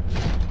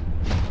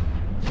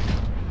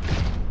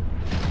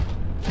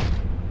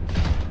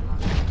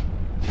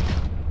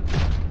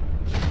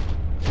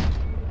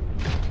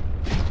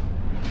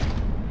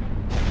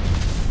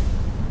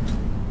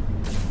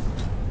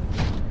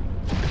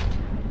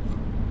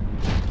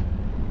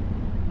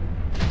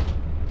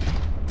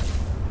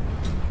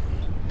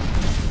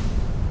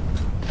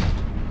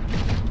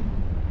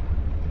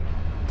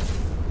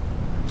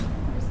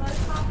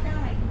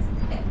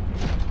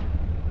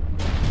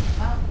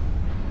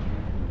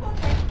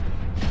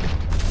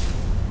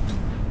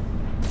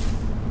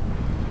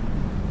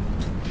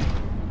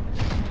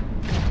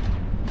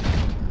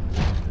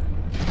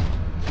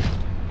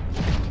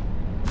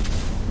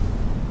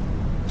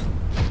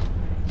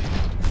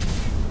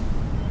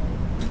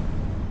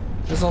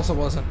 This also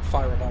wasn't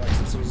Fire Robotics,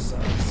 this was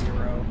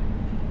Zero.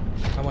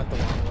 I went the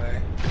wrong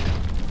way.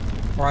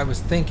 Or I was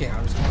thinking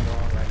I was going the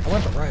wrong way. I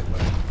went the right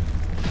way.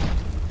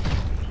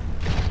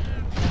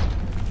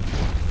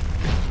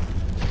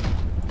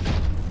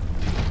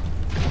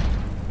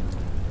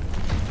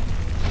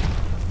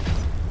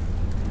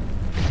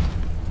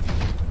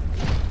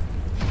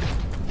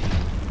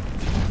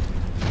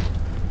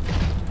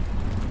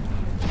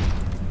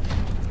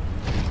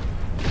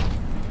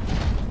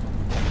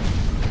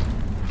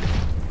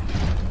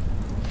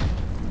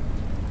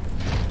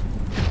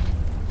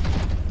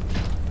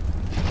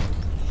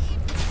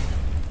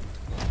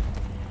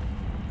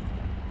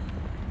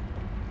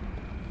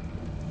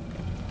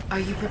 Are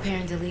you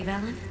preparing to leave,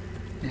 Alan?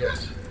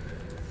 Yes.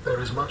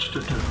 There is much to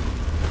do.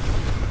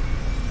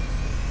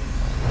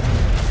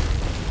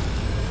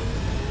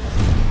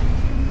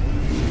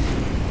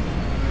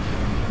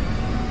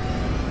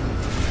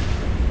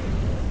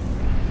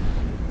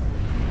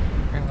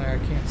 Apparently I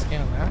can't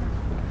scan that.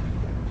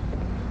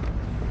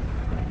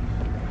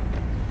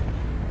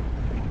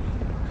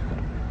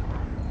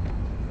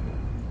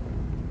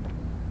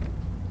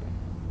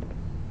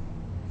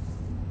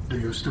 Do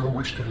you still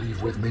wish to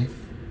leave with me?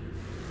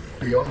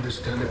 Beyond this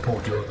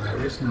teleporter,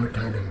 there is no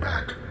turning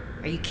back.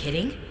 Are you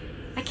kidding?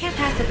 I can't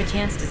pass up a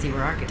chance to see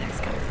where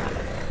Architect's come from.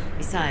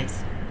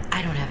 Besides,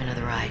 I don't have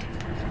another ride.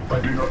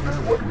 I do not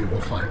know what we will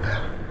find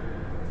there.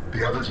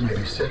 The others may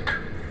be sick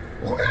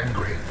or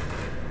angry,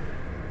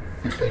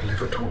 if they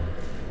live at all.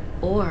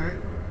 Or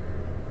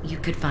you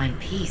could find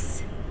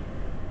peace.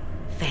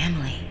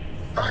 Family.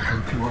 I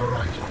hope you are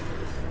right.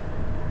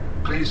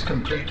 Please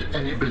complete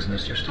any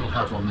business you still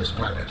have on this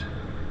planet.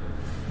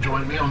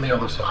 Join me on the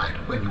other side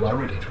when you are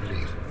ready to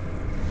leave.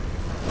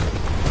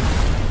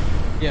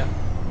 Yeah.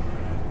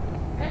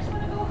 I just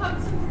want to go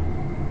hug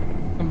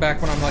some. Come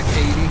back when I'm like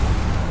 80.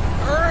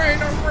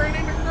 Alright, I'm ready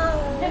to go.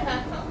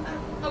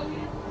 Oh,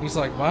 yeah. He's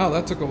like, wow,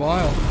 that took a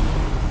while.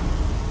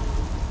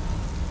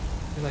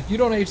 He's like, you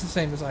don't age the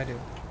same as I do.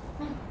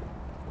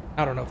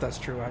 I don't know if that's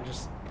true, I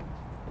just...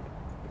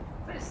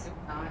 What is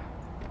Subnautica?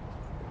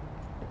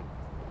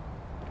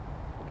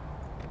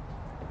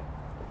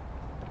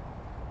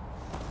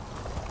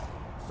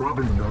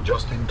 Robin, you're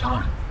just in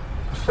time.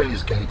 The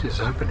phase gate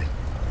is opening.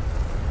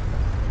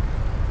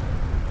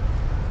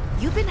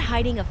 You've been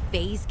hiding a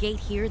phase gate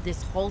here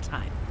this whole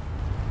time.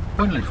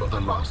 Only for the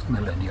last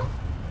millennium.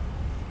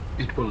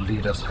 It will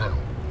lead us home.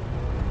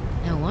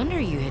 No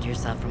wonder you hid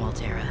yourself from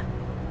Altera.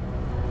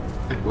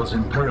 It was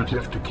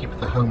imperative to keep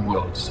the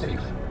homeworld safe,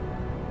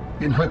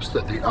 in hopes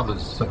that the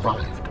others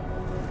survived.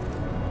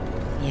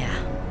 Yeah.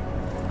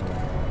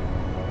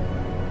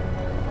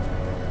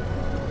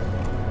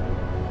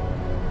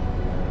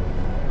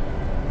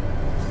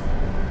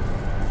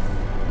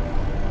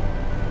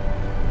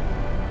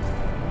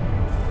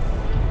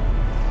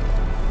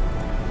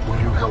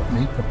 Help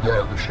me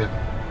prepare the ship.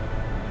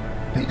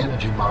 The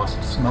energy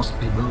masts must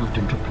be moved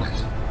into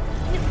place.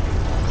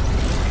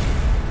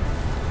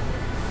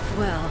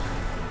 Well,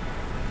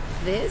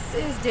 this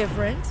is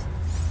different.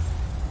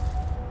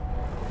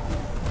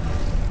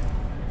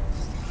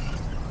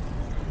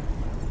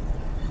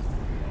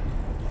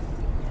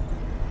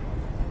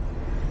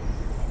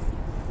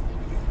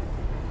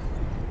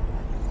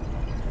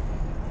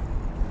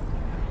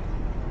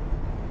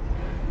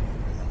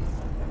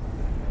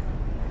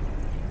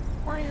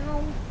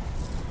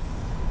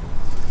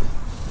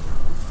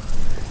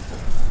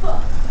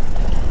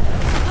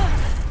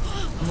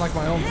 I'm like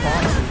my own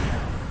proxy.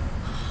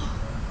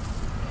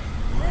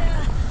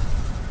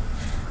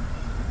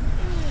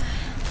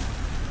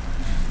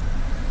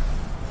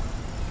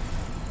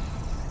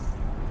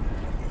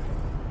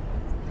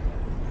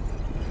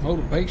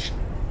 Motivation.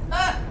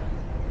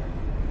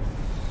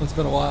 It's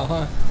been a while,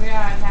 huh?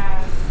 Yeah, it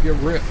has. Get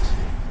ripped.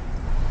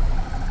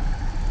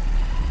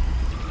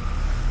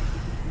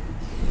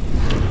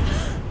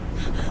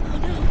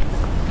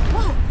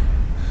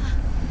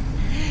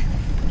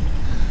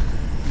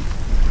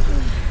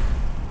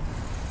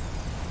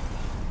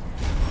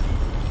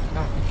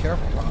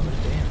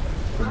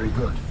 Very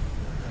good.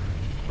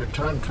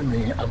 Return to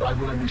me and I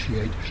will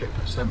initiate ship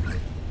assembly.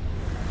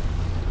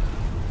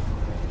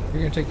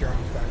 You're gonna take your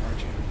arms back, aren't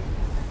you?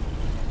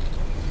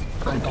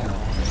 Thank you.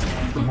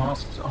 The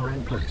masts are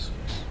in place.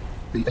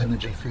 The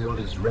energy field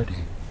is ready.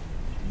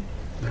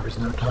 There is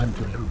no time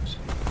to lose.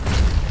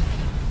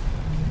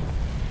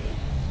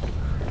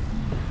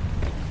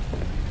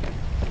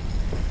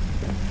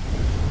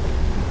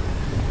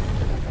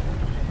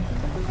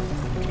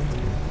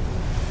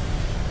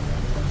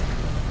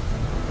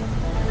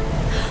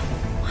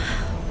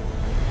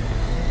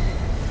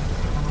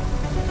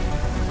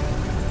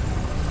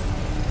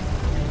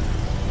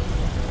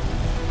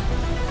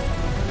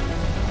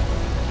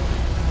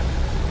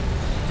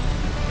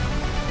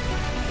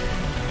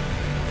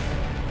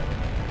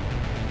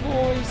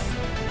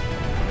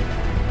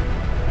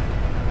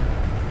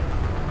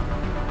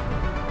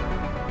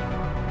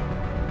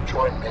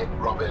 Join me,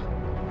 Robin.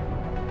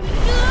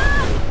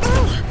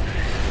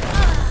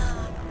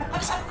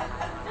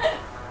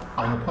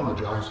 I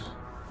apologize.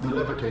 The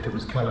levitator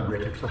was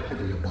calibrated for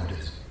heavier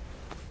bodies.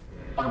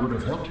 I would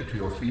have helped you to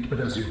your feet, but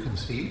as you can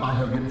see, I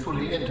have been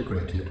fully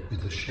integrated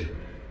with the ship.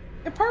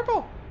 They're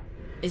purple.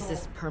 Is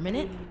this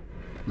permanent?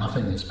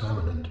 Nothing is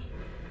permanent.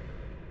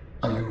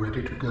 Are you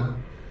ready to go?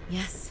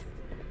 Yes.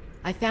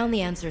 I found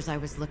the answers I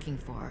was looking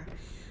for.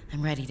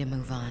 I'm ready to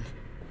move on.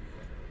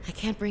 I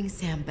can't bring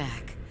Sam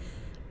back.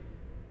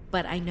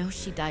 But I know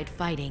she died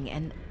fighting,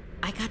 and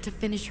I got to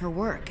finish her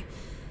work.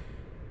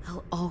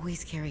 I'll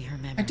always carry her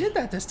memory. I did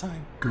that this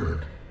time.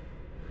 Good.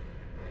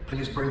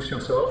 Please brace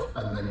yourself,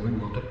 and then we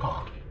will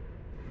depart.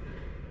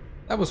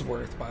 That was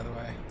worth, by the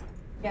way.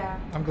 Yeah.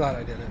 I'm glad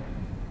I did it.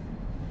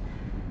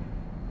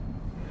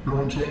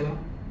 Launching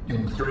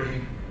in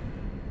 3,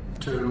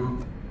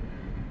 2,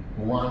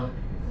 1.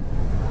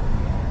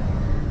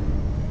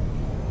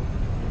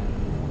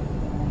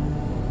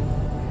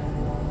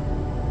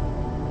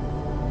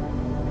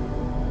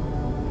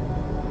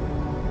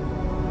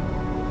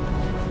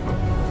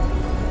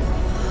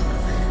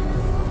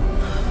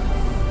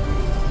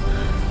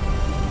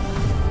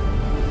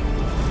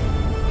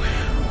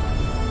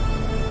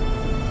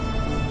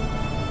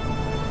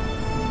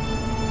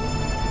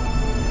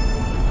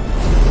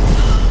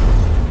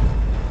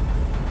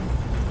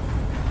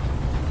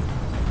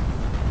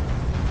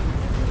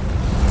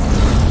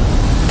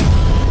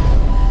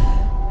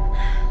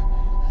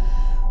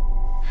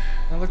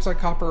 Looks like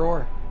copper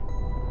ore.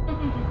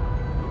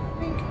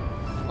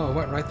 Oh, it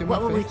went right through my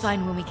face. What will we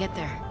find when we get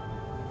there?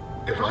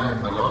 If I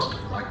am the last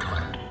of my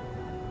kind,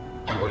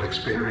 I will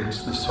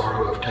experience the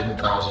sorrow of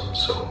 10,000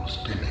 souls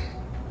dimming.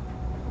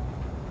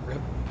 Rip.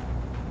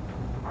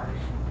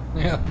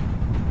 Yeah.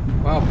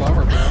 Wow,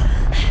 bummer, bro.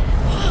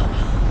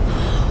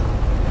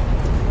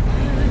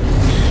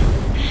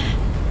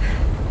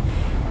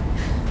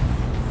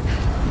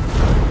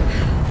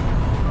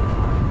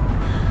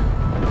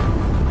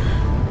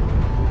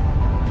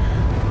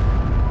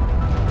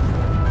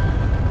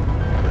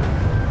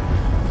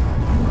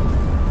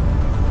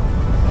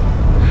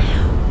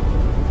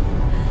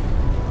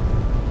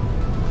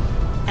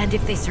 And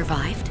if they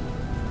survived?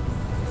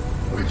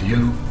 With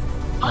you,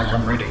 I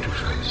am ready to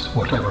face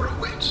whatever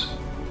awaits.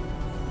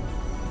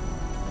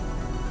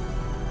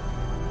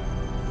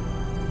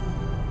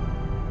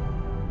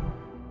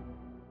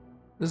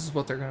 This is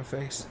what they're gonna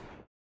face.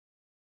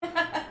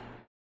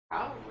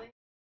 Probably.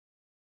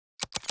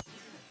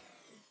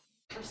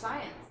 For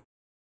science.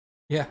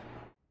 Yeah.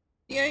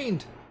 He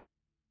ain't.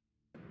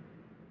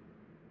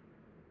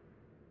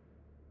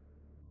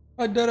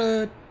 I did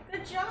it.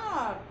 Good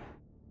job.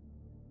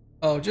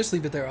 Oh, just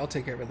leave it there. I'll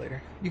take care of it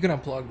later. You can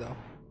unplug though.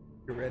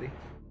 You're ready.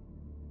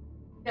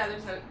 Yeah,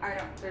 there's no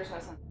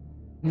something.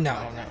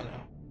 No.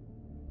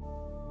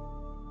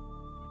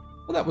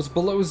 Well, that was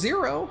below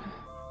zero.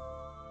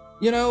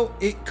 You know,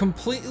 it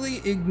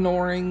completely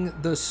ignoring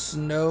the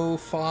snow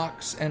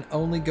fox and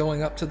only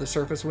going up to the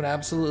surface when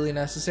absolutely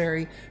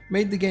necessary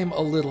made the game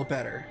a little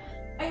better.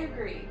 I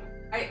agree.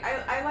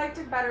 I liked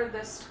it better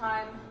this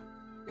time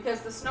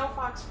because the snow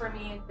fox for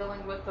me and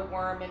dealing with the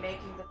worm and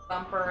making the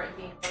thumper and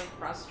being really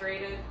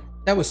frustrated.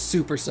 That was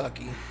super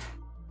sucky. Yeah.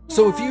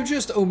 So if you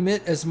just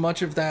omit as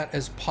much of that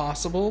as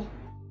possible,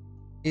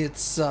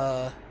 it's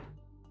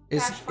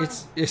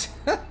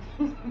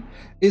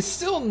it's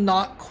still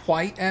not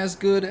quite as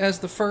good as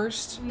the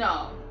first.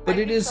 No, but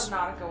it is.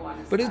 Subnautica 1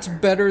 is but it's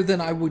better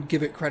than I would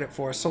give it credit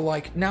for. So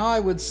like now I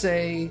would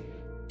say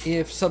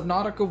if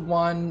Subnautica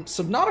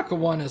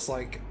 1 is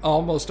like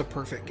almost a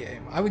perfect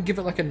game. I would give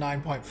it like a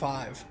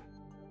 9.5.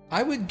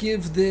 I would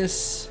give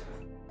this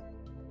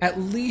at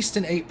least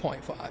an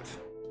 8.5.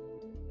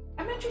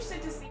 I'm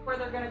interested to see where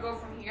they're going to go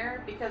from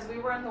here because we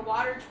were in the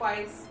water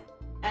twice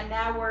and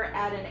now we're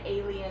at an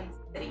alien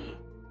city.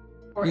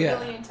 Or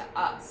alien to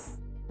us.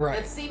 Right.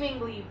 But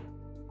seemingly...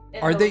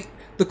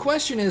 The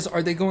question is,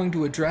 are they going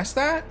to address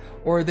that?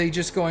 Or are they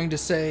just going to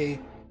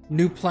say,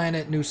 new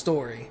planet, new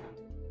story?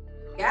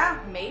 Yeah,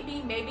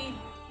 maybe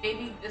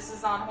this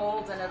is on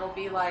hold and it'll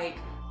be like,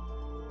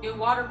 new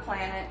water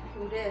planet,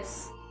 who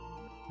dis?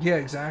 Yeah,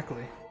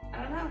 exactly.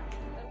 I don't know.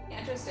 That'd be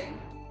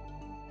interesting.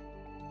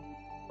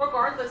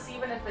 Regardless,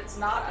 even if it's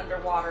not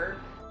underwater,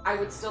 I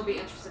would still be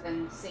interested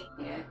in seeing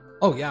it.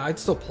 Oh yeah, I'd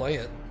still play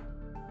it.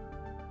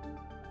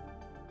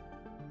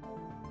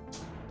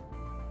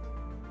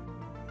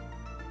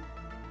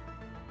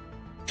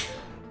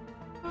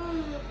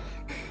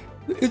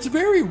 It's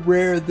very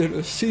rare that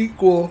a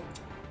sequel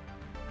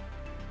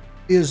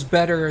is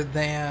better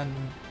than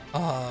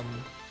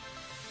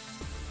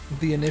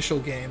the initial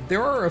game.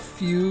 There are a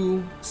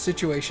few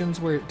situations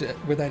where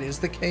that is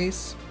the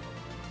case.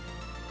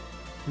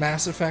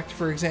 Mass Effect,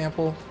 for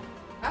example.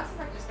 Mass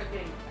Effect just kept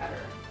getting better.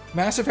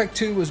 Mass Effect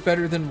 2 was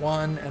better than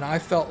 1, and I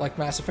felt like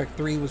Mass Effect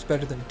 3 was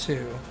better than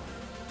 2.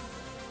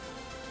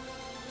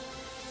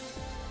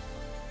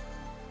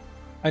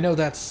 I know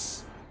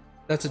that's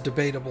a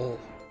debatable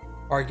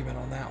argument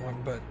on that one,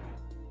 but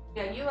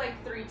Yeah, you like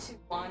 3, 2,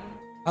 1.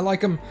 I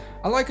like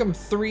them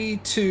 3,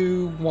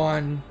 2,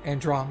 1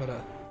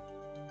 Andromeda.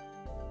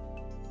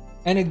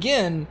 And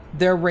again,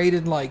 they're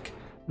rated like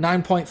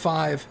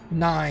 9.5,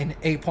 9,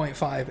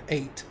 8.5,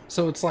 8.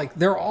 So it's like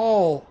they're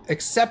all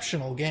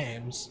exceptional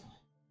games.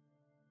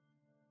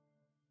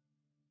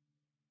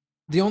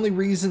 The only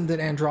reason that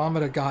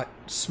Andromeda got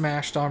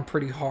smashed on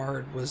pretty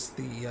hard was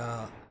the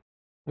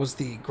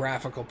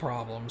graphical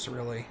problems,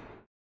 really.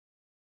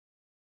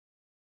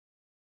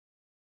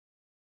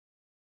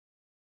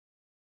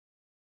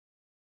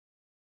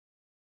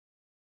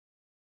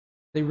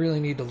 They really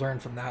need to learn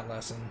from that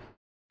lesson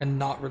and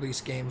not release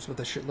games with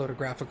a shitload of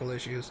graphical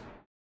issues.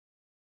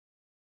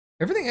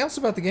 Everything else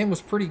about the game was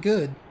pretty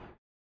good.